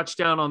opening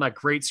touchdown on that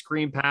great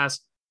screen pass,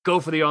 go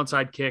for the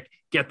onside kick,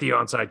 get the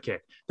onside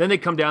kick. Then they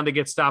come down, they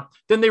get stopped.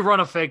 Then they run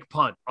a fake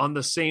punt on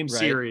the same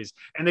series,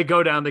 and they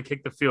go down, they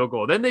kick the field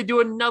goal. Then they do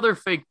another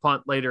fake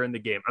punt later in the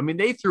game. I mean,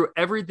 they threw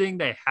everything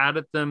they had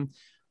at them.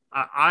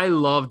 I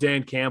love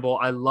Dan Campbell.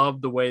 I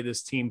love the way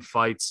this team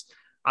fights.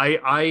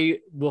 I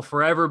will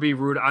forever be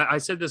rooting. I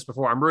said this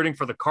before. I'm rooting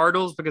for the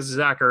Cardinals because of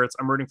Zach Ertz.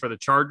 I'm rooting for the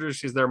Chargers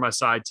because they're my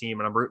side team,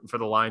 and I'm rooting for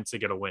the Lions to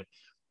get a win.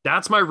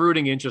 That's my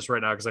rooting interest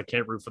right now because I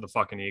can't root for the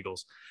fucking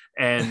Eagles.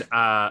 And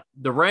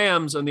the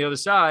Rams on the other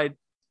side,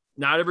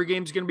 not every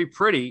game is going to be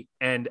pretty.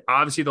 And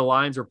obviously the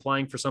Lions are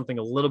playing for something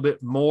a little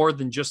bit more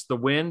than just the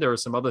win. There were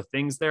some other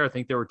things there. I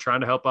think they were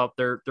trying to help out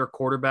their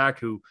quarterback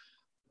who,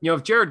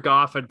 if Jared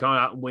Goff had gone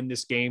out and win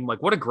this game,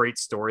 like what a great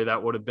story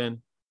that would have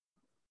been,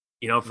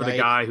 for the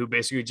guy who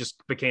basically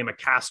just became a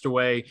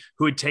castaway,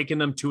 who had taken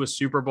them to a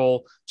Super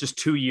Bowl just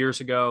 2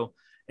 years ago,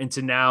 and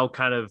to now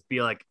kind of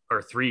be like,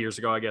 or 3 years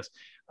ago, I guess,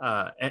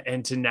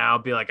 and to now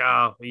be like,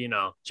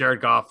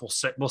 Jared Goff,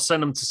 we'll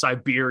send him to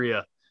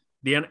Siberia.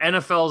 The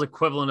NFL's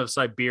equivalent of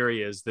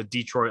Siberia is the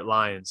Detroit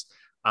Lions.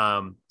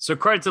 So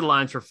credit to the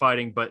Lions for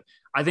fighting, but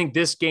I think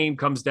this game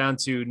comes down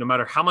to no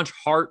matter how much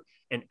heart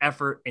and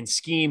effort and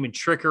scheme and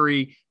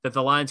trickery that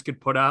the Lions could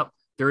put out,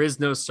 there is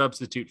no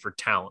substitute for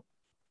talent.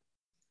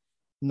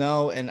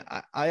 No, and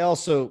I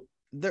also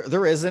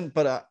there isn't,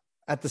 but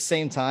at the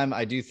same time,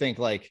 I do think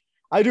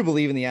I do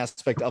believe in the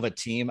aspect of a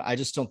team. I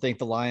just don't think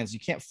the Lions, you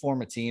can't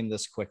form a team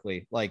this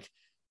quickly. Like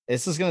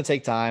this is going to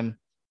take time.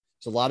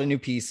 There's a lot of new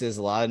pieces,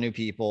 a lot of new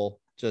people.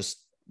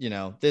 Just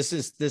this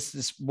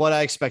is what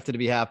I expected to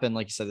be happen.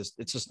 Like you said,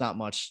 it's just not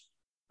much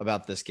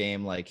about this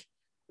game. Like it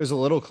was a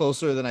little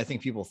closer than I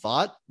think people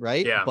thought,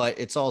 right? Yeah. But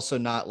it's also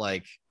not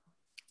like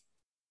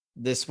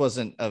this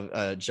wasn't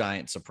a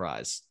giant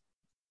surprise.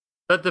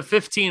 But the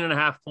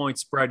 15.5-point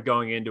spread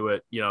going into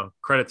it,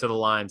 credit to the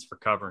Lions for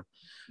covering.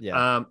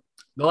 Yeah.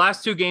 The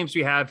last 2 games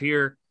we have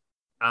here,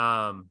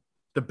 the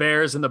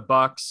Bears and the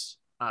Bucks.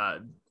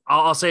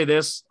 I'll say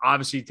this: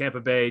 obviously,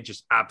 Tampa Bay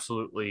just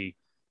absolutely,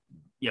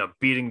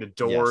 beating the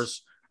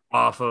doors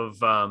off of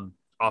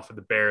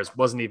the Bears.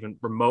 Wasn't even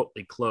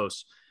remotely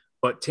close.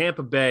 But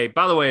Tampa Bay.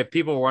 By the way, if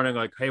people were wondering,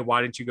 like, hey,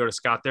 why didn't you go to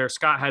Scott there?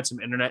 Scott had some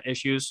internet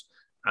issues,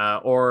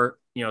 or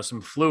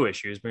some flu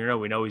issues, but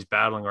we know he's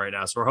battling right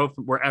now. So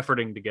we're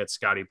efforting to get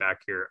Scotty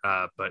back here.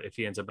 But if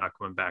he ends up not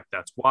coming back,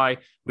 that's why.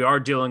 We are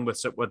dealing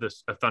with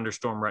a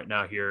thunderstorm right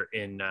now here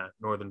in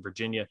Northern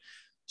Virginia.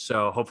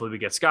 So hopefully we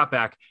get Scott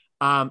back.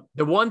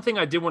 The one thing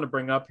I did want to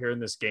bring up here in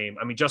this game,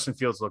 I mean, Justin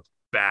Fields looked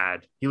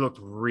bad. He looked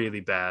really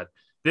bad.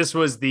 This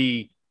was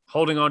the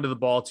holding on to the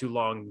ball too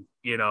long,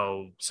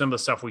 some of the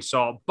stuff we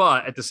saw,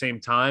 but at the same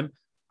time,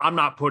 I'm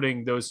not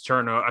putting those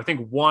turnovers. I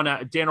think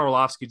Dan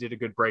Orlovsky did a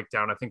good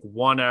breakdown. I think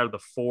 1 out of the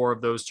 4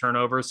 of those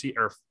turnovers,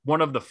 or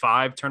 1 of the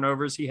 5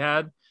 turnovers he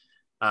had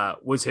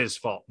was his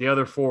fault. The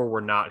other 4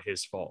 were not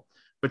his fault,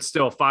 but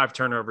still 5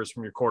 turnovers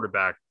from your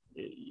quarterback.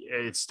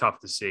 It's tough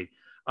to see.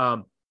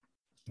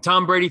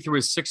 Tom Brady threw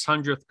his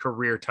 600th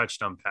career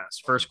touchdown pass,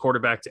 first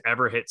quarterback to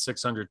ever hit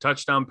 600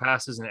 touchdown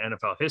passes in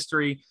NFL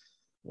history.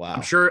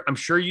 Wow. I'm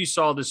sure you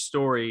saw this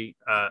story,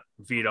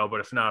 Vito, but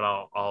if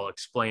not, I'll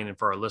explain. And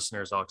for our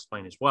listeners, I'll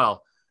explain as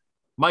well.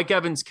 Mike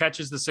Evans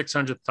catches the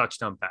 600th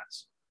touchdown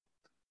pass.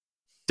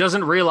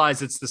 Doesn't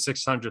realize it's the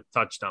 600th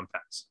touchdown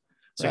pass.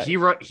 So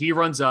right. he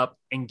runs up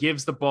and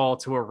gives the ball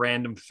to a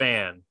random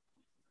fan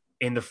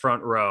in the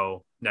front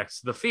row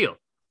next to the field.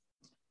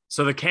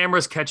 So the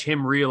cameras catch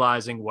him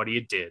realizing what he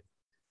did.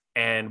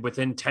 And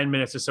within 10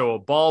 minutes or so, a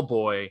ball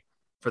boy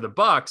for the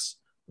Bucs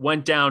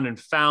went down and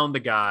found the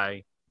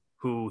guy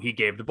who he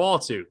gave the ball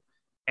to,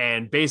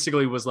 and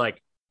basically was like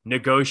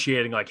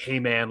negotiating, like, hey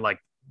man, like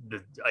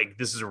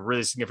this is a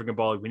really significant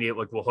ball. We need it.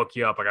 Like, we'll hook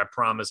you up. Like, I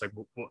promise, like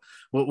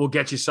we'll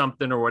get you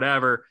something or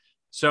whatever.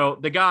 So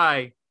the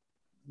guy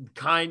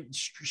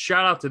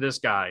shout out to this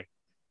guy,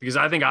 because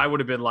I think I would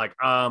have been like,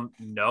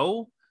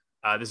 no,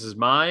 this is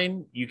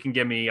mine. You can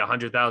give me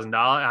 $100,000.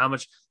 How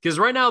much? Because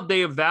right now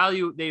they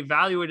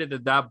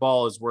evaluated that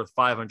ball is worth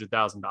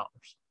 $500,000.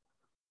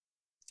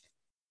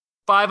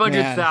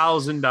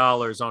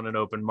 $500,000 on an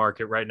open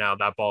market right now.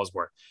 That ball is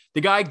worth.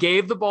 The guy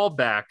gave the ball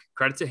back.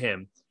 Credit to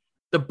him.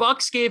 The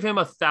Bucs gave him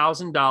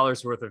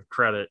 $1,000 worth of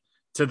credit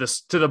to the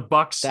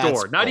Bucs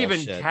store. Not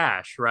even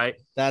cash, right?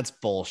 That's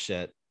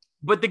bullshit.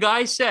 But the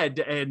guy said,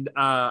 and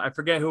I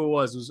forget who it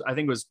was. I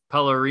think it was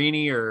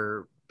Pellerini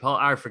or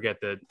I forget,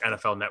 the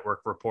NFL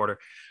Network reporter.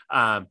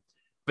 But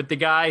the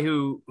guy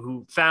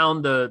who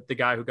found the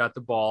guy who got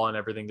the ball and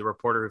everything, the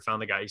reporter who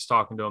found the guy, he's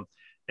talking to him.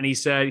 And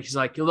he's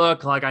like,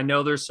 look, like, I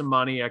know there's some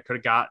money I could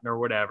have gotten or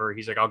whatever.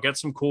 He's like, I'll get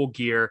some cool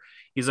gear.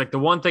 He's like, the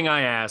one thing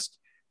I ask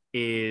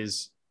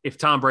is if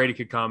Tom Brady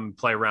could come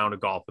play a round of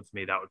golf with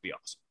me, that would be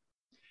awesome.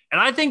 And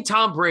I think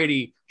Tom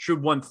Brady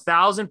should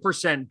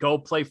 1000% go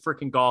play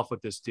freaking golf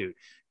with this dude.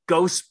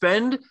 Go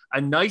spend a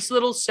nice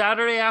little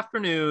Saturday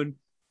afternoon,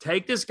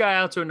 take this guy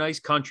out to a nice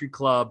country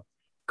club,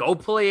 go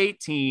play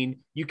 18.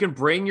 You can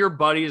bring your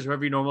buddies,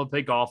 whoever you normally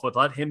play golf with,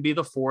 let him be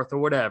the fourth or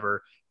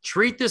whatever.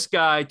 Treat this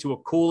guy to a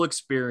cool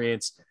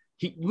experience.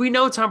 We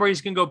know Tom Brady's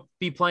going to go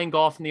be playing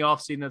golf in the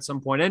offseason at some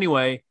point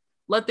anyway.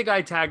 Let the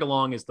guy tag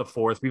along as the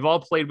fourth. We've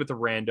all played with a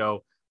rando.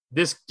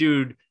 This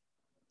dude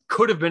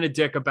could have been a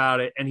dick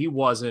about it, and he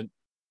wasn't.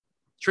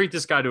 Treat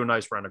this guy to a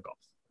nice round of golf.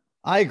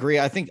 I agree.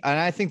 I think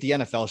the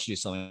NFL should do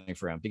something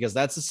for him, because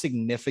that's a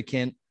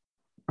significant,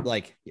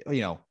 like,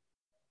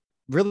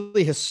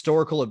 really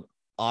historical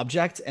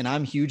object. And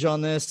I'm huge on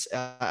this.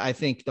 I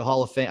think the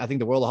Hall of Fame, I think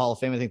the World of Hall of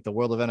Fame, I think the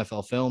world of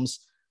NFL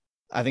films,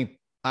 I think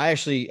I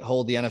actually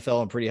hold the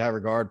NFL in pretty high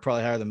regard,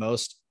 probably higher than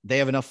most. They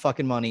have enough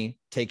fucking money.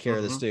 Take care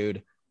of this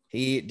dude.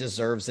 He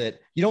deserves it.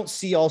 You don't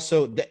see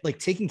also that, like,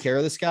 taking care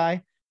of this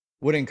guy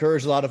would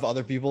encourage a lot of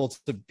other people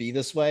to be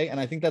this way. And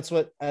I think that's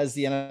what, as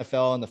the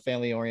NFL and the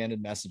family oriented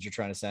message you're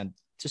trying to send,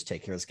 just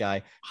take care of this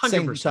guy. 100%.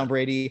 Same with Tom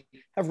Brady,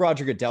 have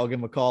Roger Goodell give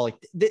him a call. Like,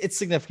 it's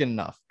significant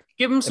enough.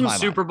 Give him some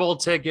Super Bowl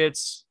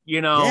tickets,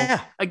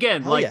 Yeah.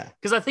 Again,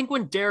 because I think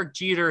when Derek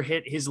Jeter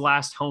hit his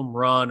last home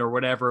run or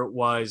whatever it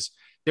was,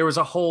 there was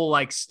a whole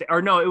I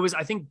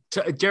think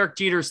Derek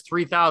Jeter's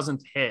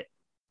 3,000th hit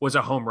was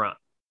a home run.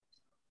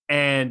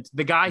 And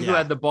the guy who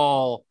had the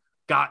ball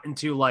got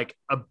into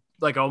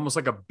almost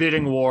like a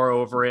bidding war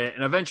over it.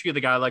 And eventually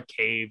the guy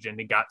caved and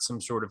he got some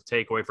sort of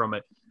takeaway from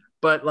it.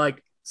 But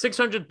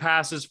 600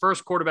 passes,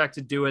 first quarterback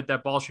to do it.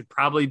 That ball should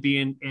probably be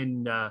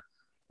in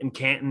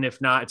Canton. If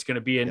not, it's going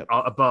to be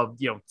above,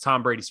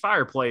 Tom Brady's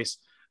fireplace.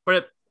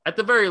 But at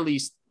the very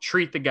least,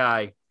 treat the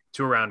guy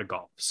to a round of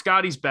golf.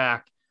 Scotty's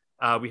back.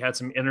 We had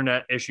some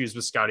internet issues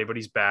with Scotty, but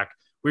he's back.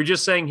 We were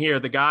just saying here,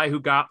 the guy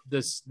who got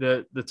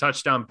the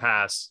touchdown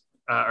pass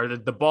or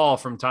the ball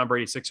from Tom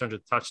Brady's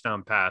 600th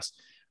touchdown pass.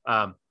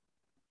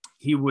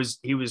 He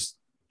was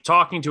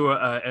talking to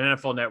an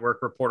NFL Network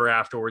reporter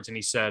afterwards, and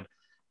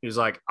he was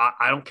like,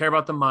 I don't care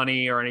about the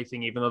money or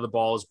anything, even though the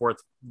ball is worth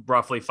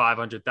roughly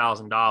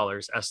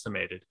 $500,000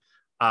 estimated.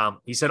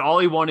 He said all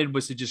he wanted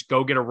was to just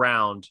go get a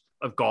round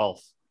of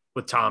golf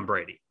with Tom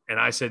Brady. And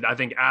I said, I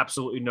think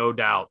absolutely no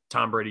doubt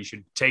Tom Brady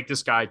should take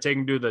this guy, take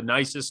him to the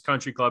nicest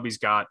country club he's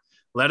got,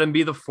 let him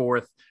be the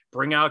fourth,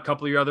 bring out a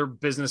couple of your other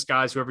business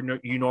guys, whoever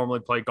you normally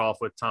play golf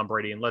with, Tom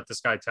Brady, and let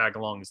this guy tag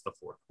along as the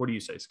fourth. What do you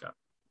say, Scott?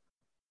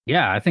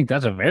 Yeah, I think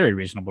that's a very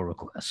reasonable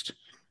request.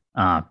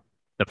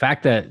 The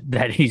fact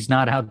that he's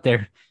not out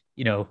there,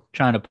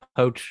 trying to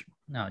poach.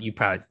 No,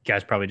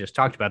 guys probably just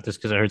talked about this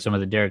because I heard some of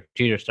the Derek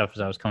Jeter stuff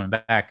as I was coming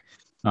back.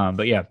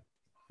 But yeah,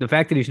 the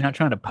fact that he's not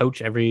trying to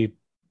poach every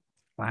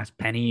last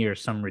penny or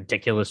some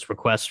ridiculous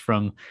request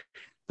from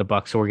the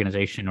Bucs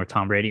organization or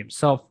Tom Brady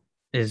himself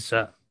is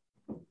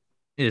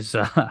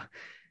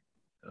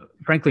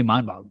frankly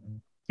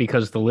mind-boggling,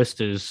 because the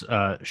list is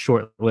a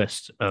short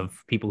list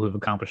of people who have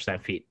accomplished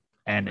that feat,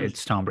 and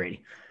it's Tom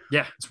Brady.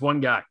 Yeah, it's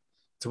one guy.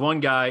 It's one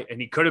guy, and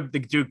the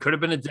dude could have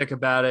been a dick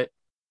about it,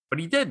 but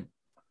he didn't.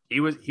 He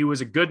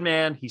was a good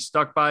man. He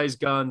stuck by his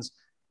guns,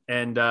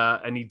 and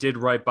he did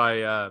right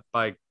by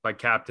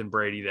Captain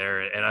Brady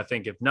there. And I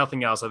think if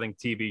nothing else, I think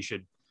TV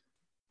should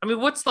I mean,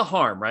 what's the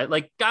harm, right?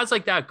 Like guys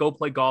like that go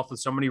play golf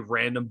with so many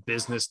random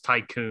business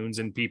tycoons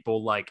and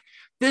people. Like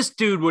this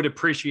dude would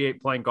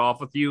appreciate playing golf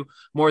with you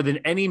more than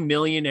any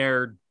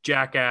millionaire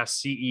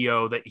jackass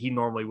CEO that he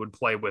normally would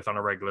play with on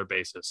a regular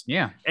basis.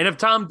 Yeah. And if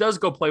Tom does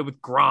go play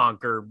with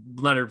Gronk or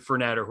Leonard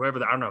Fournette or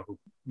whoever, I don't know who,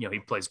 he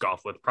plays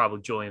golf with,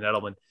 probably Julian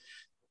Edelman,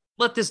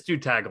 let this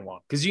dude tag along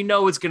because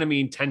it's going to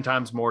mean 10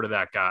 times more to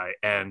that guy.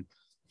 And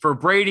for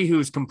Brady,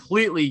 who's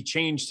completely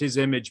changed his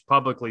image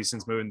publicly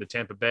since moving to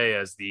Tampa Bay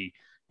as the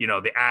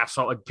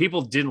asshole, like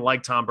people didn't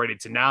like Tom Brady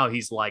to now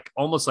he's like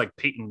almost like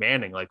Peyton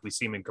Manning. Like we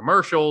see him in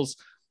commercials.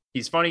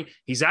 He's funny.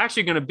 He's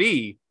actually going to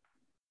be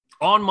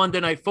on Monday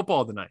Night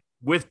Football tonight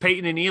with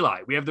Peyton and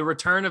Eli. We have the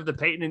return of the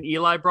Peyton and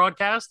Eli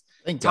broadcast.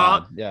 Thank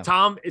Tom, God. Yeah.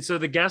 Tom. So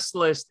the guest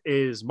list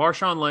is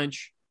Marshawn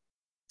Lynch,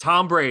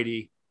 Tom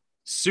Brady,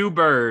 Sue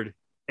Bird,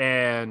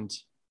 and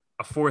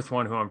a fourth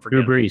one who I'm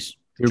forgetting. Drew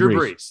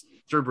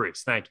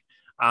Brees. Thank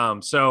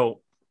you.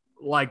 So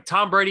like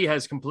Tom Brady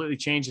has completely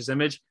changed his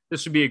image.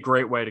 This would be a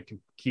great way to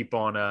keep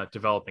on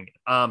developing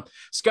it.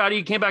 Scotty,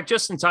 you came back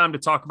just in time to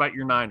talk about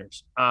your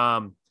Niners.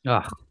 I'm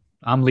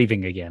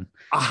leaving again.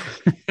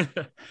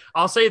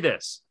 I'll say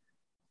this.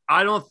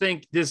 I don't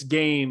think this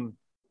game,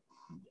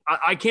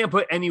 I can't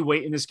put any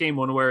weight in this game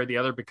one way or the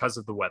other because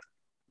of the weather.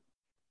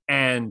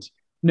 And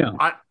no,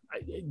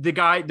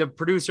 the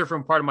producer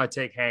from Part of My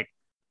Take, Hank,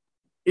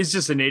 is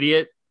just an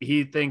idiot.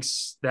 He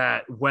thinks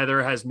that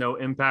weather has no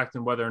impact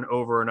on whether an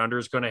over and under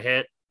is going to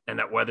hit, and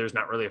that weather is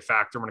not really a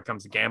factor when it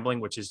comes to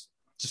gambling, which is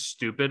just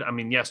stupid. I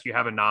mean, yes, you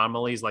have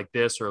anomalies like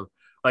this, or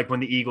like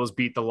when the Eagles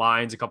beat the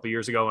Lions a couple of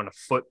years ago in a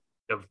foot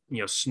of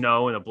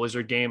snow in a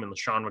blizzard game, and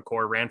LaShawn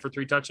McCoy ran for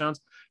 3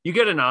 touchdowns. You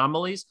get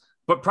anomalies,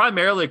 but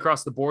primarily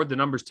across the board, the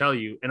numbers tell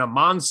you in a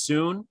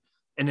monsoon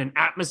and an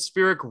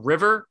atmospheric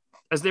river,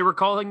 as they were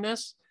calling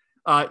this,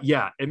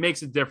 it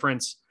makes a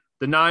difference.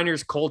 The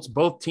Niners, Colts,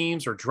 both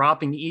teams are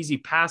dropping easy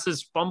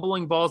passes,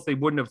 fumbling balls they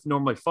wouldn't have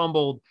normally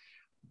fumbled.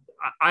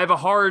 I have a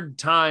hard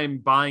time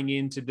buying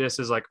into this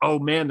as like, oh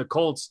man, the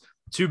Colts,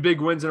 2 big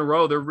wins in a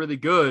row, they're really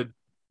good.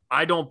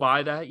 I don't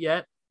buy that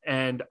yet.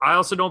 And I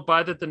also don't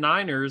buy that the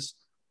Niners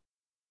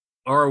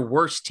are a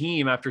worse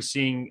team after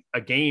seeing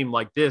a game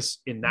like this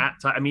in that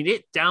time. I mean,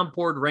 it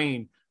downpoured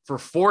rain for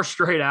 4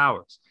 straight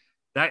hours.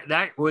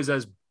 That was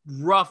as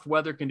rough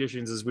weather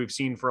conditions as we've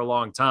seen for a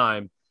long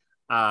time.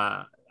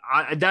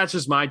 That's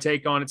just my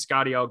take on it.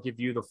 Scotty, I'll give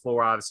you the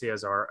floor, obviously,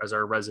 as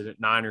our resident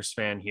Niners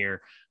fan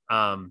here.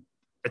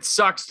 It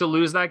sucks to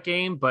lose that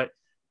game, but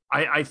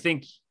I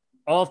think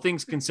all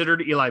things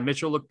considered, Eli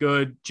Mitchell looked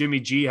good. Jimmy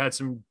G had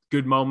some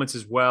good moments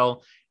as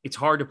well. It's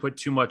hard to put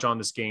too much on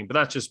this game, but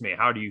that's just me.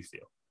 How do you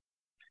feel?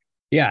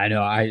 Yeah, I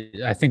know.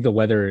 I think the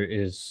weather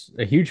is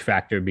a huge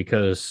factor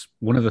because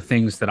one of the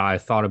things that I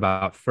thought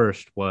about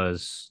first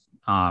was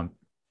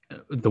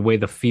the way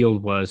the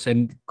field was.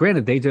 And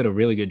granted, they did a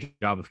really good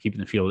job of keeping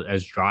the field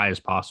as dry as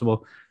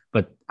possible.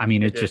 But, I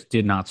mean, it just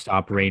did not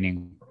stop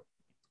raining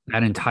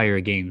that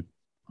entire game.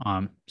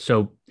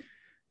 So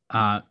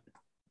to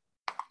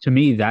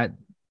me, that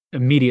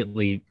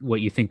immediately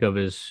what you think of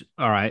is,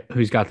 all right,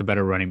 who's got the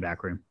better running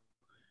back room?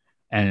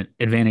 And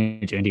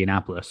advantage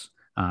Indianapolis.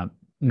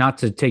 Not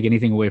to take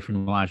anything away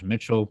from Elijah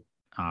Mitchell,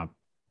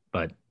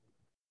 but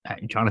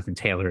Jonathan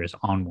Taylor is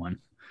on one.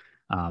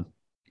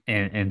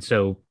 And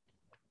so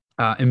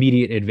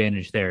immediate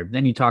advantage there.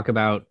 Then you talk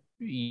about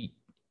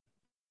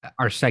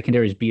our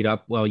secondaries beat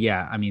up. Well,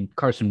 yeah, I mean,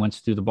 Carson Wentz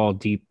threw the ball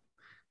deep.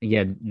 He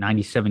had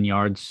 97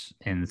 yards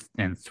and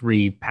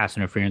 3 pass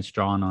interference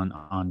drawn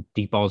on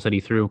deep balls that he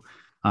threw.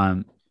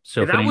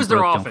 So that was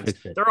their offense.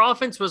 Their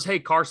offense was, hey,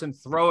 Carson,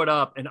 throw it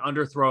up and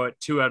underthrow it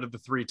 2 out of the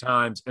 3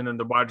 times, and then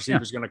the wide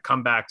receiver is going to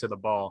come back to the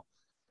ball.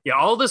 Yeah,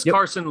 all this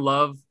Carson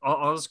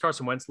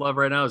Wentz love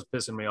right now is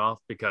pissing me off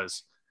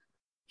because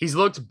he's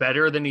looked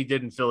better than he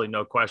did in Philly,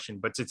 no question.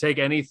 But to take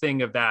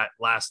anything of that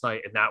last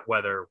night in that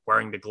weather,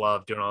 wearing the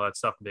glove, doing all that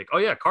stuff, and be like, oh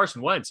yeah,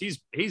 Carson Wentz,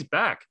 he's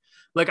back.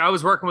 Like I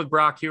was working with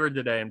Brock Hewitt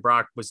today, and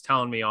Brock was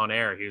telling me on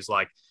air, he was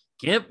like,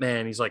 Gimp,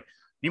 man, he's like,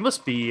 you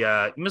must be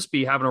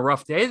having a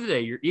rough day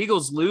today. Your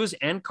Eagles lose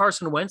and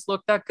Carson Wentz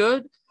looked that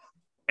good.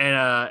 And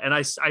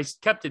I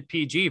kept it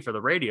PG for the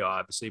radio,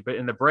 obviously. But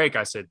in the break,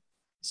 I said,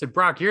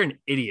 Brock, you're an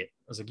idiot.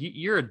 I was like,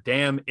 you're a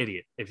damn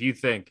idiot if you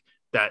think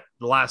that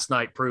last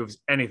night proves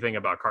anything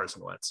about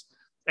Carson Wentz.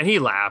 And he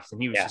laughed, and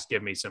he was just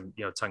giving me some,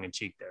 tongue in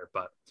cheek there.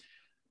 But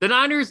the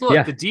Niners,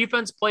 the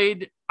defense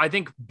played, I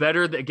think,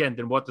 better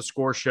than what the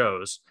score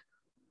shows.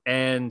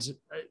 And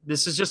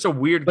this is just a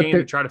weird game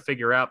to try to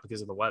figure out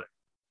because of the weather.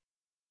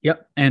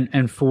 Yep.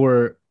 And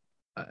for,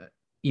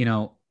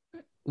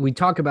 we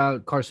talk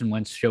about Carson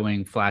Wentz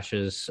showing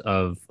flashes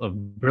of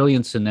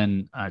brilliance and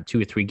then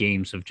 2 or 3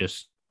 games of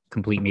just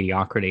complete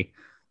mediocrity,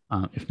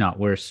 if not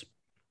worse.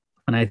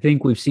 And I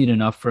think we've seen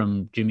enough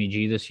from Jimmy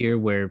G this year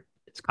where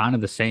it's kind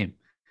of the same.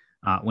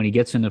 When he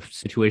gets into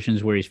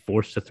situations where he's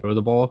forced to throw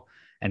the ball,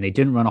 and they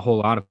didn't run a whole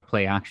lot of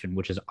play action,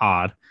 which is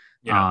odd.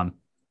 Yeah.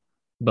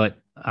 But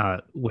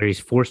where he's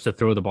forced to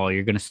throw the ball,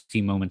 you're going to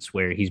see moments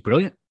where he's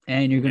brilliant.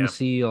 And you're going to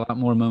see a lot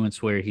more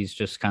moments where he's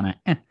just kind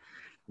of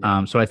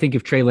Yeah. So I think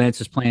if Trey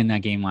Lance is playing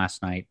that game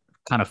last night,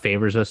 kind of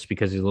favors us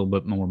because he's a little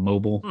bit more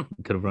mobile.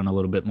 He could have run a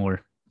little bit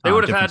more. They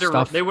would have had to.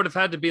 Stuff. They would have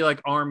had to be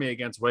like Army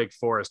against Wake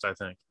Forest, I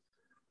think.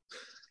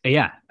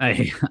 Yeah,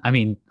 I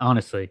mean,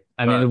 honestly,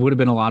 it would have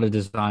been a lot of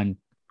design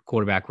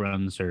quarterback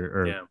runs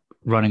or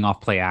running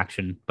off play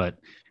action, but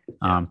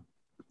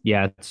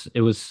that's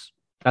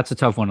a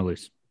tough one to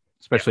lose,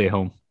 especially at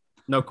home.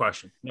 No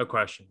question.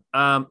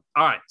 All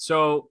right,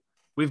 so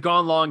we've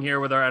gone long here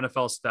with our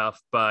NFL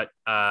stuff, but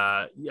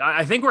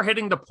I think we're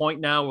hitting the point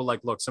now where,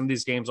 like, look, some of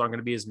these games aren't going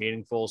to be as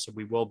meaningful, so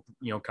we will,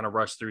 kind of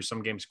rush through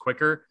some games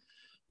quicker.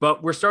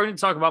 But we're starting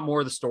to talk about more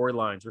of the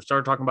storylines. We're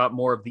starting to talk about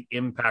more of the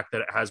impact that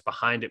it has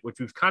behind it, which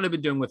we've kind of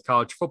been doing with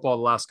college football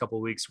the last couple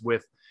of weeks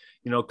with,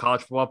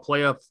 college football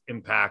playoff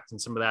impact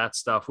and some of that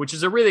stuff, which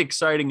is a really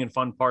exciting and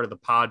fun part of the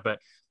pod. But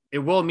it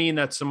will mean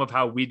that some of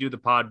how we do the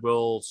pod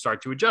will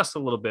start to adjust a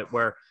little bit,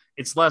 where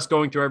it's less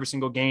going through every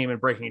single game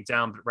and breaking it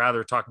down, but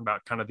rather talking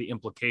about kind of the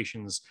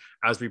implications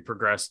as we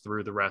progress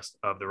through the rest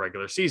of the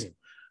regular season.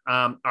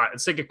 All right,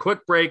 let's take a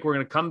quick break. We're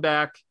going to come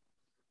back.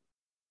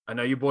 I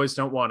know you boys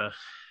don't want to,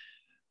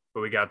 but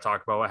we got to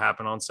talk about what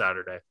happened on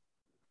Saturday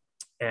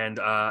and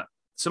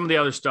some of the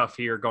other stuff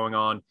here going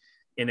on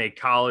in a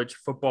college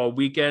football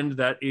weekend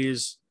that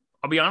is,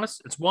 I'll be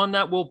honest, it's one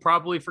that we'll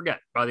probably forget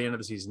by the end of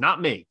the season.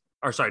 Not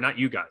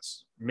you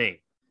guys,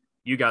 me.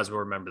 You guys will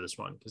remember this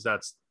one because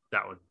that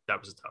was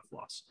a tough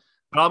loss.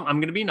 But I'm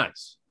going to be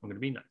nice.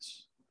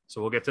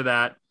 So we'll get to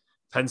that.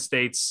 Penn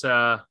State's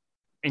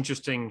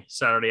interesting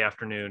Saturday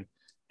afternoon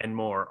and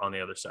more on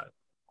the other side.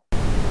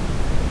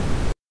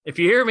 If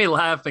you hear me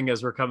laughing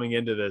as we're coming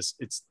into this,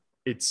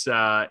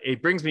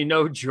 it brings me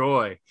no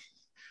joy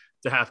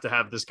to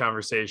have this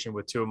conversation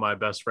with two of my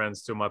best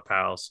friends, two of my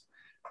pals,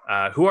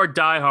 who are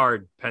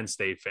diehard Penn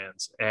State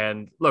fans.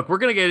 And look, we're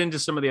going to get into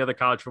some of the other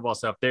college football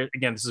stuff.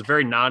 Again, this is a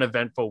very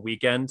non-eventful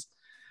weekend.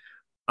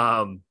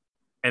 And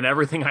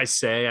everything I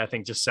say, I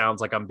think just sounds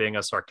like I'm being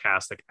a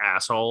sarcastic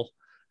asshole.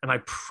 And I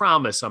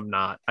promise I'm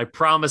not. I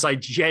promise I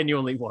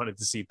genuinely wanted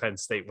to see Penn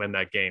State win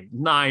that game.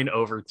 9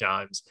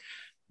 overtimes.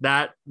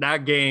 That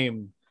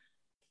game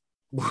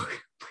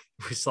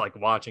was like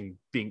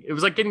it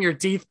was like getting your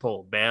teeth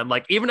pulled, man.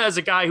 Like, even as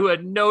a guy who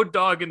had no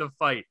dog in the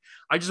fight,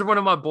 I just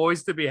wanted my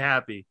boys to be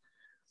happy.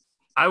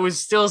 I was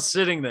still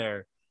sitting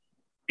there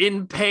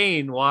in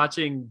pain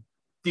watching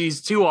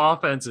these two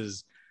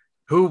offenses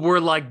who were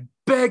like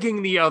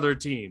begging the other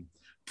team,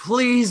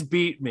 please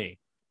beat me.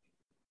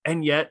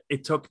 And yet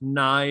it took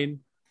 9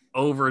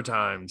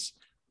 overtimes.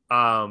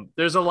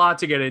 There's a lot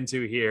to get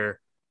into here.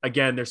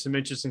 Again, there's some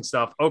interesting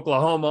stuff.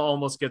 Oklahoma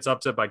almost gets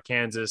upset by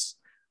Kansas.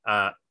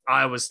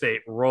 Iowa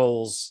State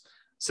rolls.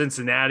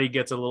 Cincinnati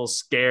gets a little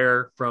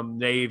scare from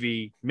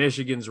Navy.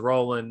 Michigan's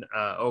rolling.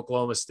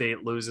 Oklahoma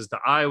State loses to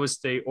Iowa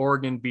State.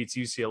 Oregon beats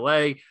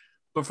UCLA.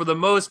 But for the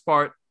most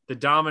part, the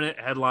dominant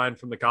headline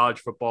from the college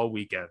football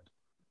weekend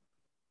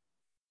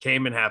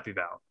came in Happy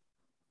Valley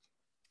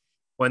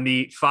when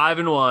the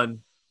 5-1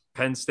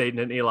 Penn State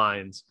Nittany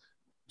Lions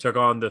took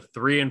on the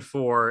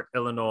 3-4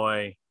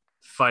 Illinois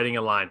Fighting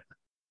Illini,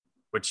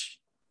 which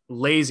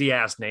lazy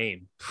ass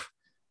name.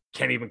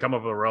 Can't even come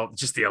up with a real,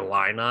 just the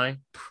Illini.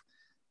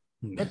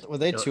 Were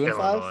they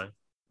 2-5?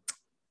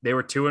 They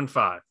were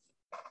 2-5.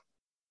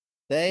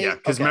 Because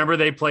okay. remember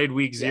they played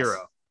week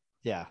 0.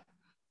 Yeah.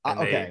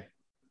 Okay.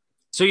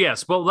 So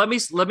yes, well let me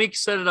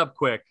set it up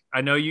quick. I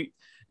know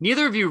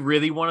neither of you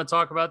really want to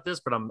talk about this,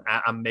 but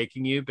I'm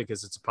making you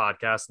because it's a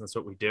podcast and that's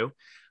what we do.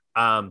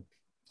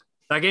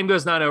 That game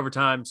goes 9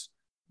 overtimes.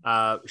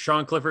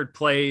 Sean Clifford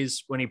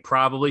plays when he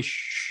probably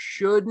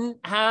shouldn't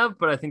have,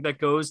 but I think that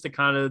goes to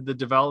kind of the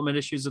development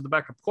issues of the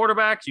backup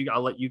quarterbacks.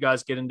 I'll let you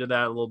guys get into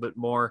that a little bit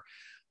more.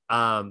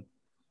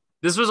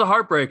 This was a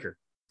heartbreaker.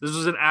 This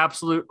was an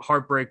absolute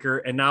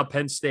heartbreaker. And now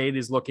Penn State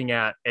is looking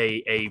at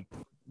a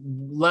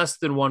less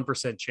than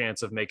 1%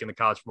 chance of making the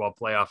college football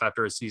playoff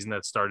after a season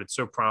that started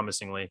so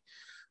promisingly.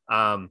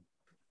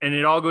 And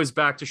it all goes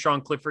back to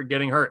Sean Clifford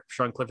getting hurt. If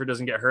Sean Clifford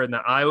doesn't get hurt in the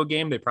Iowa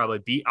game, they probably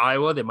beat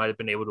Iowa. They might have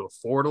been able to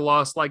afford a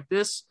loss like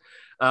this.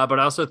 But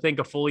I also think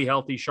a fully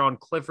healthy Sean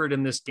Clifford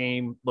in this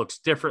game looks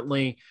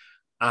differently.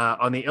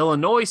 On the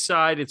Illinois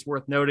side, it's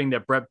worth noting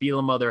that Brett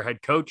Bielema, their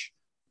head coach,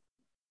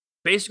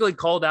 basically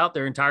called out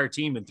their entire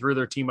team and threw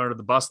their team under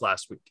the bus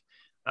last week.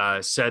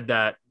 Said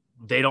that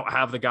they don't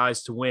have the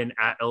guys to win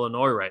at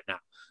Illinois right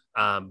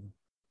now.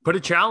 Put a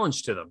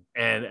challenge to them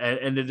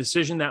and the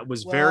decision that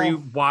was very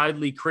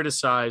widely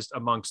criticized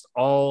amongst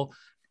all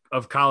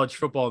of college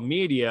football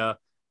media.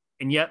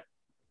 And yet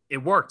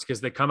it worked because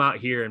they come out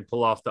here and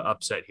pull off the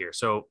upset here.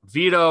 So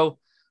Vido,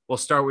 we'll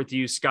start with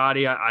you,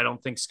 Scotty. I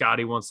don't think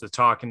Scotty wants to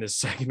talk in this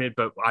segment,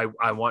 but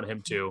I want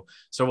him to.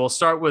 So we'll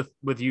start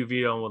with you,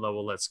 Vido, and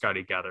we'll let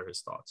Scotty gather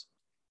his thoughts.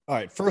 All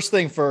right. First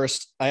thing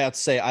first, I have to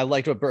say, I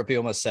liked what Brett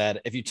Bielema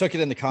said. If you took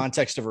it in the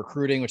context of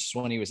recruiting, which is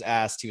when he was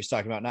asked, he was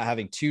talking about not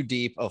having too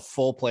deep of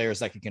full players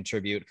that can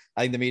contribute.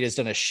 I think the media has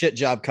done a shit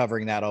job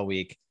covering that all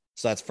week.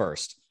 So that's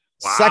first.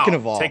 Wow. Second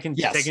of all, taking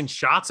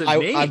shots at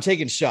me. I'm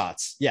taking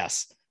shots.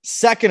 Yes.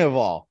 Second of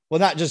all, well,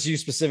 not just you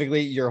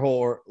specifically, your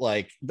whole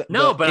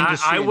no, but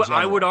industry in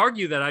I would general.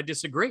 argue that I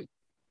disagree.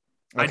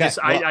 Okay,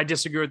 I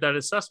disagree with that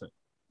assessment.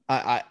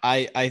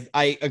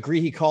 I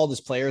agree. He called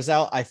his players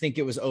out. I think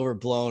it was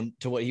overblown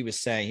to what he was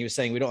saying. He was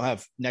saying we don't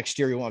have next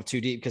year. We won't have too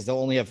deep because they'll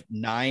only have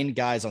 9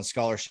 guys on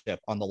scholarship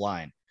on the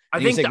line.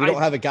 And we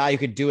don't have a guy who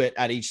could do it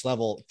at each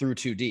level through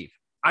too deep.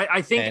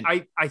 I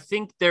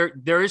think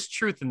there is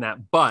truth in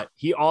that, but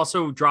he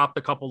also dropped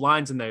a couple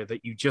lines in there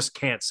that you just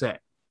can't say.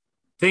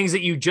 Things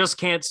that you just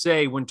can't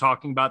say when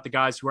talking about the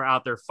guys who are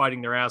out there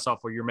fighting their ass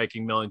off while you're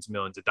making millions and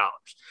millions of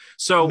dollars.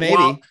 So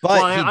maybe,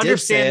 but I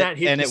understand that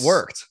and it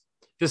worked.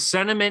 The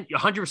sentiment,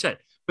 100%.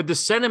 But the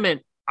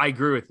sentiment, I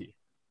agree with you.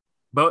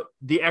 But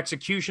the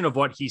execution of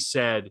what he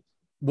said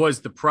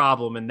was the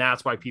problem, and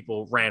that's why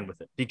people ran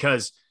with it.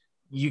 Because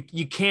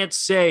you can't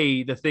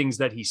say the things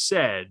that he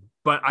said,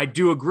 but I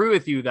do agree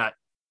with you that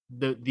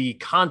the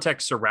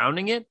context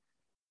surrounding it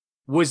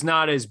was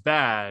not as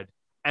bad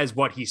as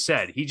what he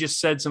said. He just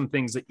said some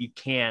things that you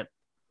can't.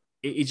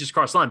 It just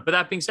crossed the line. But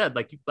that being said,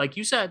 like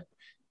you said,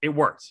 it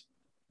worked.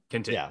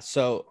 Continue. Yeah.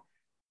 So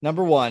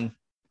number one,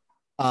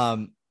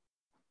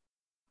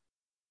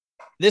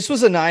 this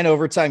was a 9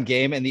 overtime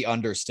game and the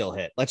under still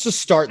hit. Let's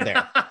just start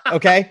there.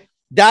 Okay.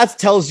 That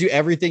tells you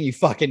everything you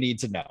fucking need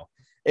to know.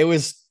 It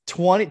was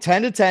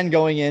 10-10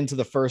 going into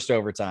the first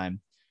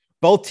overtime.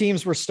 Both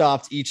teams were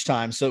stopped each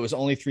time. So it was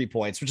only 3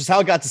 points, which is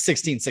how it got to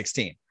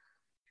 16-16.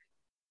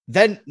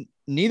 Then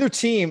neither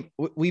team,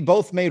 we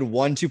both made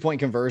 1 2-point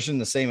conversion in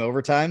the same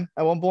overtime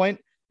at one point.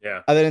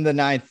 Yeah. And then in the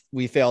 9th,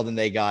 we failed and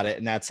they got it.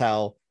 And that's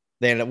how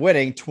they ended up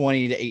winning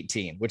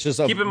 20-18, which is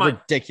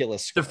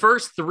ridiculous score. The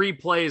first 3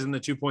 plays in the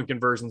 2-point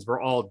conversions were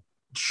all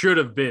should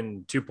have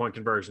been 2-point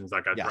conversions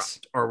that got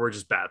dropped, or were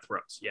just bad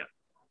throws. Yeah.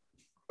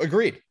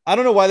 Agreed. I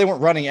don't know why they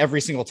weren't running every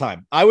single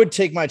time. I would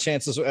take my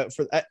chances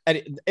for that.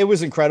 It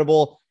was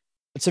incredible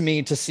to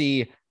me to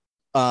see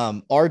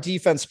our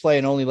defense play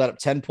and only let up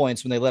 10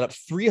 points when they let up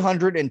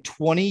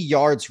 320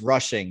 yards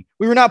rushing.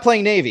 We were not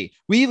playing Navy.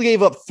 We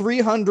gave up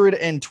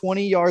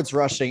 320 yards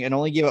rushing and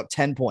only gave up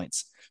 10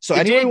 points. So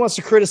anyone who wants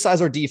to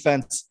criticize our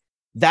defense,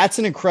 that's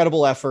an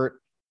incredible effort.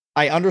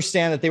 I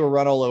understand that they were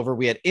run all over.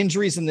 We had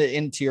injuries in the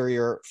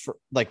interior.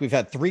 We've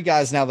had 3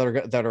 guys now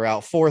that are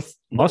out. 4th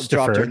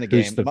dropped during the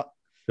game.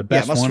 The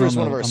best Mustafa is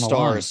one of our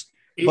stars.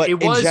 But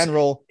it was in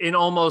general, an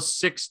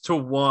almost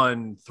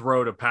 6-to-1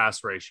 throw to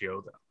pass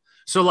ratio, though.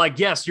 So,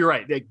 yes, you're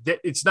right.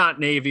 It's not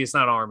Navy, it's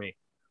not Army,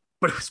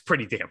 but it was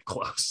pretty damn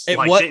close.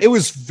 It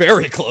was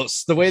very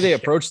close the way they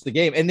approached the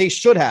game, and they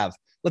should have.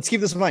 Let's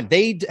keep this in mind.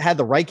 They had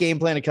the right game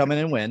plan to come in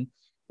and win.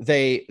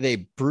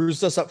 They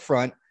bruised us up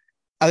front.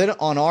 And then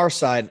on our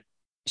side,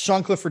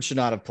 Sean Clifford should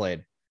not have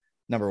played,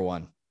 number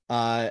one.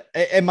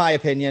 In my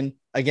opinion,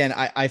 again,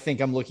 I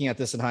think I'm looking at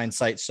this in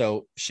hindsight,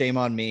 so shame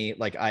on me.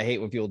 I hate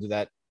when people do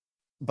that.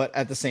 But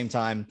at the same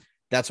time,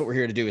 that's what we're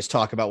here to do, is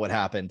talk about what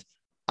happened.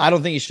 I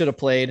don't think he should have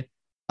played.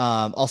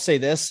 I'll say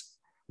this.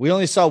 We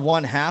only saw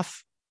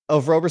 1/2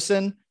 of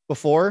Roberson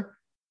before.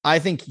 I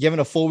think given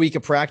a full week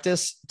of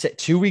practice,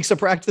 2 weeks of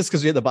practice,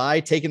 because we had the bye,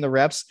 taking the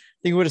reps, I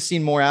think we would have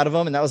seen more out of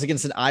him. And that was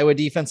against an Iowa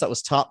defense that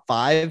was top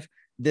 5.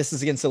 This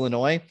is against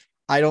Illinois.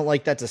 I don't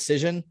like that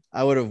decision.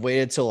 I would have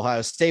waited till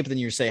Ohio State, but then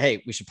you say,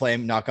 hey, we should play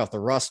him, knock off the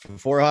rust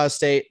before Ohio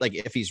State.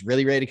 If he's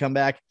really ready to come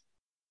back.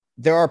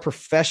 There are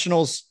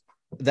professionals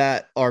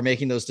that are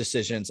making those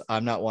decisions.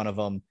 I'm not one of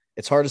them.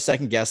 It's hard to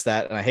second guess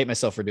that. And I hate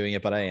myself for doing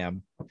it, but I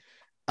am.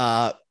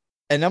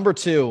 And number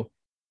 2,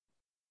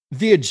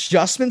 the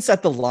adjustments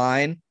at the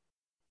line,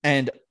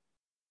 and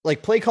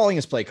play calling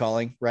is play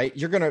calling, right?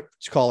 You're going to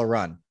call a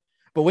run.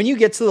 But when you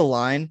get to the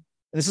line,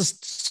 and this is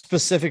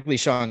specifically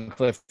Sean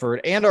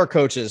Clifford and our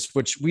coaches,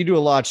 which we do a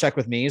lot of check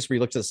with me's, where you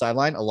look to the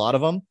sideline, a lot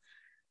of them.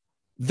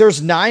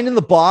 There's 9 in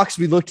the box.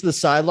 We look to the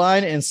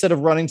sideline, and instead of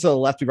running to the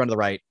left, we run to the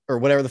right, or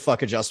whatever the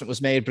fuck adjustment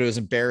was made. But it was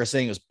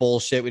embarrassing. It was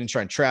bullshit. We didn't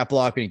try and trap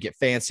block. We didn't get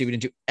fancy. We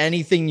didn't do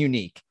anything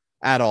unique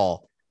at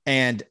all.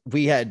 And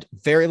we had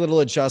very little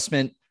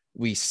adjustment.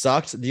 We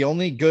sucked. The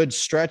only good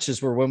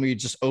stretches were when we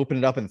just opened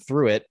it up and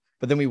threw it,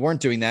 but then we weren't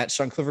doing that.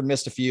 Sean Clifford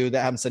missed a few.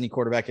 That happens to any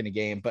quarterback in a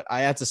game. But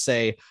I have to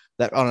say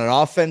that on an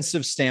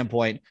offensive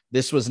standpoint,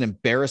 this was an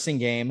embarrassing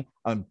game.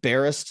 I'm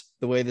embarrassed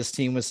the way this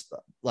team was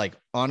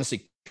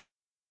honestly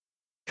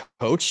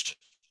coached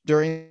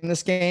during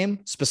this game,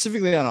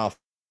 specifically on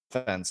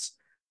offense.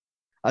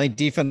 I think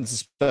defense and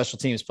special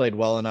teams played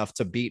well enough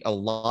to beat a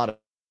lot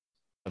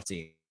of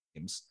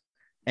teams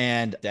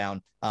and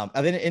down.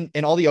 And then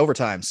in all the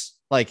overtimes,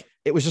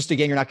 it was just a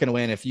game you're not going to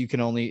win if you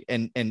can only,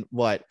 and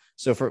what?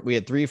 So we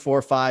had 3,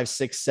 4, 5,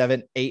 6,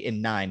 7, 8,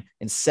 and 9,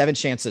 and 7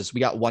 chances. We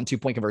got 1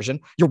 2-point conversion.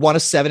 You're 1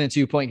 of 7 and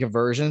 2-point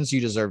conversions.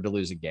 You deserve to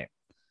lose a game.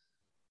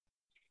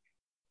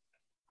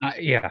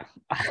 Yeah.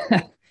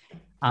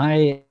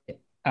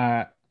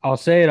 I'll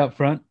say it up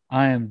front.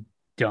 I am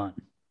done.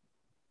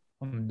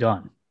 I'm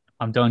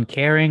done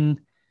caring,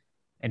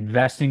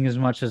 investing as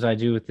much as I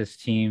do with this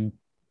team,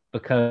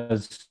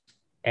 because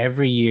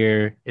every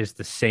year is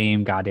the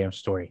same goddamn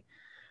story,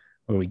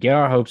 where we get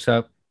our hopes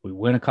up. We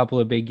win a couple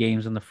of big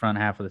games in the front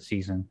half of the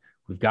season.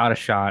 We've got a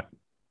shot.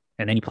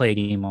 and then you play a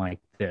game like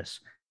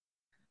this.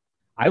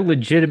 I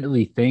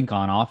legitimately think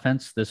on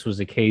offense, this was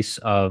a case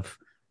of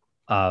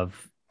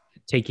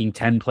taking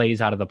 10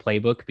 plays out of the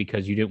playbook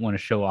because you didn't want to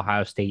show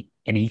Ohio State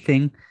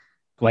anything,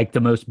 like the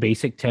most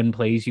basic 10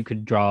 plays you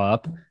could draw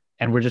up,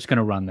 and we're just going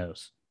to run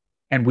those.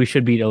 And we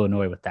should beat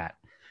Illinois with that.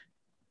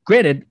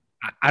 Granted,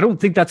 I don't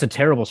think that's a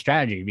terrible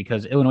strategy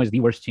because Illinois is the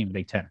worst team in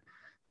Big Ten,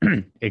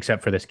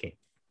 except for this game.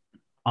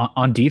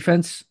 On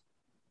defense,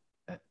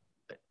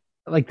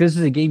 like this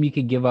is a game you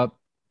could give up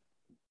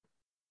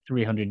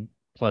 300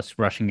 plus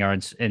rushing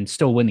yards and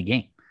still win the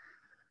game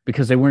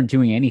because they weren't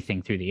doing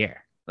anything through the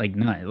air. Like,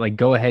 not like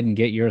go ahead and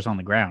get yours on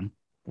the ground.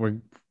 We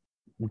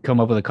come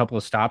up with a couple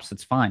of stops.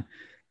 That's fine.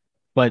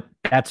 But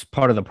that's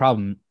part of the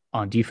problem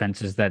on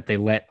defense is that they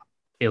let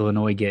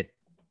Illinois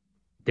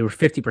they were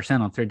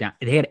 50% on third down.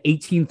 They had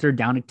 18 third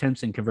down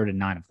attempts and converted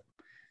 9 of them.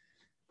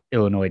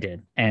 Illinois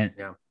did. And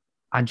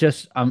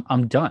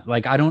I'm done.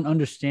 Like, I don't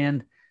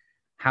understand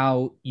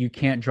how you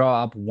can't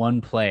draw up one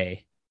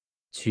play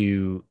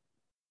to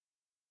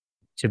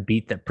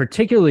beat them,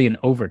 particularly in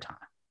overtime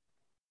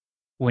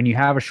when you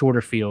have a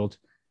shorter field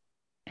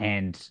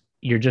and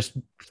you're just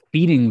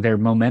feeding their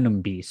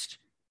momentum beast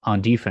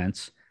on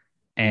defense.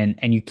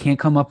 And you can't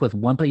come up with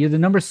one play. You're the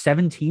number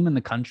 7 team in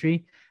the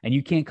country, and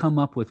you can't come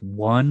up with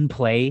one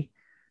play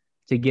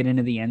to get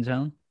into the end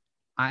zone.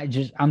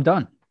 I'm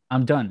done.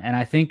 And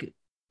I think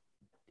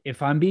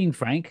if I'm being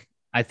frank,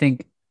 I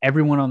think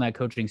everyone on that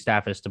coaching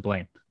staff is to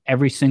blame.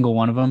 Every single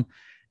one of them.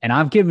 And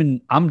I'm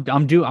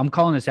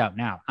calling this out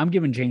now. I'm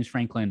giving James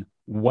Franklin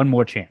one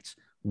more chance.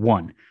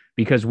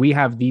 Because we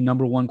have the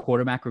number 1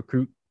 quarterback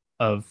recruit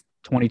of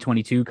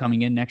 2022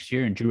 coming in next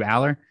year, and Drew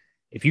Aller.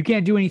 If you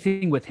can't do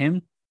anything with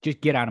him, just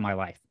get out of my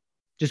life.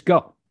 Just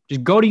go to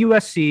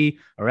USC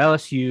or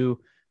LSU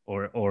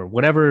or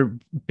whatever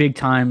big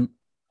time,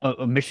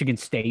 Michigan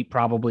State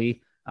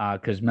probably,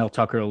 because Mel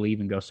Tucker will leave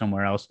and go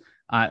somewhere else.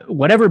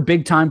 Whatever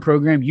big time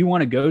program you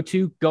want to go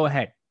to, go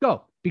ahead,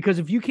 go. Because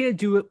if you can't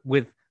do it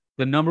with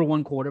the number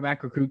 1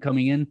 quarterback recruit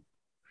coming in,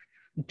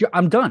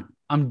 I'm done.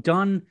 I'm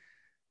done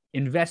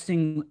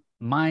investing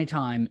my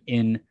time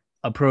in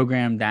a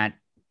program that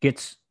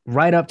gets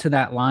right up to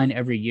that line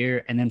every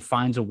year and then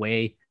finds a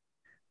way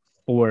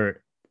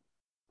for,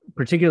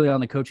 particularly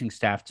on the coaching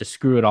staff, to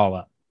screw it all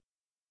up.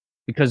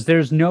 Because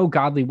there's no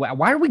godly way.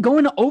 Why are we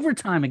going to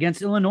overtime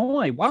against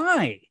Illinois?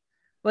 Why?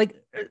 Like,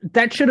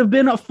 that should have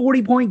been a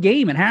 40-point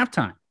game at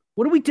halftime.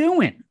 What are we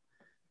doing?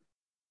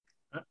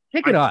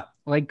 Pick it up.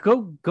 Like,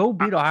 go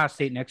beat Ohio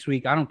State next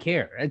week. I don't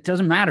care. It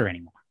doesn't matter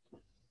anymore.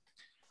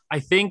 I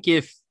think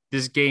if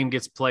this game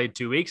gets played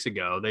 2 weeks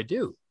ago, they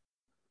do.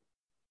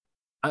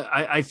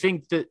 I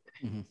think that.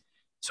 Mm-hmm.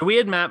 So we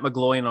had Matt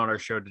McGloin on our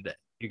show today.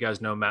 You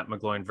guys know Matt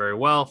McGloin very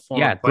well.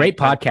 Yeah, great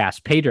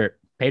podcast. Pay Dirt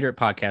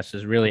podcast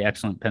is really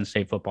excellent Penn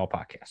State football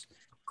podcast.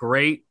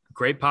 Great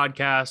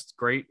podcast.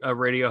 Great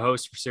radio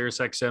host for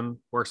SiriusXM.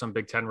 Works on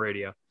Big Ten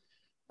radio.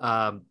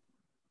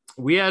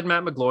 We had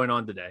Matt McGloin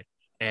on today,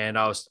 and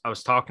I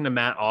was talking to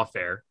Matt off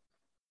air.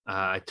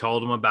 I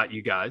told him about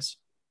you guys.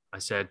 I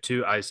said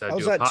I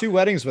was at 2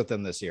 weddings with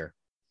them this year.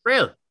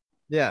 Really?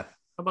 Yeah.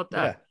 How about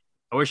that? Yeah.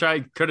 I wish I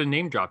could have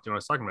name dropped you when I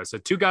was talking about it. I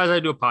said 2 guys I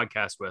do a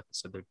podcast with. I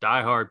said they're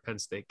diehard Penn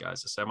State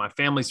guys. I said my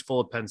family's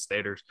full of Penn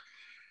Staters.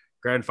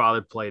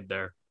 Grandfather played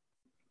there.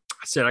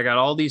 I said I got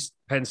all these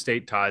Penn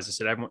State ties. I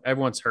said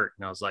everyone's hurt.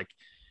 And I was like,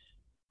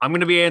 I'm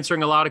going to be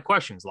answering a lot of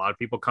questions. A lot of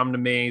people come to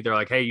me. They're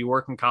like, hey, you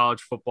work in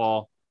college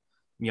football,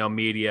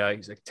 media.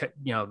 He's like,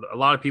 a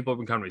lot of people have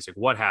been coming to me. He's like,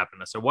 what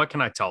happened? I said, what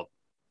can I tell them?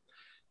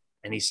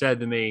 And he said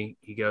to me,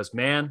 he goes,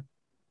 man,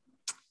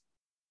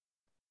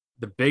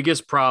 the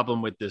biggest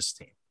problem with this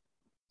team,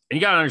 and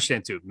you got to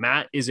understand too,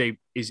 Matt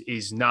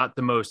is not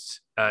the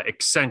most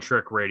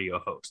eccentric radio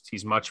host.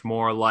 He's much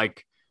more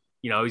like,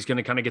 he's going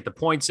to kind of get the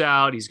points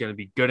out. He's going to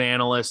be a good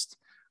analyst,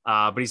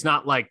 but he's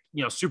not like,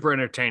 super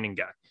entertaining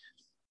guy.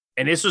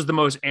 And this was the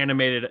most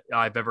animated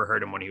I've ever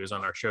heard him when he was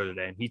on our show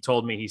today. And he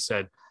told me, he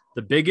said,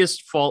 the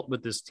biggest fault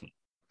with this team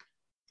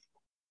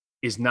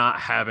is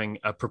not having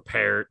a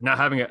preparation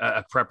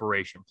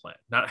plan,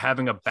 not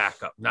having a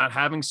backup, not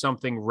having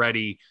something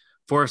ready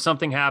for if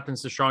something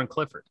happens to Sean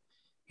Clifford.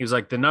 He was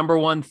like, the number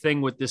 1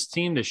 thing with this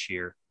team this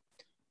year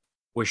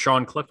was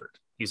Sean Clifford.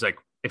 He's like,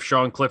 if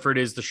Sean Clifford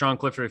is the Sean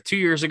Clifford of 2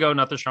 years ago,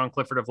 not the Sean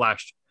Clifford of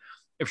last year,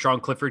 if Sean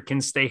Clifford can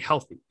stay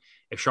healthy,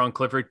 if Sean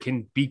Clifford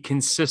can be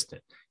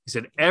consistent, he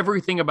said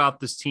everything about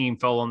this team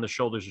fell on the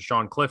shoulders of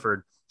Sean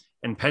Clifford,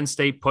 and Penn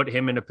State put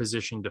him in a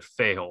position to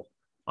fail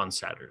on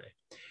Saturday.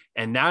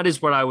 And that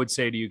is what I would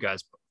say to you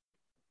guys,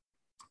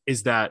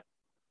 is that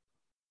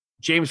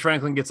James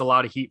Franklin gets a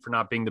lot of heat for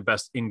not being the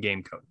best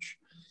in-game coach.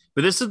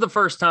 But this is the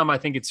first time I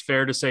think it's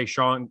fair to say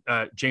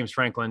James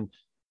Franklin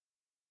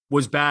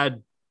was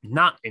bad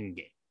not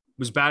in-game,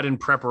 was bad in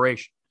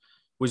preparation,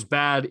 was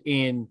bad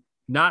in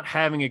not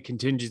having a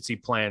contingency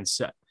plan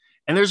set.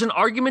 And there's an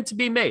argument to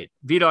be made.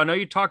 Vido, I know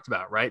you talked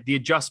about, right? The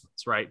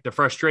adjustments, right? The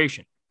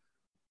frustration.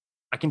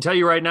 I can tell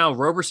you right now,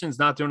 Roberson's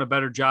not doing a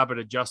better job at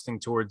adjusting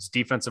towards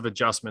defensive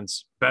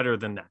adjustments better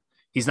than that.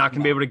 He's not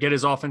going to be able to get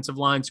his offensive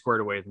line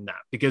squared away than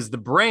that, because the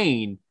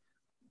brain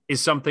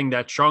is something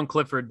that Sean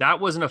Clifford, that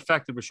wasn't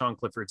affected with Sean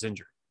Clifford's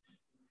injury.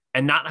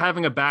 And not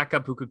having a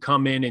backup who could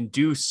come in and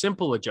do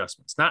simple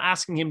adjustments, not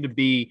asking him to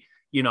be,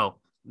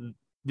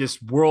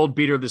 this world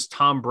beater, this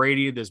Tom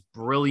Brady, this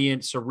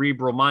brilliant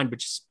cerebral mind, but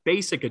just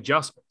basic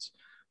adjustments,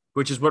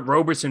 which is what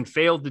Roberson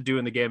failed to do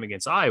in the game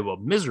against Iowa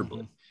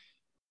miserably.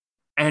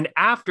 And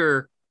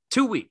after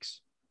 2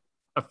 weeks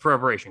of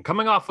preparation,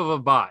 coming off of a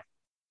bye,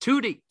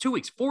 2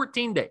 weeks,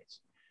 14 days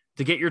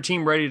to get your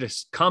team ready to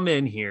come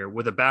in here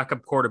with a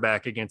backup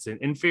quarterback against an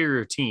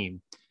inferior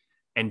team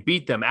and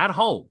beat them at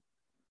home,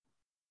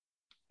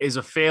 is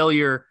a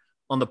failure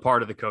on the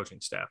part of the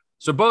coaching staff.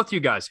 So both you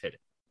guys hit it.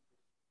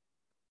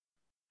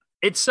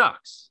 It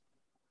sucks.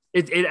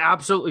 It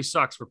absolutely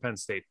sucks for Penn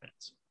State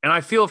fans. And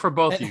I feel for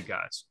both of you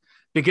guys,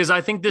 because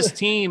I think this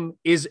team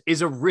is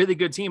a really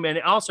good team. And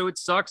also it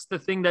sucks the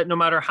thing that no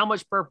matter how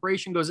much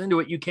preparation goes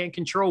into it, you can't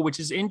control, which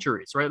is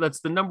injuries, right?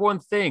 That's the number one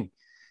thing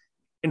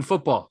in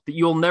football that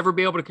you'll never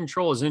be able to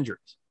control is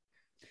injuries.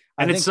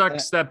 And it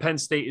sucks that Penn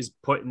State is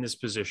put in this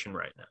position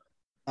right now.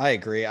 I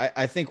agree.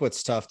 I think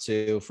what's tough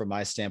too, from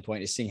my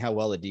standpoint, is seeing how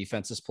well the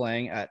defense is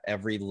playing at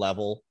every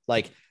level.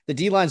 Like the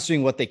D-line's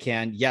doing what they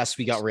can. Yes,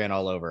 we got ran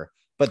all over,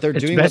 but they're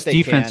doing best what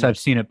they defense can. I've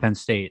seen at Penn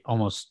State,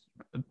 almost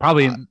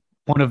probably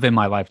one of in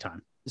my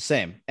lifetime.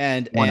 Same.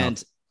 And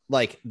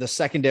like the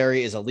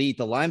secondary is elite.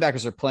 The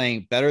linebackers are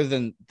playing better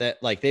than that.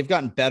 Like they've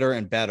gotten better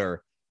and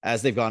better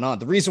as they've gone on.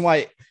 The reason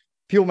why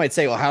people might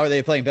say, well, how are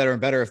they playing better and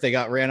better if they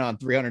got ran on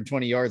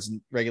 320 yards in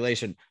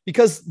regulation?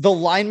 Because the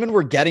linemen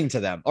were getting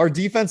to them. Our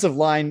defensive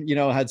line,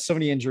 had so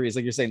many injuries.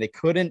 Like you're saying, they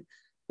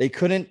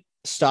couldn't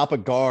stop a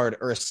guard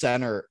or a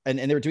center. And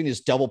they were doing these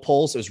double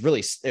pulls. It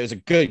was a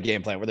good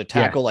game plan where the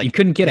tackle, you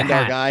couldn't get a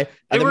hat. guy.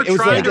 They were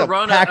trying to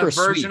run a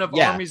version sweep. of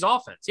Army's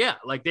offense. Yeah.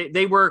 Like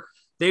they were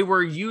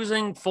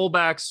using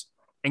fullbacks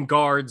and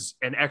guards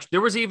and extra.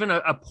 There was even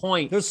a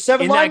point There's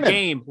 7 in linemen. that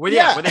game where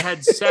they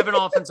had 7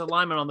 offensive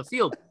linemen on the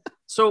field.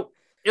 So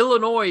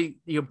Illinois,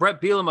 Brett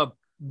Bielema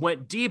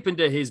went deep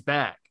into his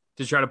bag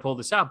to try to pull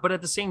this out. But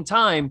at the same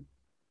time,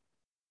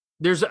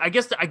 I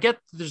get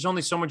there's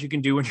only so much you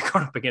can do when you're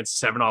going up against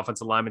 7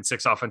 offensive linemen,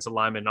 6 offensive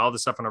linemen, and all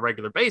this stuff on a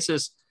regular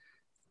basis.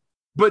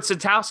 But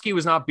Satowski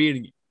was not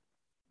beating you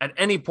at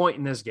any point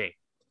in this game.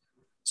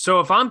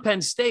 So if I'm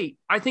Penn State,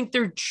 I think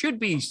there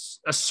should be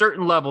a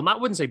certain level,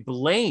 wouldn't say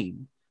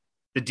blame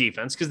the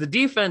defense, because the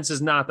defense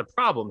is not the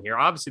problem here.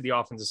 Obviously, the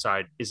offensive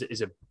side is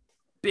a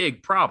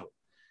big problem.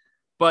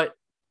 But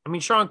I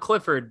mean, Sean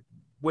Clifford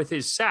with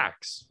his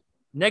sacks,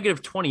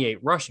 negative 28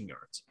 rushing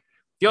yards.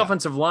 The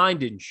offensive line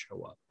didn't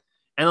show up.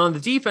 And on the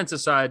defensive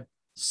side,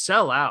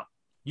 sell out.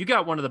 You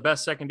got one of the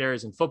best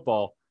secondaries in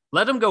football.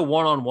 Let them go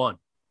one-on-one.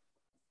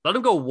 Let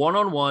them go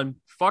one-on-one.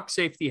 Fuck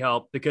safety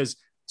help, because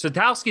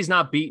Satowski's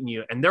not beating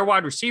you, and their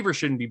wide receiver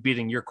shouldn't be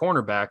beating your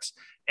cornerbacks.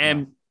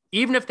 And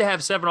even if they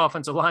have 7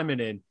 offensive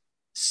linemen in,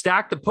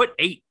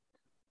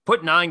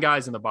 put 9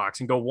 guys in the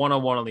box and go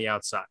one-on-one on the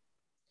outside.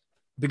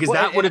 Because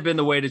that would have been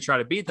the way to try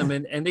to beat them.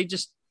 And they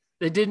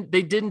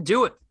didn't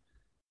do it.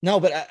 No,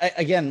 but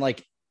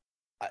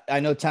I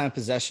know time of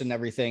possession and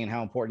everything and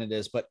how important it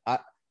is, but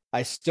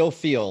I still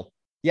feel,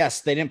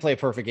 yes, they didn't play a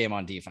perfect game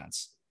on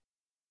defense,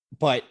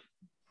 but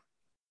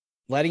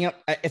letting up,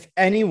 if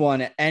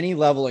anyone at any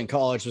level in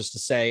college was to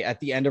say at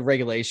the end of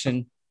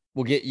regulation,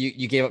 we'll get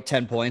you gave up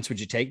 10 points. Would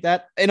you take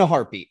that? In a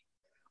heartbeat?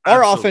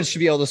 Our offense should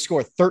be able to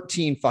score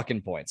 13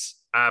 fucking points.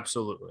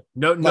 Absolutely.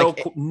 No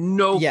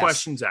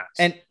questions asked.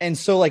 And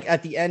so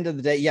at the end of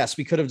the day, yes,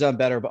 we could have done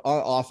better, but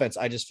on offense,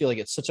 I just feel like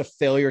it's such a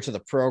failure to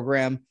the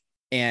program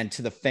and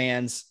to the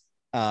fans.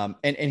 And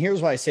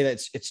here's why I say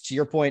that it's to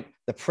your point,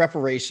 the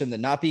preparation, the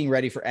not being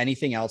ready for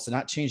anything else, the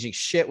not changing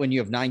shit when you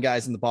have 9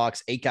 guys in the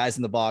box, 8 guys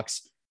in the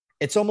box.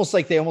 It's almost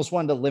like they almost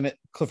wanted to limit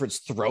Clifford's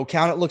throw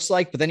count, it looks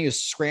like, but then he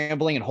was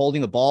scrambling and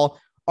holding the ball.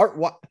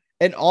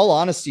 In all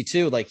honesty,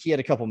 too, he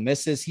had a couple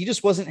misses. He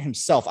just wasn't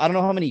himself. I don't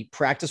know how many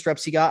practice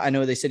reps he got. I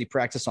know they said he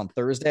practiced on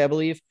Thursday, I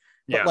believe.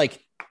 But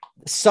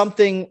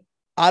something,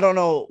 I don't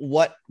know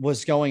what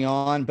was going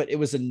on, but it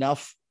was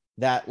enough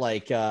that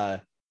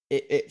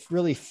it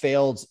really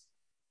failed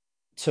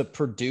to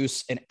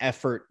produce an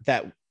effort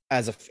that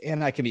as a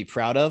fan I can be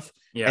proud of.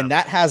 Yeah. And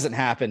that hasn't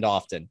happened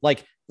often.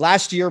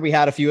 Last year we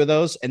had a few of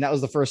those, and that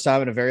was the first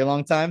time in a very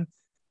long time.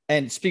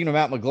 And speaking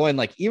about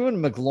McGloin,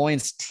 even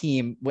McGloin's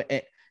team,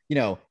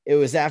 it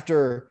was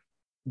after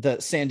the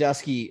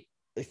Sandusky,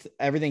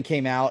 everything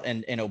came out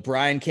and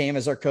O'Brien came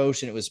as our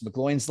coach, and it was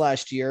McGloin's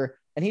last year,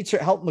 and he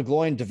helped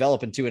McGloin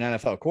develop into an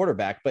NFL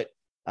quarterback, but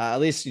at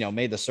least,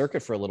 made the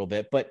circuit for a little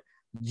bit, but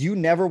you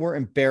never were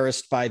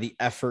embarrassed by the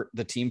effort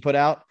the team put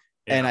out.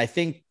 Yeah. And I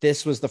think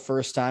this was the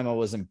first time I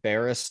was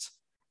embarrassed.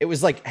 It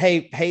was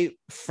hey,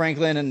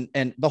 Franklin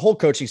and the whole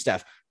coaching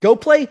staff, go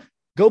play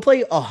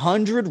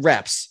 100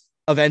 reps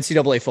of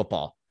NCAA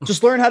football.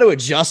 Just learn how to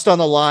adjust on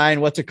the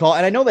line, what to call.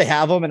 And I know they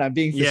have them, and I'm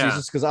being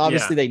facetious because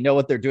obviously they know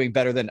what they're doing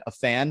better than a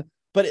fan,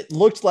 but it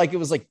looked like it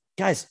was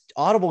guys,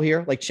 audible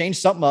here, like change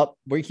something up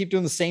where you keep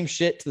doing the same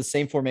shit to the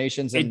same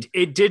formations. And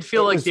it did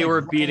feel like they like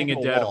were beating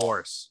a dead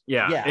horse.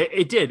 Yeah.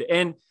 It did.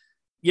 And,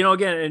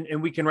 again,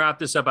 and we can wrap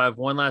this up. I have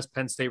one last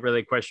Penn State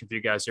related question for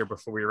you guys here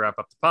before we wrap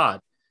up the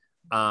pod.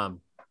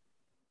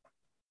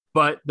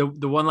 But the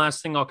one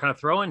last thing I'll kind of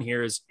throw in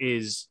here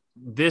is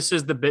this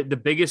is the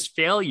biggest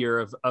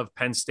failure of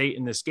Penn State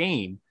in this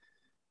game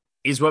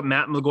is what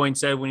Matt McGloin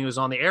said when he was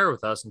on the air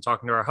with us and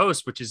talking to our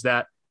host, which is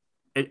that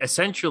it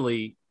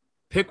essentially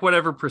pick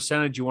whatever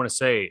percentage you want to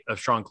say of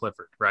Sean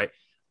Clifford, right?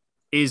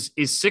 Is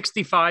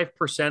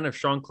 65% of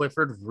Sean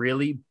Clifford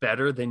really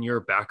better than your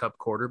backup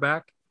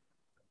quarterback?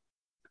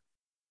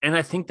 And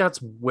I think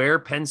that's where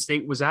Penn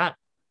State was at.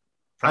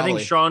 Probably. I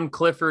think Sean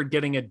Clifford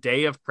getting a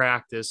day of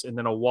practice and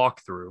then a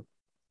walkthrough,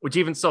 which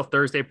even still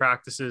Thursday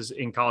practices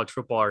in college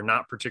football are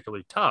not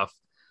particularly tough.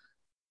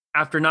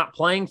 After not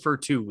playing for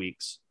 2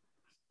 weeks,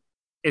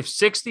 if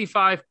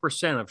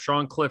 65% of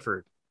Sean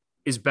Clifford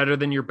is better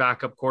than your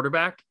backup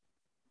quarterback,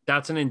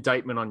 that's an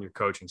indictment on your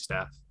coaching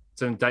staff.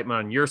 It's an indictment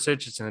on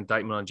Yursich. It's an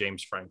indictment on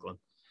James Franklin.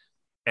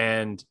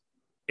 And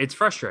it's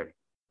frustrating.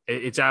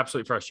 It's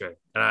absolutely frustrating.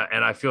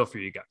 And I feel for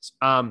you guys.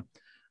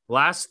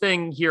 Last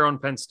thing here on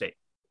Penn State.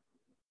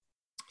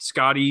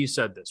 Scotty, you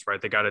said this,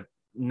 right? They got a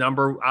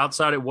number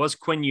outside. It was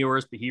Quinn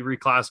Ewers, but he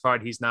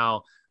reclassified. He's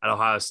now at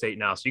Ohio State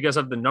now. So you guys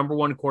have the number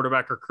one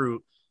quarterback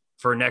recruit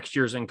for next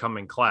year's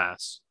incoming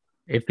class.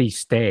 If he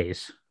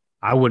stays,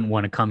 I wouldn't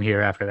want to come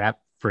here after that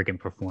freaking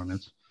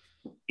performance.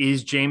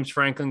 Is James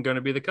Franklin going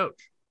to be the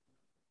coach?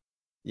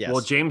 Yes.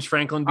 Will James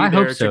Franklin be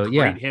there to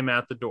greet him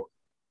at the door?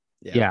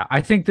 Yeah,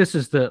 I think this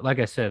is like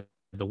I said,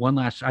 the one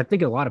last. I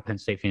think a lot of Penn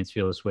State fans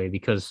feel this way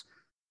because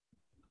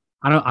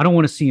I don't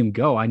want to see him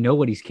go. I know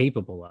what he's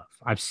capable of.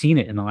 I've seen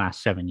it in the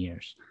last 7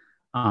 years,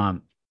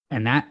 and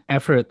that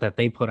effort that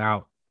they put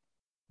out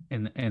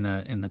in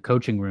the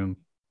coaching room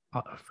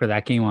for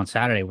that game on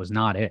Saturday was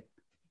not it.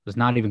 It was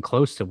not even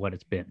close to what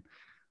it's been.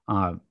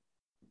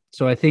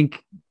 So I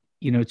think,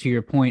 to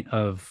your point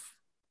of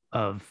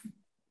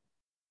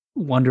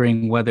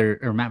wondering whether,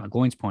 or Matt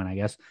McGloin's point, I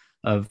guess,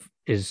 of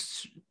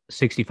is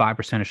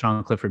 65% of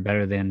Sean Clifford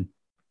better than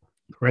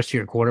the rest of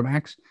your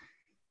quarterbacks?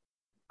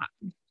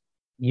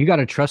 You got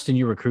to trust in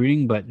your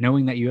recruiting, but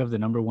knowing that you have the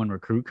number one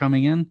recruit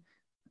coming in,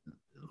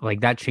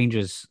 like that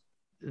changes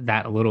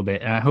that a little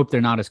bit. And I hope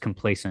they're not as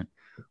complacent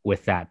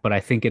with that, but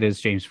I think it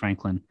is James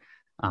Franklin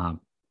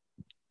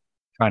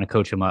trying to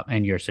coach him up,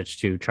 and Yursich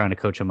too, trying to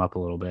coach him up a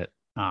little bit.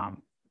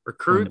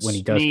 Recruits when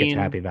he does get to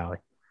Happy Valley.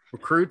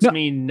 Recruits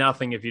mean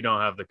nothing if you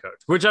don't have the coach,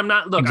 which I'm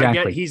not. Look, exactly.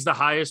 I get he's the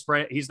highest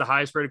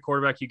rated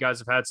quarterback you guys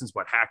have had since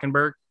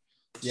Hackenberg.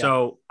 Yeah.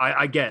 So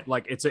I get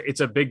like it's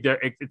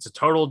a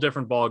total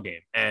different ball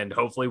game, and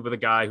hopefully with a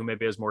guy who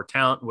maybe has more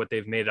talent, what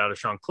they've made out of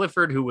Sean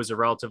Clifford, who was a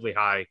relatively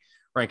high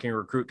ranking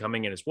recruit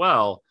coming in as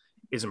well,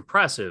 is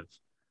impressive.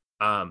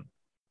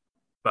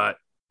 But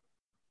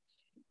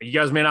you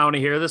guys may not want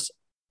to hear this.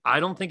 I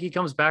don't think he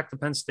comes back to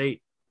Penn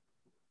State.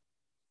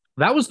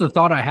 That was the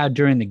thought I had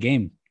during the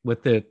game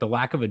with the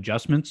lack of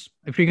adjustments.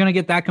 If you're going to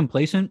get that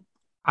complacent,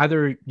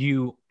 either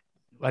you,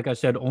 like I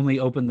said, only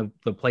open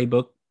the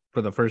playbook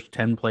for the first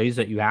 10 plays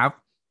that you have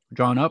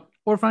drawn up,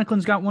 or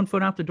Franklin's got 1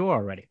 foot out the door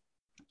already.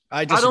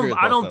 I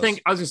don't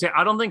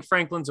think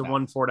Franklin's a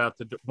 1 foot out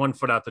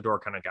the door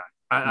kind of guy.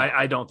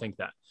 I don't think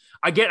that.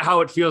 I get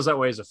how it feels that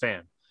way as a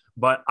fan,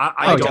 but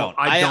I don't.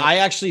 I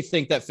actually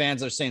think that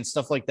fans are saying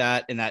stuff like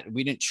that and that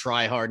we didn't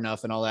try hard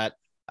enough and all that.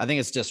 I think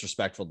it's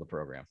disrespectful to the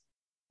program.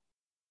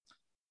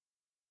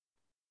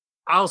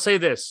 I'll say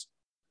this.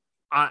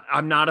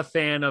 I'm not a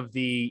fan of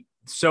the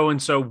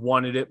so-and-so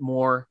wanted it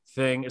more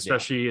thing,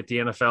 especially at the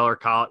NFL or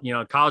college.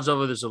 College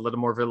level, there's a little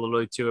more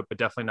validity to it, but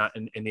definitely not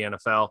in the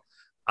NFL.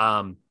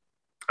 I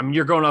mean,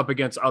 you're going up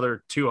against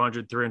other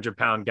 200, 300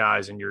 pound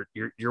guys, and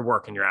you're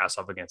working your ass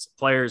off against the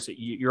players.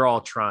 You're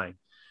all trying.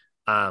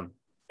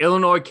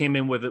 Illinois came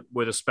in with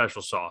a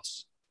special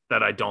sauce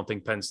that I don't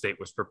think Penn State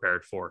was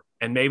prepared for.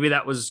 And maybe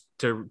that was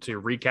to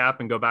recap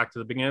and go back to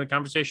the beginning of the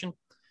conversation.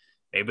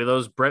 Maybe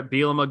those Brett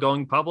Bielema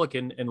going public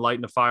and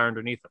lighting a fire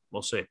underneath them.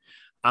 We'll see.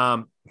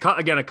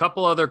 Again, a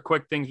couple other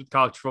quick things with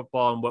college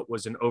football and what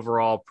was an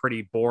overall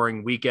pretty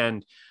boring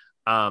weekend.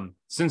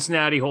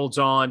 Cincinnati holds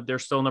on. They're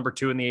still number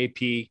 2 in the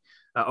AP.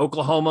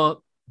 Oklahoma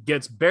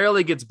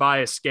barely gets by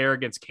a scare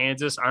against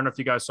Kansas. I don't know if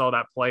you guys saw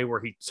that play where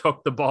he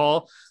took the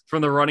ball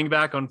from the running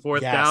back on 4th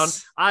down.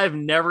 I've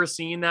never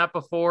seen that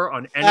before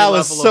on any level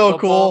of football. That was so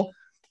cool.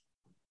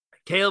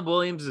 Caleb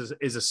Williams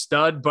is a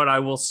stud, but I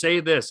will say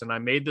this, and I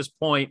made this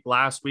point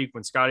last week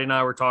when Scotty and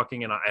I were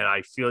talking, and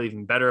I feel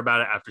even better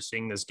about it after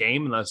seeing this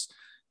game, unless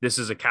this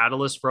is a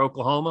catalyst for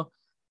Oklahoma.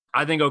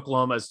 I think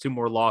Oklahoma has 2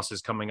 more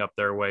losses coming up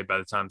their way by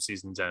the time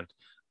season's end.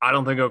 I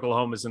don't think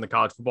Oklahoma is in the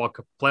college football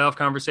playoff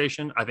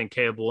conversation. I think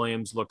Caleb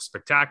Williams looks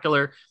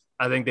spectacular.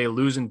 I think they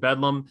lose in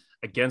Bedlam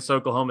against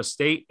Oklahoma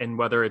State, and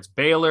whether it's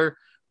Baylor,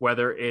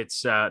 whether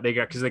it's they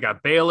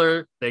got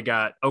Baylor, they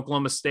got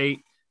Oklahoma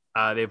State,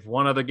 They have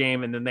one other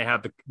game, and then they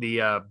have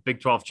the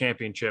Big 12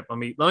 championship. Let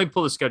me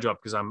pull the schedule up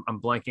because I'm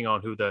blanking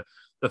on who the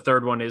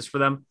third one is for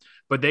them.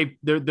 But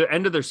the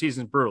end of their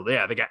season is brutal.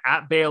 Yeah, they got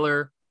at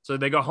Baylor. So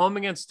they go home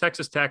against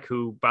Texas Tech,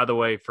 who, by the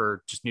way,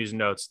 for just news and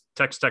notes,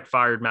 Texas Tech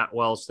fired Matt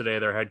Wells today,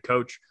 their head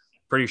coach.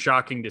 Pretty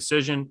shocking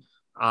decision.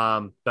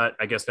 But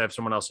I guess they have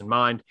someone else in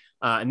mind.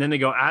 And then they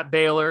go at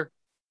Baylor,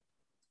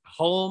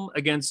 home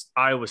against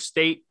Iowa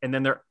State, and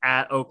then they're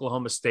at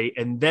Oklahoma State,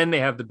 and then they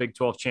have the Big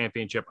 12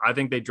 championship. I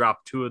think they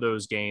dropped 2 of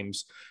those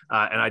games,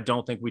 and I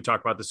don't think we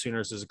talk about the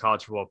Sooners as a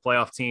college football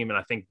playoff team, and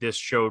I think this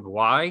showed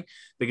why,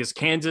 because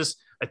Kansas,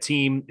 a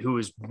team who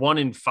is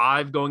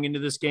 1-5 going into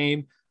this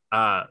game,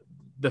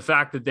 the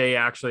fact that they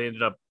actually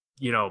ended up,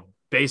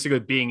 basically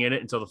being in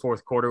it until the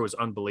fourth quarter was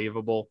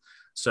unbelievable.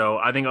 So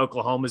I think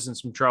Oklahoma's in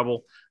some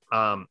trouble.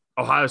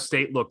 Ohio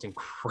State looked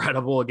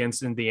incredible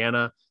against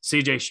Indiana.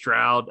 CJ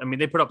Stroud,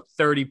 they put up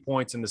 30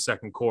 points in the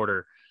second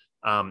quarter.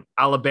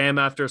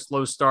 Alabama, after a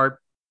slow start,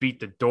 beat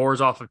the doors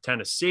off of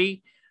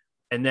Tennessee.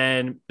 And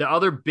then the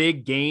other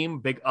big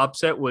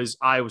upset was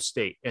Iowa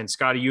State. And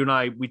Scotty, you and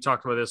I, we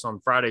talked about this on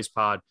Friday's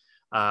pod.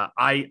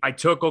 I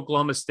took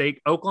Oklahoma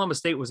State. Oklahoma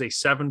State was a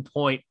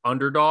 7-point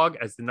underdog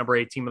as the number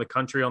 8 team in the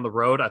country on the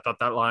road. I thought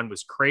that line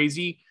was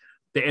crazy.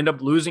 They end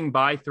up losing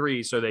by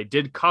 3, so they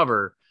did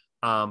cover.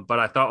 But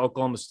I thought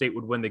Oklahoma State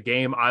would win the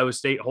game. Iowa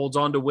State holds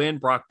on to win.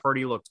 Brock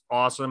Purdy looked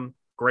awesome.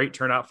 Great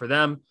turnout for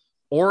them.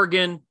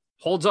 Oregon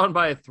holds on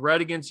by a thread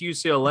against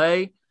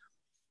UCLA.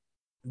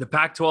 The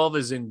Pac-12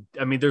 is in –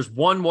 there's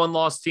one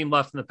one-loss team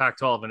left in the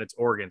Pac-12, and it's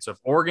Oregon. So if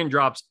Oregon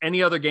drops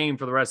any other game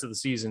for the rest of the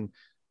season,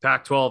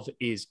 Pac-12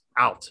 is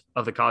out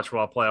of the college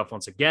football playoff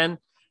once again.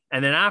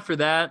 And then after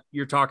that,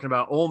 you're talking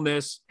about Ole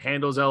Miss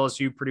handles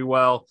LSU pretty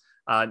well.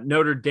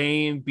 Notre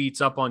Dame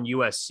beats up on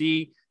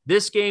USC.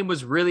 This game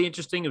was really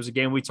interesting. It was a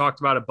game we talked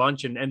about a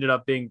bunch and ended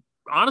up being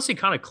honestly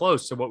kind of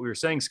close to what we were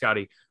saying,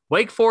 Scotty.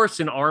 Wake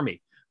Forest and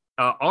Army.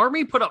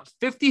 Army put up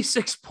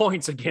 56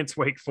 points against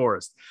Wake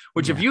Forest,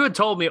 which if you had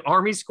told me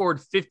Army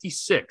scored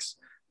 56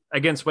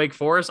 against Wake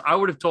Forest, I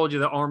would have told you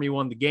that Army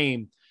won the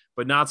game,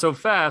 but not so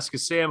fast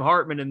because Sam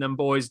Hartman and them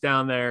boys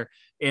down there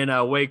in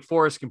Wake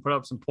Forest can put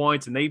up some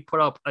points, and they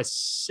put up a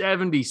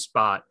 70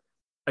 spot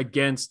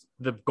against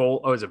the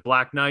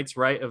Black Knights,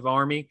 right, of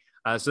Army.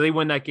 So they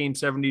win that game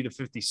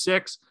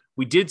 70-56.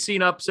 We did see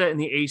an upset in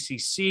the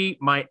ACC.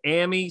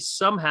 Miami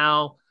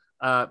somehow,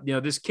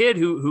 this kid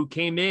who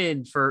came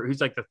in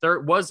who's like the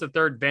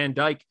third Van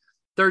Dyke,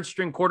 third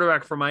string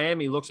quarterback for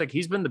Miami, looks like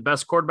he's been the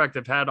best quarterback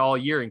they've had all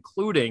year,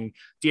 including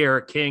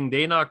De'Ara King.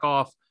 They knock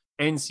off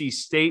NC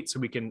State, so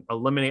we can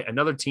eliminate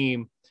another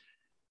team.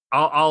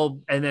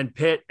 And then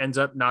Pitt ends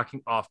up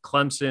knocking off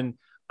Clemson.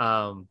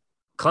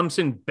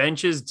 Clemson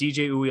benches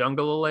DJ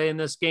Uiagalelei in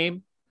this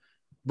game.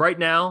 Right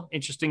now,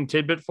 interesting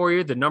tidbit for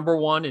you. The number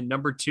 1 and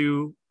number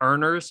 2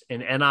 earners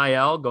in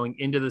NIL going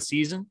into the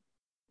season,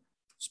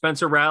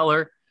 Spencer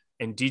Rattler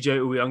and DJ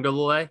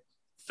Uiagalelei.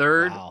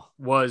 Third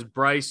was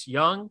Bryce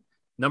Young.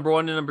 Number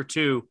 1 and number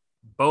 2,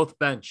 both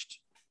benched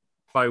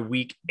by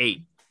week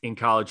 8 in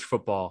college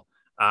football.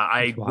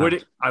 I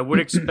would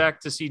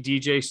expect to see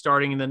DJ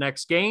starting in the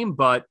next game,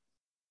 but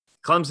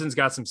Clemson's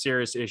got some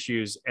serious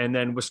issues. And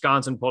then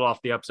Wisconsin pulled off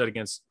the upset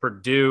against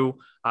Purdue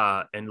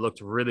and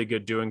looked really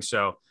good doing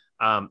so.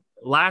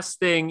 Last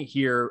thing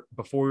here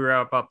before we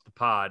wrap up the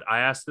pod, I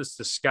asked this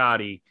to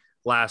Scotty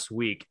last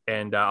week,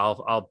 and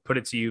I'll put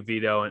it to you,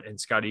 Vito, and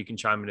Scotty, you can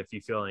chime in if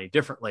you feel any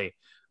differently.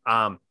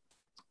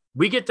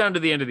 We get down to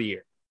the end of the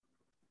year,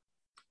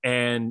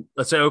 and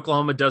let's say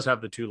Oklahoma does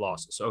have the 2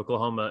 losses. So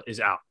Oklahoma is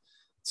out.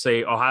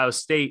 Say Ohio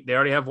State, they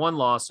already have 1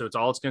 loss, so it's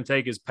all it's going to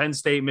take is Penn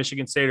State,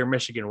 Michigan State, or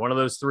Michigan, one of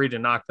those 3 to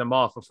knock them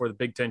off before the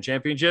Big Ten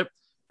championship.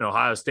 And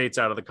Ohio State's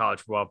out of the college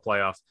football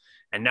playoff.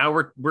 And now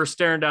we're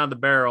staring down the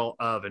barrel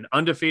of an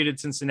undefeated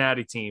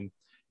Cincinnati team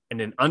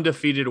and an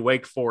undefeated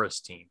Wake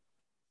Forest team.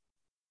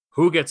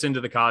 Who gets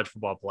into the college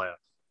football playoff?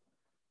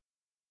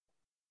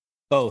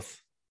 Both.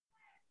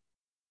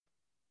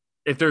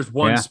 If there's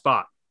one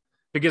spot.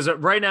 Because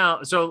right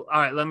now, so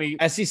all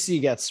right, SEC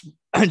gets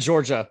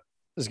Georgia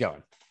is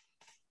going.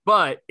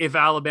 But if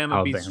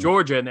Alabama beats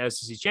Georgia in the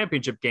SEC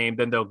championship game,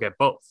 then they'll get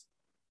both.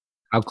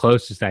 How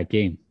close is that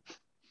game?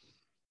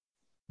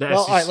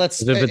 All right,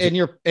 let's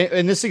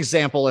in this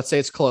example, let's say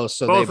it's close.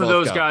 So both of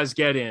those guys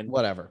get in.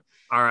 Whatever.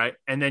 All right.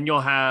 And then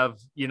you'll have,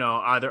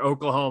 either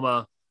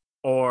Oklahoma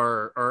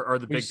or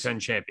the Big Ten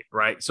champion,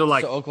 right? So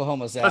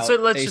Oklahoma's out.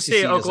 Let's just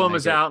say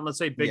Oklahoma's out, and let's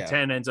say Big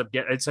Ten ends up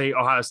let's say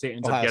Ohio State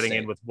ends up getting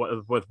in with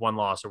 1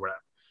 loss or whatever.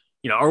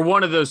 Or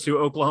one of those 2,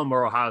 Oklahoma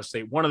or Ohio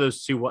State, one of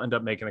those 2 will end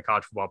up making the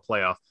college football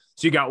playoff.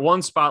 So you got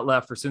 1 spot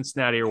left for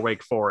Cincinnati or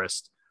Wake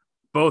Forest.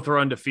 Both are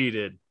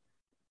undefeated.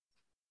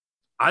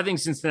 I think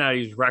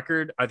Cincinnati's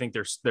record, I think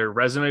their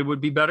resume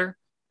would be better,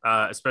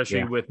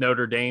 especially with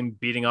Notre Dame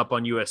beating up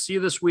on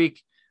USC this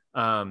week.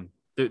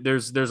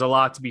 There's a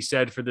lot to be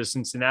said for the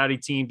Cincinnati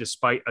team,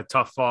 despite a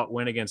tough fought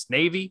win against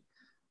Navy.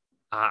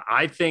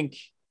 I think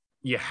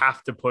you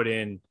have to put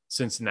in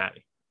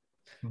Cincinnati,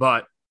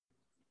 but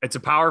It's a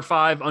Power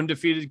 5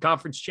 undefeated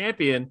conference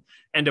champion,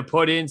 and to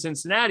put in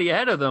Cincinnati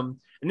ahead of them.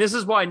 And this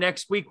is why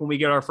next week when we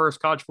get our first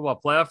college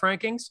football playoff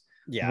rankings,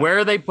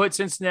 where they put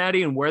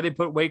Cincinnati and where they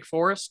put Wake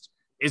Forest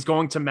is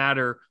going to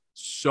matter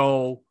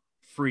so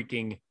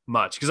freaking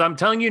much. Because I'm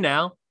telling you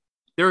now,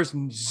 there's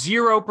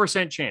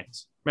 0%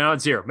 chance,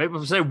 not zero, maybe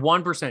we'll say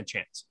 1%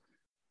 chance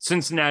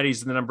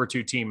Cincinnati's the number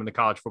 2 team in the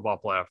college football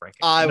playoff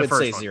ranking. I would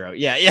say 0.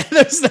 Yeah.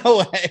 There's no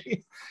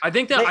way. I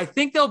think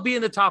they'll be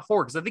in the top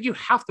 4 because I think you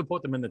have to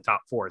put them in the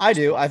top 4. I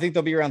do. I think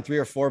they'll be around 3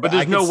 or 4, but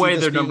there's no way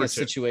they're number 2.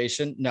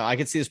 Situation. No, I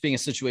could see this being a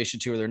situation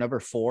too where they're number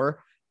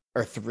 4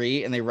 or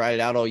 3 and they ride it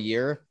out all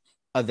year.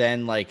 And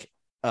then like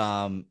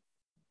Bama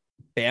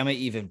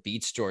even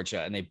beats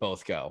Georgia and they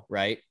both go,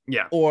 right?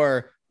 Yeah.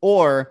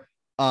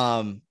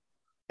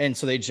 And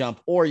so they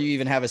jump, or you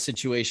even have a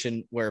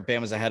situation where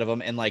Bama's ahead of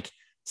them and like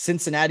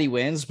Cincinnati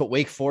wins, but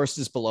Wake Forest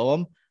is below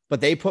them,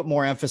 but they put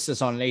more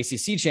emphasis on an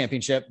ACC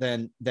championship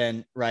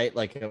than right,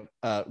 like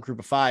a group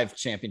of 5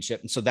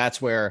 championship. And so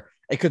that's where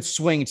it could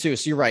swing too.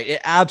 So you're right.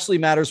 It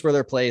absolutely matters where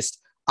they're placed.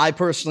 I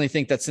personally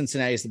think that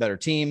Cincinnati is the better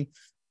team.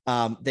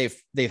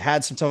 They've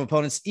had some tough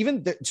opponents.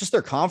 Even just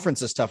their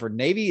conference is tougher.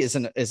 Navy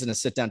isn't a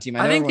sit down team.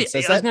 I think Navy's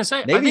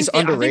underrated.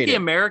 I think the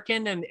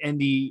American and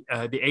the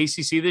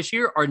ACC this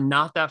year are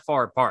not that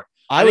far apart.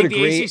 I would think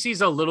agree. The ACC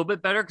is a little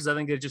bit better because I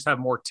think they just have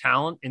more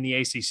talent in the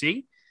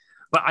ACC,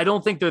 but I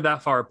don't think they're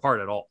that far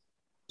apart at all.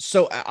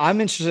 So I'm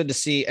interested to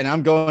see, and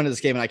I'm going to this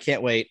game and I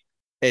can't wait.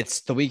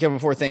 It's the weekend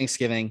before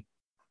Thanksgiving.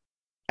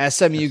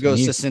 SMU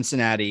goes to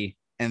Cincinnati,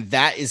 and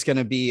that is going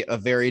to be a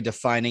very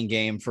defining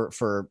game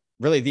for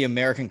really the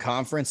American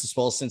Conference as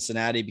well as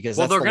Cincinnati, because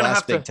that's the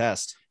last big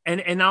test.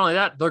 And not only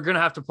that, they're going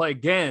to have to play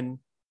again,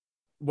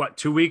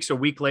 2 weeks, a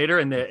week later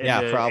in the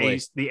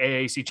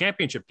AAC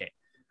championship game.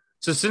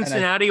 So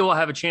Cincinnati will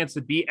have a chance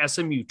to beat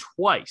SMU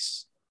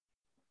twice,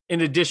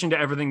 in addition to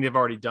everything they've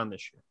already done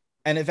this year.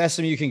 And if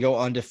SMU can go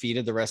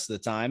undefeated the rest of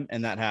the time,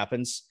 and that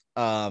happens,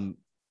 that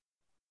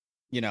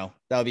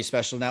would be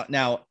special.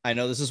 Now I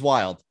know this is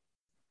wild.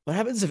 What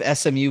happens if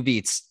SMU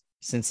beats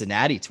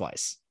Cincinnati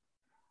twice?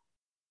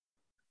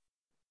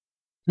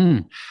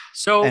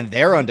 So and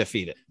they're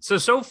undefeated.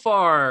 So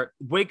far,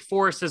 Wake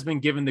Forest has been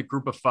given the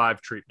group of 5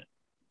 treatment,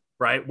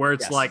 right? Where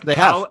it's like they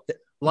have.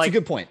 That's a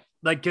good point.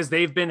 Like, because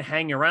they've been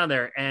hanging around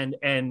there, and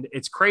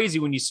it's crazy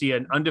when you see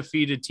an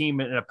undefeated team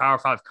in a Power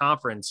 5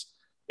 conference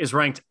is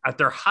ranked at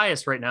their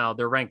highest right now.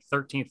 They're ranked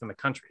 13th in the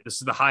country. This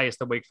is the highest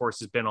that Wake Forest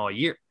has been all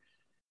year,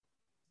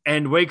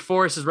 and Wake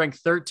Forest is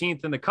ranked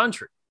 13th in the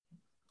country.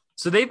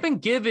 So they've been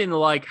given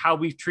like how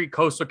we treat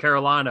Coastal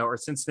Carolina or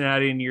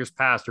Cincinnati in years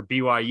past or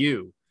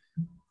BYU.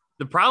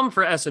 The problem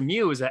for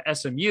SMU is that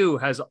SMU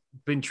has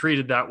been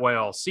treated that way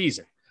all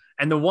season.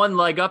 And the one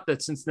leg up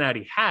that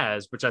Cincinnati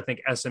has, which I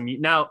think SMU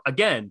now,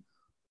 again,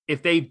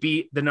 if they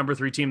beat the number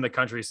 3 team in the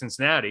country,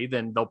 Cincinnati,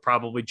 then they'll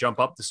probably jump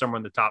up to somewhere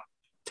in the top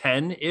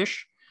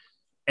 10-ish.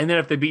 And then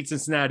if they beat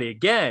Cincinnati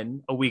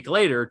again a week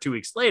later, 2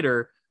 weeks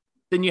later,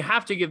 then you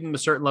have to give them a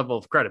certain level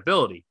of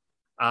credibility.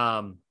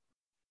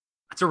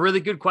 That's a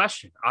really good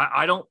question.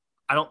 I don't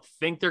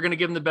think they're going to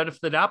give them the benefit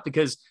of the doubt,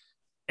 because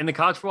in the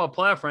college football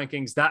playoff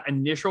rankings, that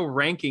initial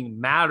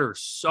ranking matters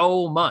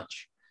so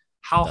much.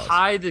 How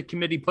high the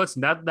committee puts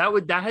them.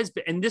 That has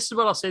been, and this is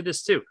what I'll say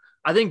this too.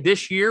 I think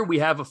this year we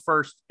have a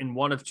first in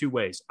one of 2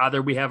 ways.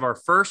 Either we have our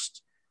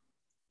first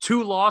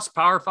 2-loss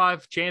Power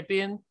 5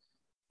 champion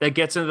that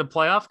gets into the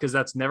playoff, because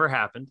that's never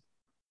happened,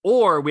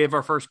 or we have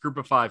our first group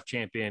of 5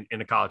 champion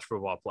in a college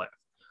football playoff.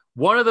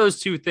 One of those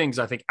 2 things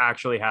I think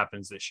actually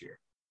happens this year.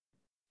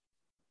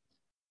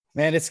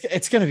 Man, it's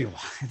going to be,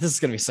 this is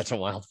going to be such a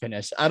wild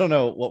finish. I don't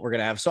know what we're going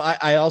to have. So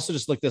I also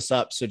just looked this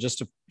up. So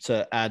just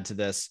to add to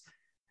this,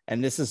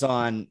 and this is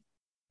on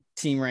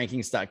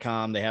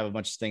teamrankings.com. They have a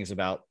bunch of things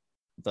about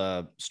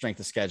the strength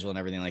of schedule and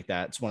everything like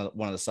that. It's one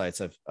of the sites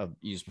I've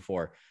used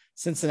before.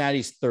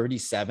 Cincinnati's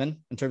 37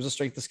 in terms of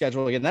strength of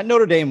schedule. Again, that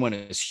Notre Dame one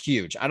is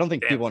huge. I don't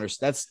think people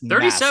understand. That's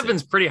 37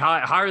 is pretty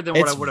high, higher than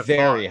what I would have thought.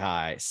 Very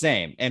high.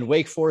 Same. And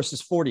Wake Forest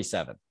is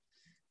 47.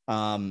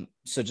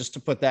 So just to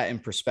put that in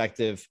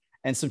perspective,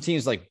 and some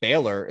teams like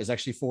Baylor is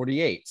actually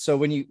 48. So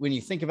when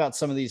you think about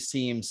some of these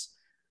teams,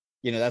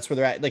 that's where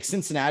they're at. Like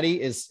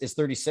Cincinnati is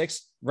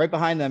 36. Right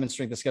behind them in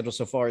strength of schedule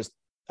so far is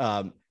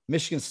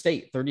Michigan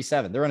State,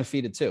 37. They're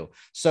undefeated too.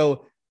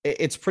 So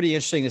it's pretty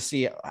interesting to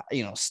see,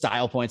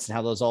 style points and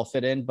how those all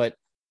fit in. But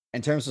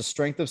in terms of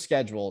strength of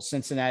schedule,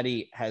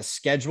 Cincinnati has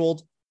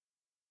scheduled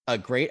a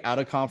great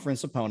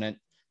out-of-conference opponent,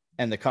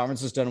 and the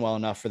conference has done well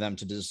enough for them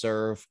to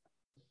deserve,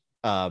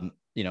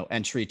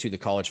 entry to the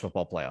college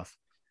football playoff.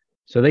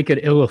 So they could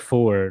ill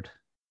afford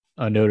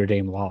a Notre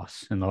Dame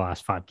loss in the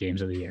last 5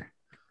 games of the year,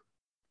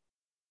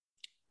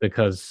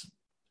 because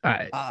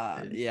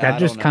that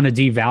just kind of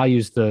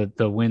devalues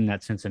the win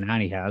that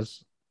Cincinnati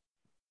has.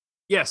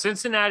 Yeah,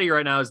 Cincinnati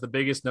right now is the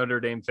biggest Notre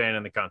Dame fan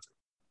in the country.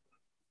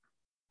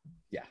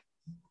 Yeah,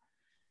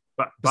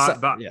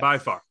 by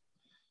far,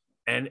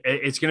 and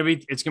it's gonna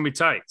be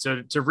tight.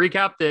 So to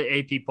recap the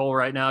AP poll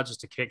right now,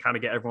 just to kind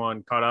of get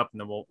everyone caught up,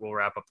 and then we'll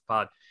wrap up the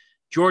pod.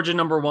 Georgia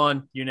number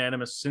 1,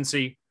 unanimous.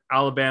 Cincy.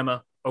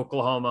 Alabama,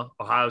 Oklahoma,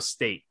 Ohio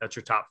State. That's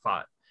your top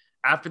 5.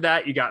 After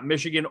that, you got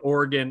Michigan,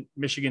 Oregon,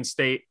 Michigan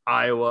State,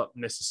 Iowa,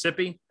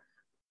 Mississippi,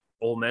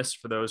 Ole Miss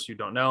for those who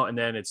don't know. And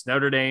then it's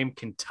Notre Dame,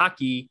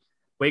 Kentucky,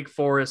 Wake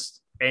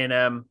Forest,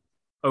 A&M,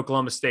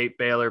 Oklahoma State,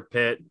 Baylor,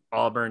 Pitt,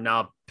 Auburn.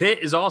 Now, Pitt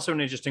is also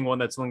an interesting one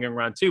that's lingering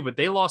around too, but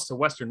they lost to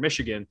Western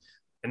Michigan,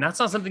 and that's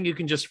not something you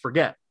can just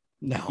forget.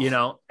 No. You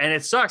know, and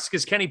it sucks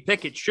because Kenny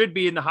Pickett should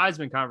be in the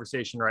Heisman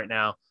conversation right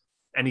now,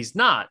 and he's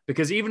not,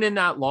 because even in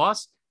that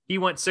loss, he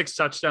went 6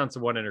 touchdowns to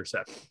 1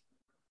 interception.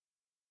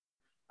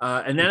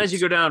 And then as you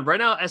go down, right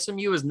now,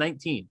 SMU is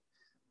 19.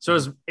 So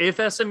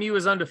if SMU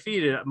is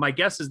undefeated, my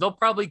guess is they'll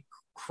probably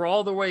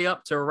crawl their way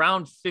up to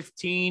around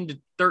 15 to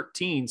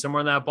 13, somewhere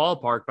in that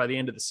ballpark by the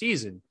end of the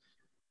season.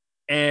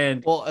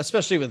 And well,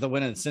 especially with the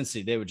win in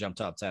Cincy, they would jump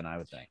top 10, I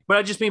would think. But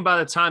I just mean by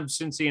the time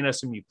Cincy and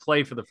SMU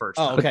play for the first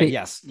time. Oh, okay.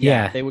 Yes.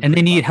 Yeah. They would, and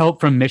they need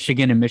help from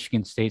Michigan and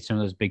Michigan State, some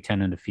of those Big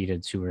Ten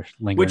undefeateds who are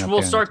lingering. Which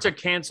will start to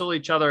cancel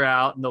each other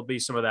out, and there'll be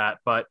some of that.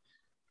 But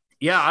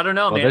yeah, I don't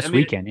know, man. This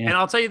weekend, yeah. And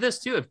I'll tell you this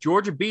too: if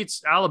Georgia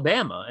beats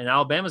Alabama, and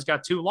Alabama's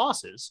got 2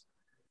 losses,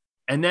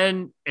 and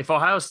then if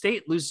Ohio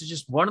State loses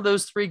just one of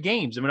those 3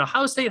 games, I mean,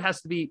 Ohio State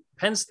has to beat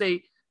Penn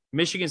State,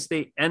 Michigan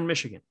State, and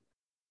Michigan,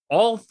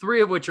 all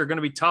 3 of which are going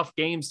to be tough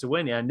games to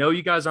win. Yeah, I know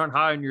you guys aren't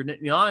high on your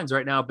lines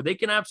right now, but they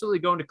can absolutely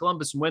go into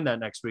Columbus and win that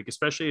next week,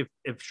 especially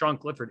if Sean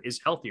Clifford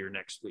is healthier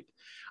next week.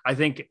 I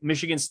think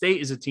Michigan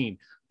State is a team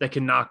that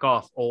can knock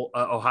off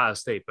Ohio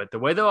State, but the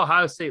way that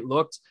Ohio State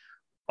looked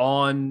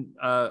on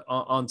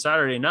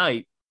Saturday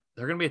night,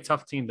 they're going to be a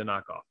tough team to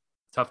knock off.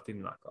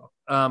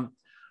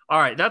 All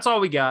right, that's all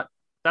we got.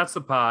 That's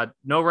the pod.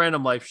 No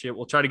random life shit.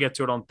 We'll try to get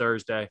to it on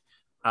Thursday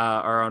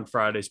or on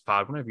Friday's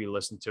pod, whenever you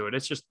listen to it.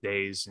 It's just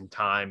days and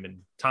time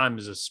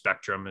is a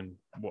spectrum and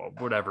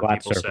whatever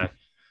people say.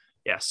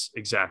 Yes,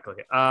 exactly.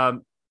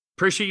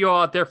 Appreciate you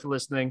all out there for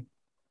listening.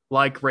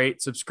 Like,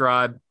 rate,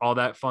 subscribe, all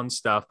that fun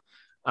stuff.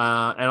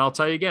 And I'll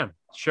tell you again,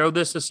 show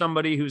this to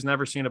somebody who's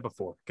never seen it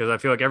before, because I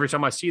feel like every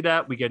time I see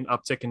that, we get an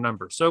uptick in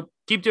numbers. So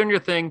keep doing your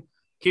thing.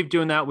 Keep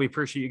doing that. We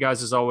appreciate you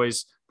guys as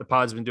always. The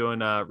pod's been doing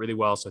really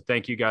well. So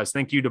thank you guys.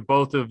 Thank you to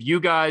both of you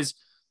guys,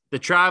 the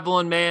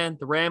traveling man,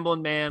 the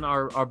rambling man,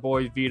 our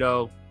boy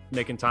Vito,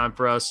 making time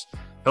for us.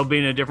 He'll be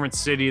in a different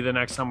city the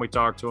next time we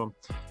talk to him.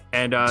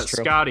 And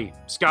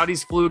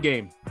Scotty's flu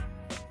game.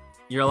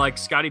 You're like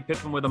Scottie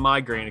Pippen with a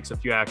migraine,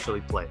 except you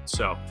actually played.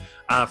 So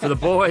for the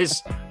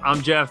boys,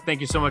 I'm Jeff.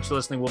 Thank you so much for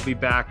listening. We'll be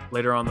back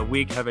later on the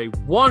week. Have a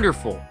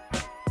wonderful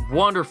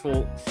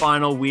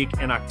final week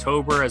in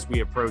October as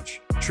we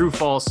approach true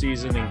fall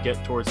season and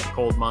get towards the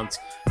cold months.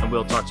 And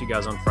we'll talk to you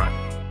guys on Friday.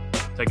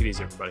 Take it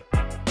easy, everybody.